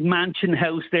say Mansion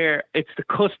House there. It's the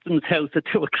Customs House at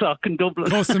 2 o'clock in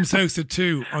Dublin. Customs House at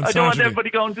 2 on Saturday. I don't want everybody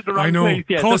going to the wrong place.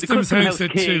 Yeah, Customs so House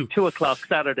at 2. 2 o'clock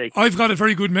Saturday. I've got a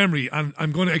very good memory, and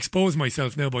I'm going to expose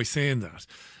myself now by saying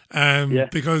that.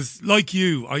 Because, like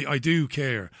you, I do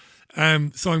care.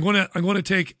 So I'm going to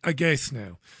take a guess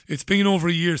now. It's been over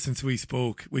a year since we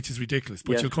spoke, which is ridiculous,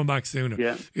 but you'll come back sooner.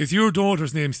 Yeah. Is your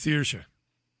daughter's name Saoirse?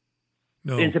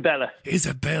 No. Isabella.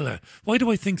 Why do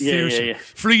I think Saoirse? Yeah.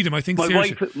 Freedom, I think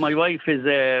Saoirse. My wife is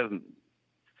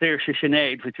Saoirse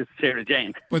Sinead, which is Sarah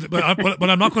Jane. But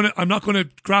I'm not going to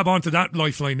grab onto that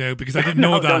lifeline now, because I didn't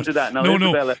know that. Don't do that.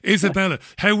 No, Isabella.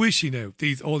 How is she now?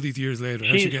 All these years later,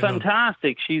 she's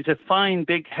fantastic. She's a fine,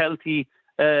 big, healthy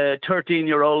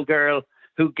 13-year-old girl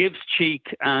who gives cheek.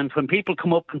 And when people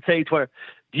come up and say to her,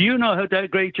 "Do you know how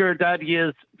great your daddy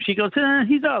is?" She goes,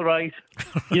 "He's all right."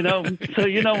 You know, so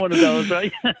you know one of those,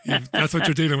 right? That's what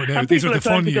you're dealing with now. And these are the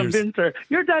fun years. Convince her,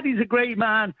 "Your daddy's a great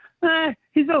man.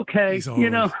 He's okay." He's all you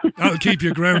right. know, that'll keep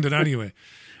you grounded anyway.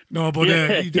 No, but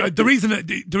the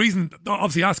reason,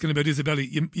 obviously asking about Isabella,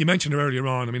 you mentioned her earlier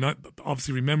on. I mean, I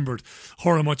obviously remembered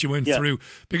her and what you went through,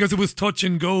 because it was touch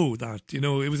and go. That, you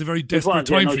know, it was a very desperate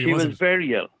time for you, wasn't it? She was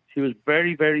very ill. She was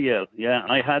very, very ill. Yeah,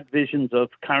 I had visions of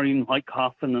carrying white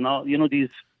coffin and all, you know, these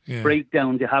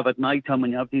breakdowns you have at night time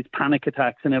when you have these panic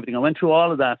attacks and everything. I went through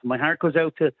all of that. My heart goes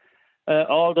out to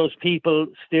all those people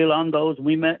still on those.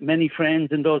 We met many friends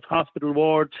in those hospital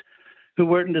wards who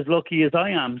weren't as lucky as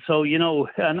I am. So, you know,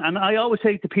 and I always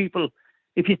say to people,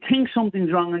 if you think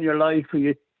something's wrong in your life or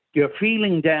you're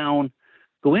feeling down,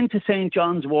 go into St.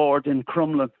 John's Ward in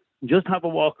Crumlin and just have a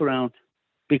walk around.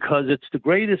 Because it's the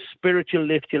greatest spiritual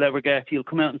lift you'll ever get. You'll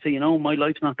come out and say, you know, my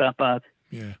life's not that bad.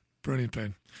 Yeah, brilliant,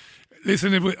 Ben.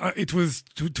 Listen, it was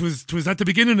at the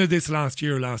beginning of this last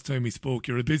year, last time we spoke.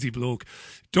 You're a busy bloke.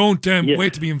 Don't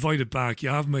wait to be invited back. You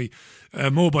have my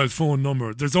mobile phone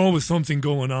number. There's always something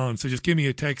going on, so just give me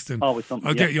a text and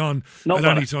I'll get you on at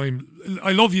any time.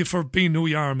 I love you for being who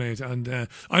you are, mate. And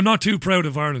I'm not too proud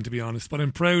of Ireland, to be honest, but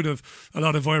I'm proud of a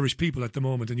lot of Irish people at the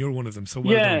moment, and you're one of them. So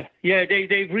well done. Yeah,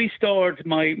 they've restored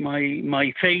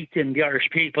my faith in the Irish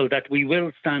people that we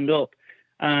will stand up.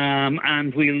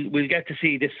 And we'll get to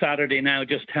see this Saturday now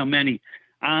just how many.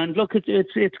 And look,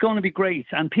 it's going to be great.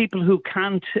 And people who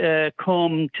can't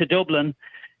come to Dublin,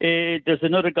 there's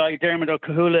another guy, Dermot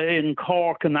O'Cahula in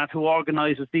Cork, and that who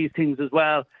organises these things as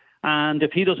well. And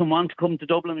if he doesn't want to come to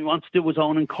Dublin, he wants to do his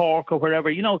own in Cork or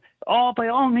wherever, by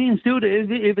all means do it.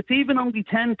 If it's even only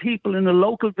 10 people in a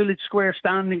local village square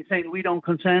standing saying we don't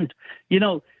consent,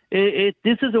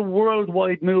 this is a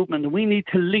worldwide movement, and we need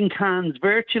to link hands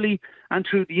virtually and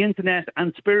through the internet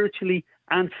and spiritually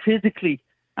and physically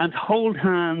and hold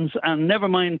hands and never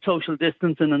mind social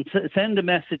distancing and send a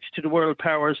message to the world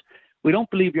powers. We don't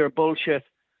believe your bullshit.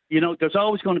 There's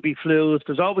always going to be flus.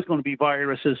 There's always going to be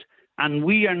viruses. And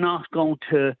we are not going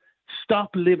to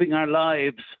stop living our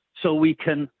lives so we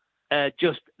can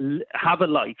just have a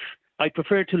life. I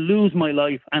prefer to lose my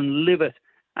life and live it.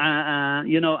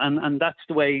 And that's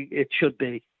the way it should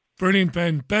be. Brilliant,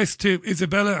 Ben. Best to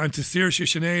Isabella and to Saoirse,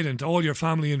 Sinead and to all your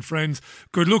family and friends.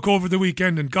 Good luck over the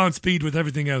weekend and Godspeed with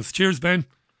everything else. Cheers, Ben.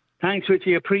 Thanks,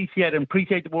 Richie. Appreciate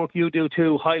the work you do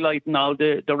too, highlighting all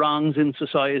the wrongs in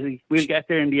society. We'll get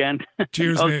there in the end.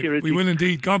 Cheers, mate. We will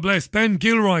indeed. God bless. Ben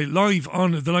Gilroy live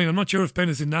on the line. I'm not sure if Ben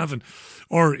is in Navan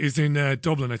or is in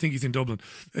Dublin. I think he's in Dublin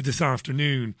this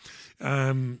afternoon.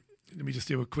 Let me just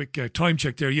do a quick time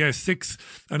check there. Yes,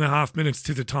 6.5 minutes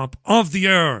to the top of the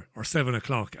hour, or 7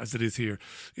 o'clock as it is here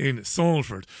in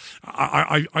Salford.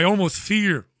 I almost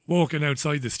fear walking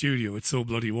outside the studio. It's so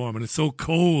bloody warm and it's so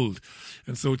cold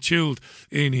and so chilled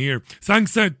in here.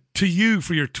 Thanks to you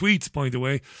for your tweets, by the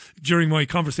way, during my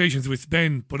conversations with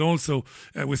Ben, but also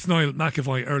with Niall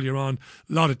McAvoy earlier on.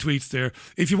 A lot of tweets there.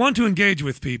 If you want to engage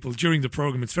with people during the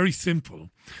programme, it's very simple.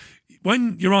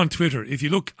 When you're on Twitter, if you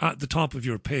look at the top of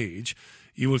your page,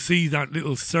 you will see that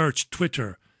little search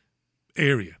Twitter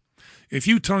area. If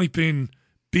you type in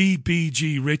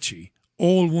BBG Richie,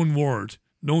 all one word,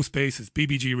 no spaces,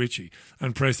 BBG Richie,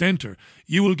 and press enter,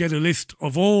 you will get a list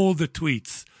of all the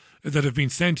tweets that have been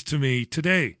sent to me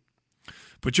today,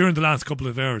 but during the last couple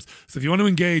of hours. So if you want to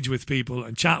engage with people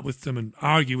and chat with them and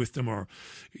argue with them, or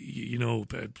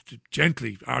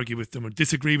gently argue with them or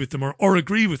disagree with them or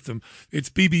agree with them,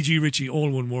 it's BBG Richie, all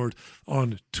one word,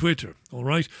 on Twitter. All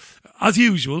right? As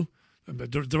usual,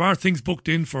 there are things booked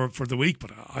in for the week, but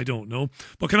I don't know.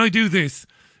 But can I do this?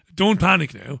 Don't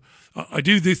panic now. I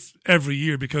do this every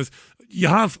year because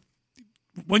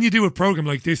when you do a programme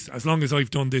like this, as long as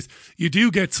I've done this, you do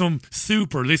get some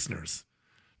super listeners.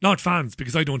 Not fans,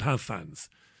 because I don't have fans,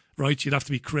 right? You'd have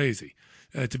to be crazy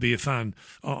to be a fan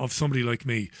of somebody like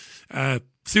me.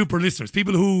 Super listeners,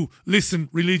 people who listen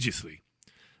religiously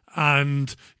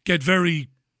and get very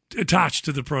attached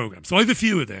to the programme. So I have a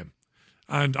few of them,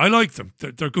 and I like them.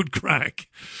 They're good crack.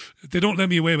 They don't let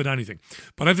me away with anything.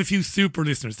 But I have a few super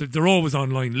listeners. They're always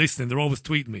online listening. They're always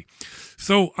tweeting me.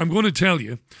 So I'm going to tell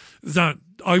you that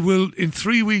I will, in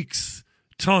 3 weeks'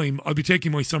 time, I'll be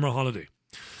taking my summer holiday.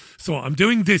 So I'm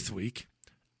doing this week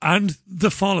and the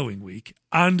following week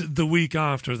and the week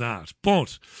after that.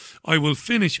 But I will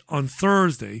finish on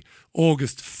Thursday,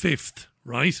 August 5th,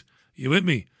 right? You with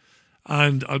me?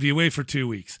 And I'll be away for 2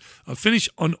 weeks. I'll finish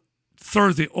on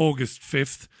Thursday, August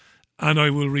 5th, and I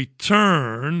will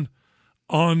return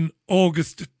on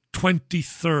August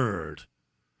 23rd,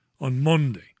 on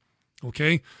Monday.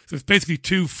 Okay? So it's basically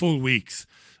 2 full weeks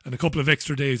and a couple of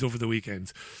extra days over the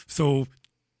weekends. So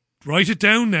write it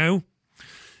down now.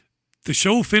 The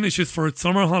show finishes for its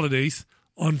summer holidays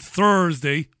on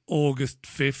Thursday, August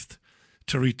 5th,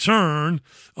 to return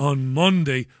on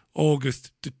Monday,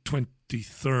 August the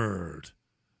 23rd.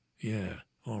 Yeah,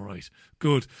 all right.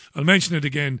 Good. I'll mention it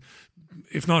again,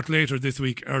 if not later this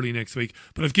week, early next week.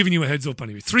 But I've given you a heads up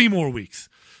anyway. 3 more weeks.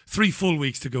 3 full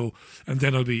weeks to go. And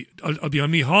then I'll be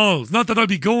on me halls. Not that I'll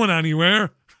be going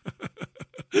anywhere.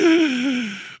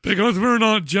 Because we're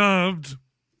not jabbed.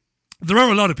 There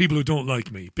are a lot of people who don't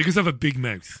like me because I have a big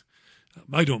mouth.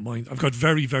 I don't mind. I've got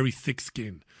very, very thick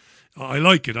skin. I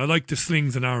like it. I like the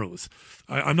slings and arrows.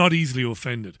 I'm not easily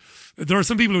offended. There are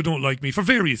some people who don't like me for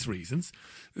various reasons.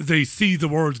 They see the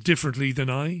world differently than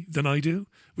I do,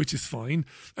 which is fine.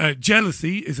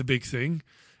 Jealousy is a big thing.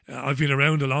 I've been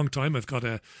around a long time. I've got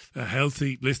a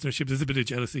healthy listenership. There's a bit of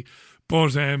jealousy.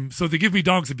 But so they give me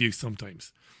dog's abuse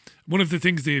sometimes. One of the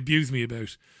things they abuse me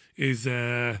about is...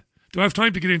 do I have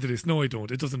time to get into this? No, I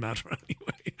don't. It doesn't matter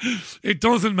anyway. It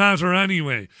doesn't matter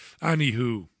anyway.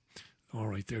 Anywho. All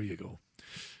right, there you go.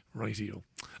 Rightio.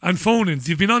 And phone-ins.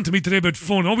 You've been on to me today about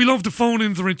phone. Oh, we love the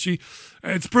phone-ins, Richie.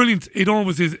 It's brilliant. It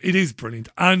always is. It is brilliant.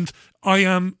 And I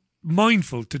am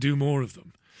mindful to do more of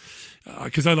them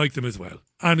because I like them as well.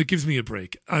 And it gives me a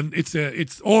break. And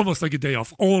it's almost like a day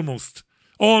off. Almost.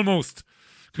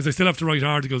 Because I still have to write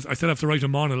articles. I still have to write a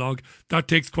monologue. That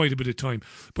takes quite a bit of time.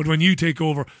 But when you take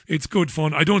over, it's good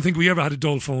fun. I don't think we ever had a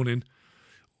dull phone-in.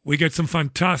 We get some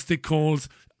fantastic calls.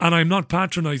 And I'm not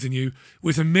patronising you,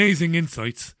 with amazing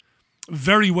insights.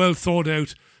 Very well thought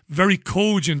out, very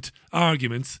cogent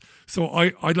arguments. So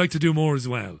I'd like to do more as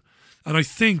well. And I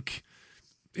think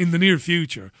in the near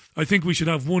future, I think we should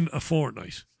have one a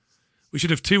fortnight. We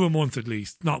should have 2 a month at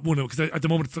least. Not one, because at the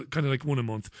moment it's kind of like 1 a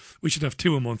month. We should have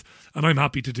 2 a month. And I'm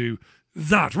happy to do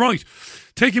that. Right.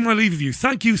 Taking my leave of you.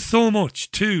 Thank you so much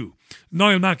to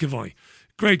Niall McAvoy.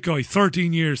 Great guy,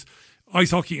 13 years.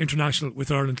 Ice Hockey International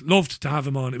with Ireland. Loved to have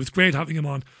him on. It was great having him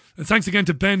on. And thanks again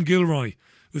to Ben Gilroy,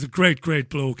 who's a great, great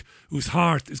bloke, whose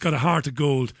heart has got a heart of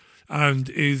gold and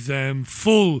is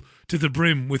full to the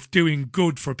brim with doing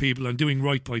good for people and doing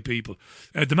right by people.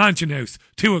 The Mansion House,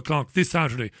 2:00 this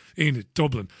Saturday in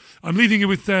Dublin. I'm leaving you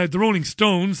with the Rolling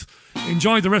Stones.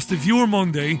 Enjoy the rest of your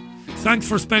Monday. Thanks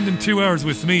for spending 2 hours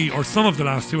with me, or some of the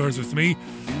last 2 hours with me.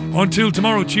 Until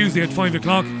tomorrow, Tuesday at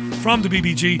 5:00 from the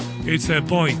BBG, it's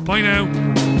bye. Bye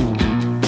now.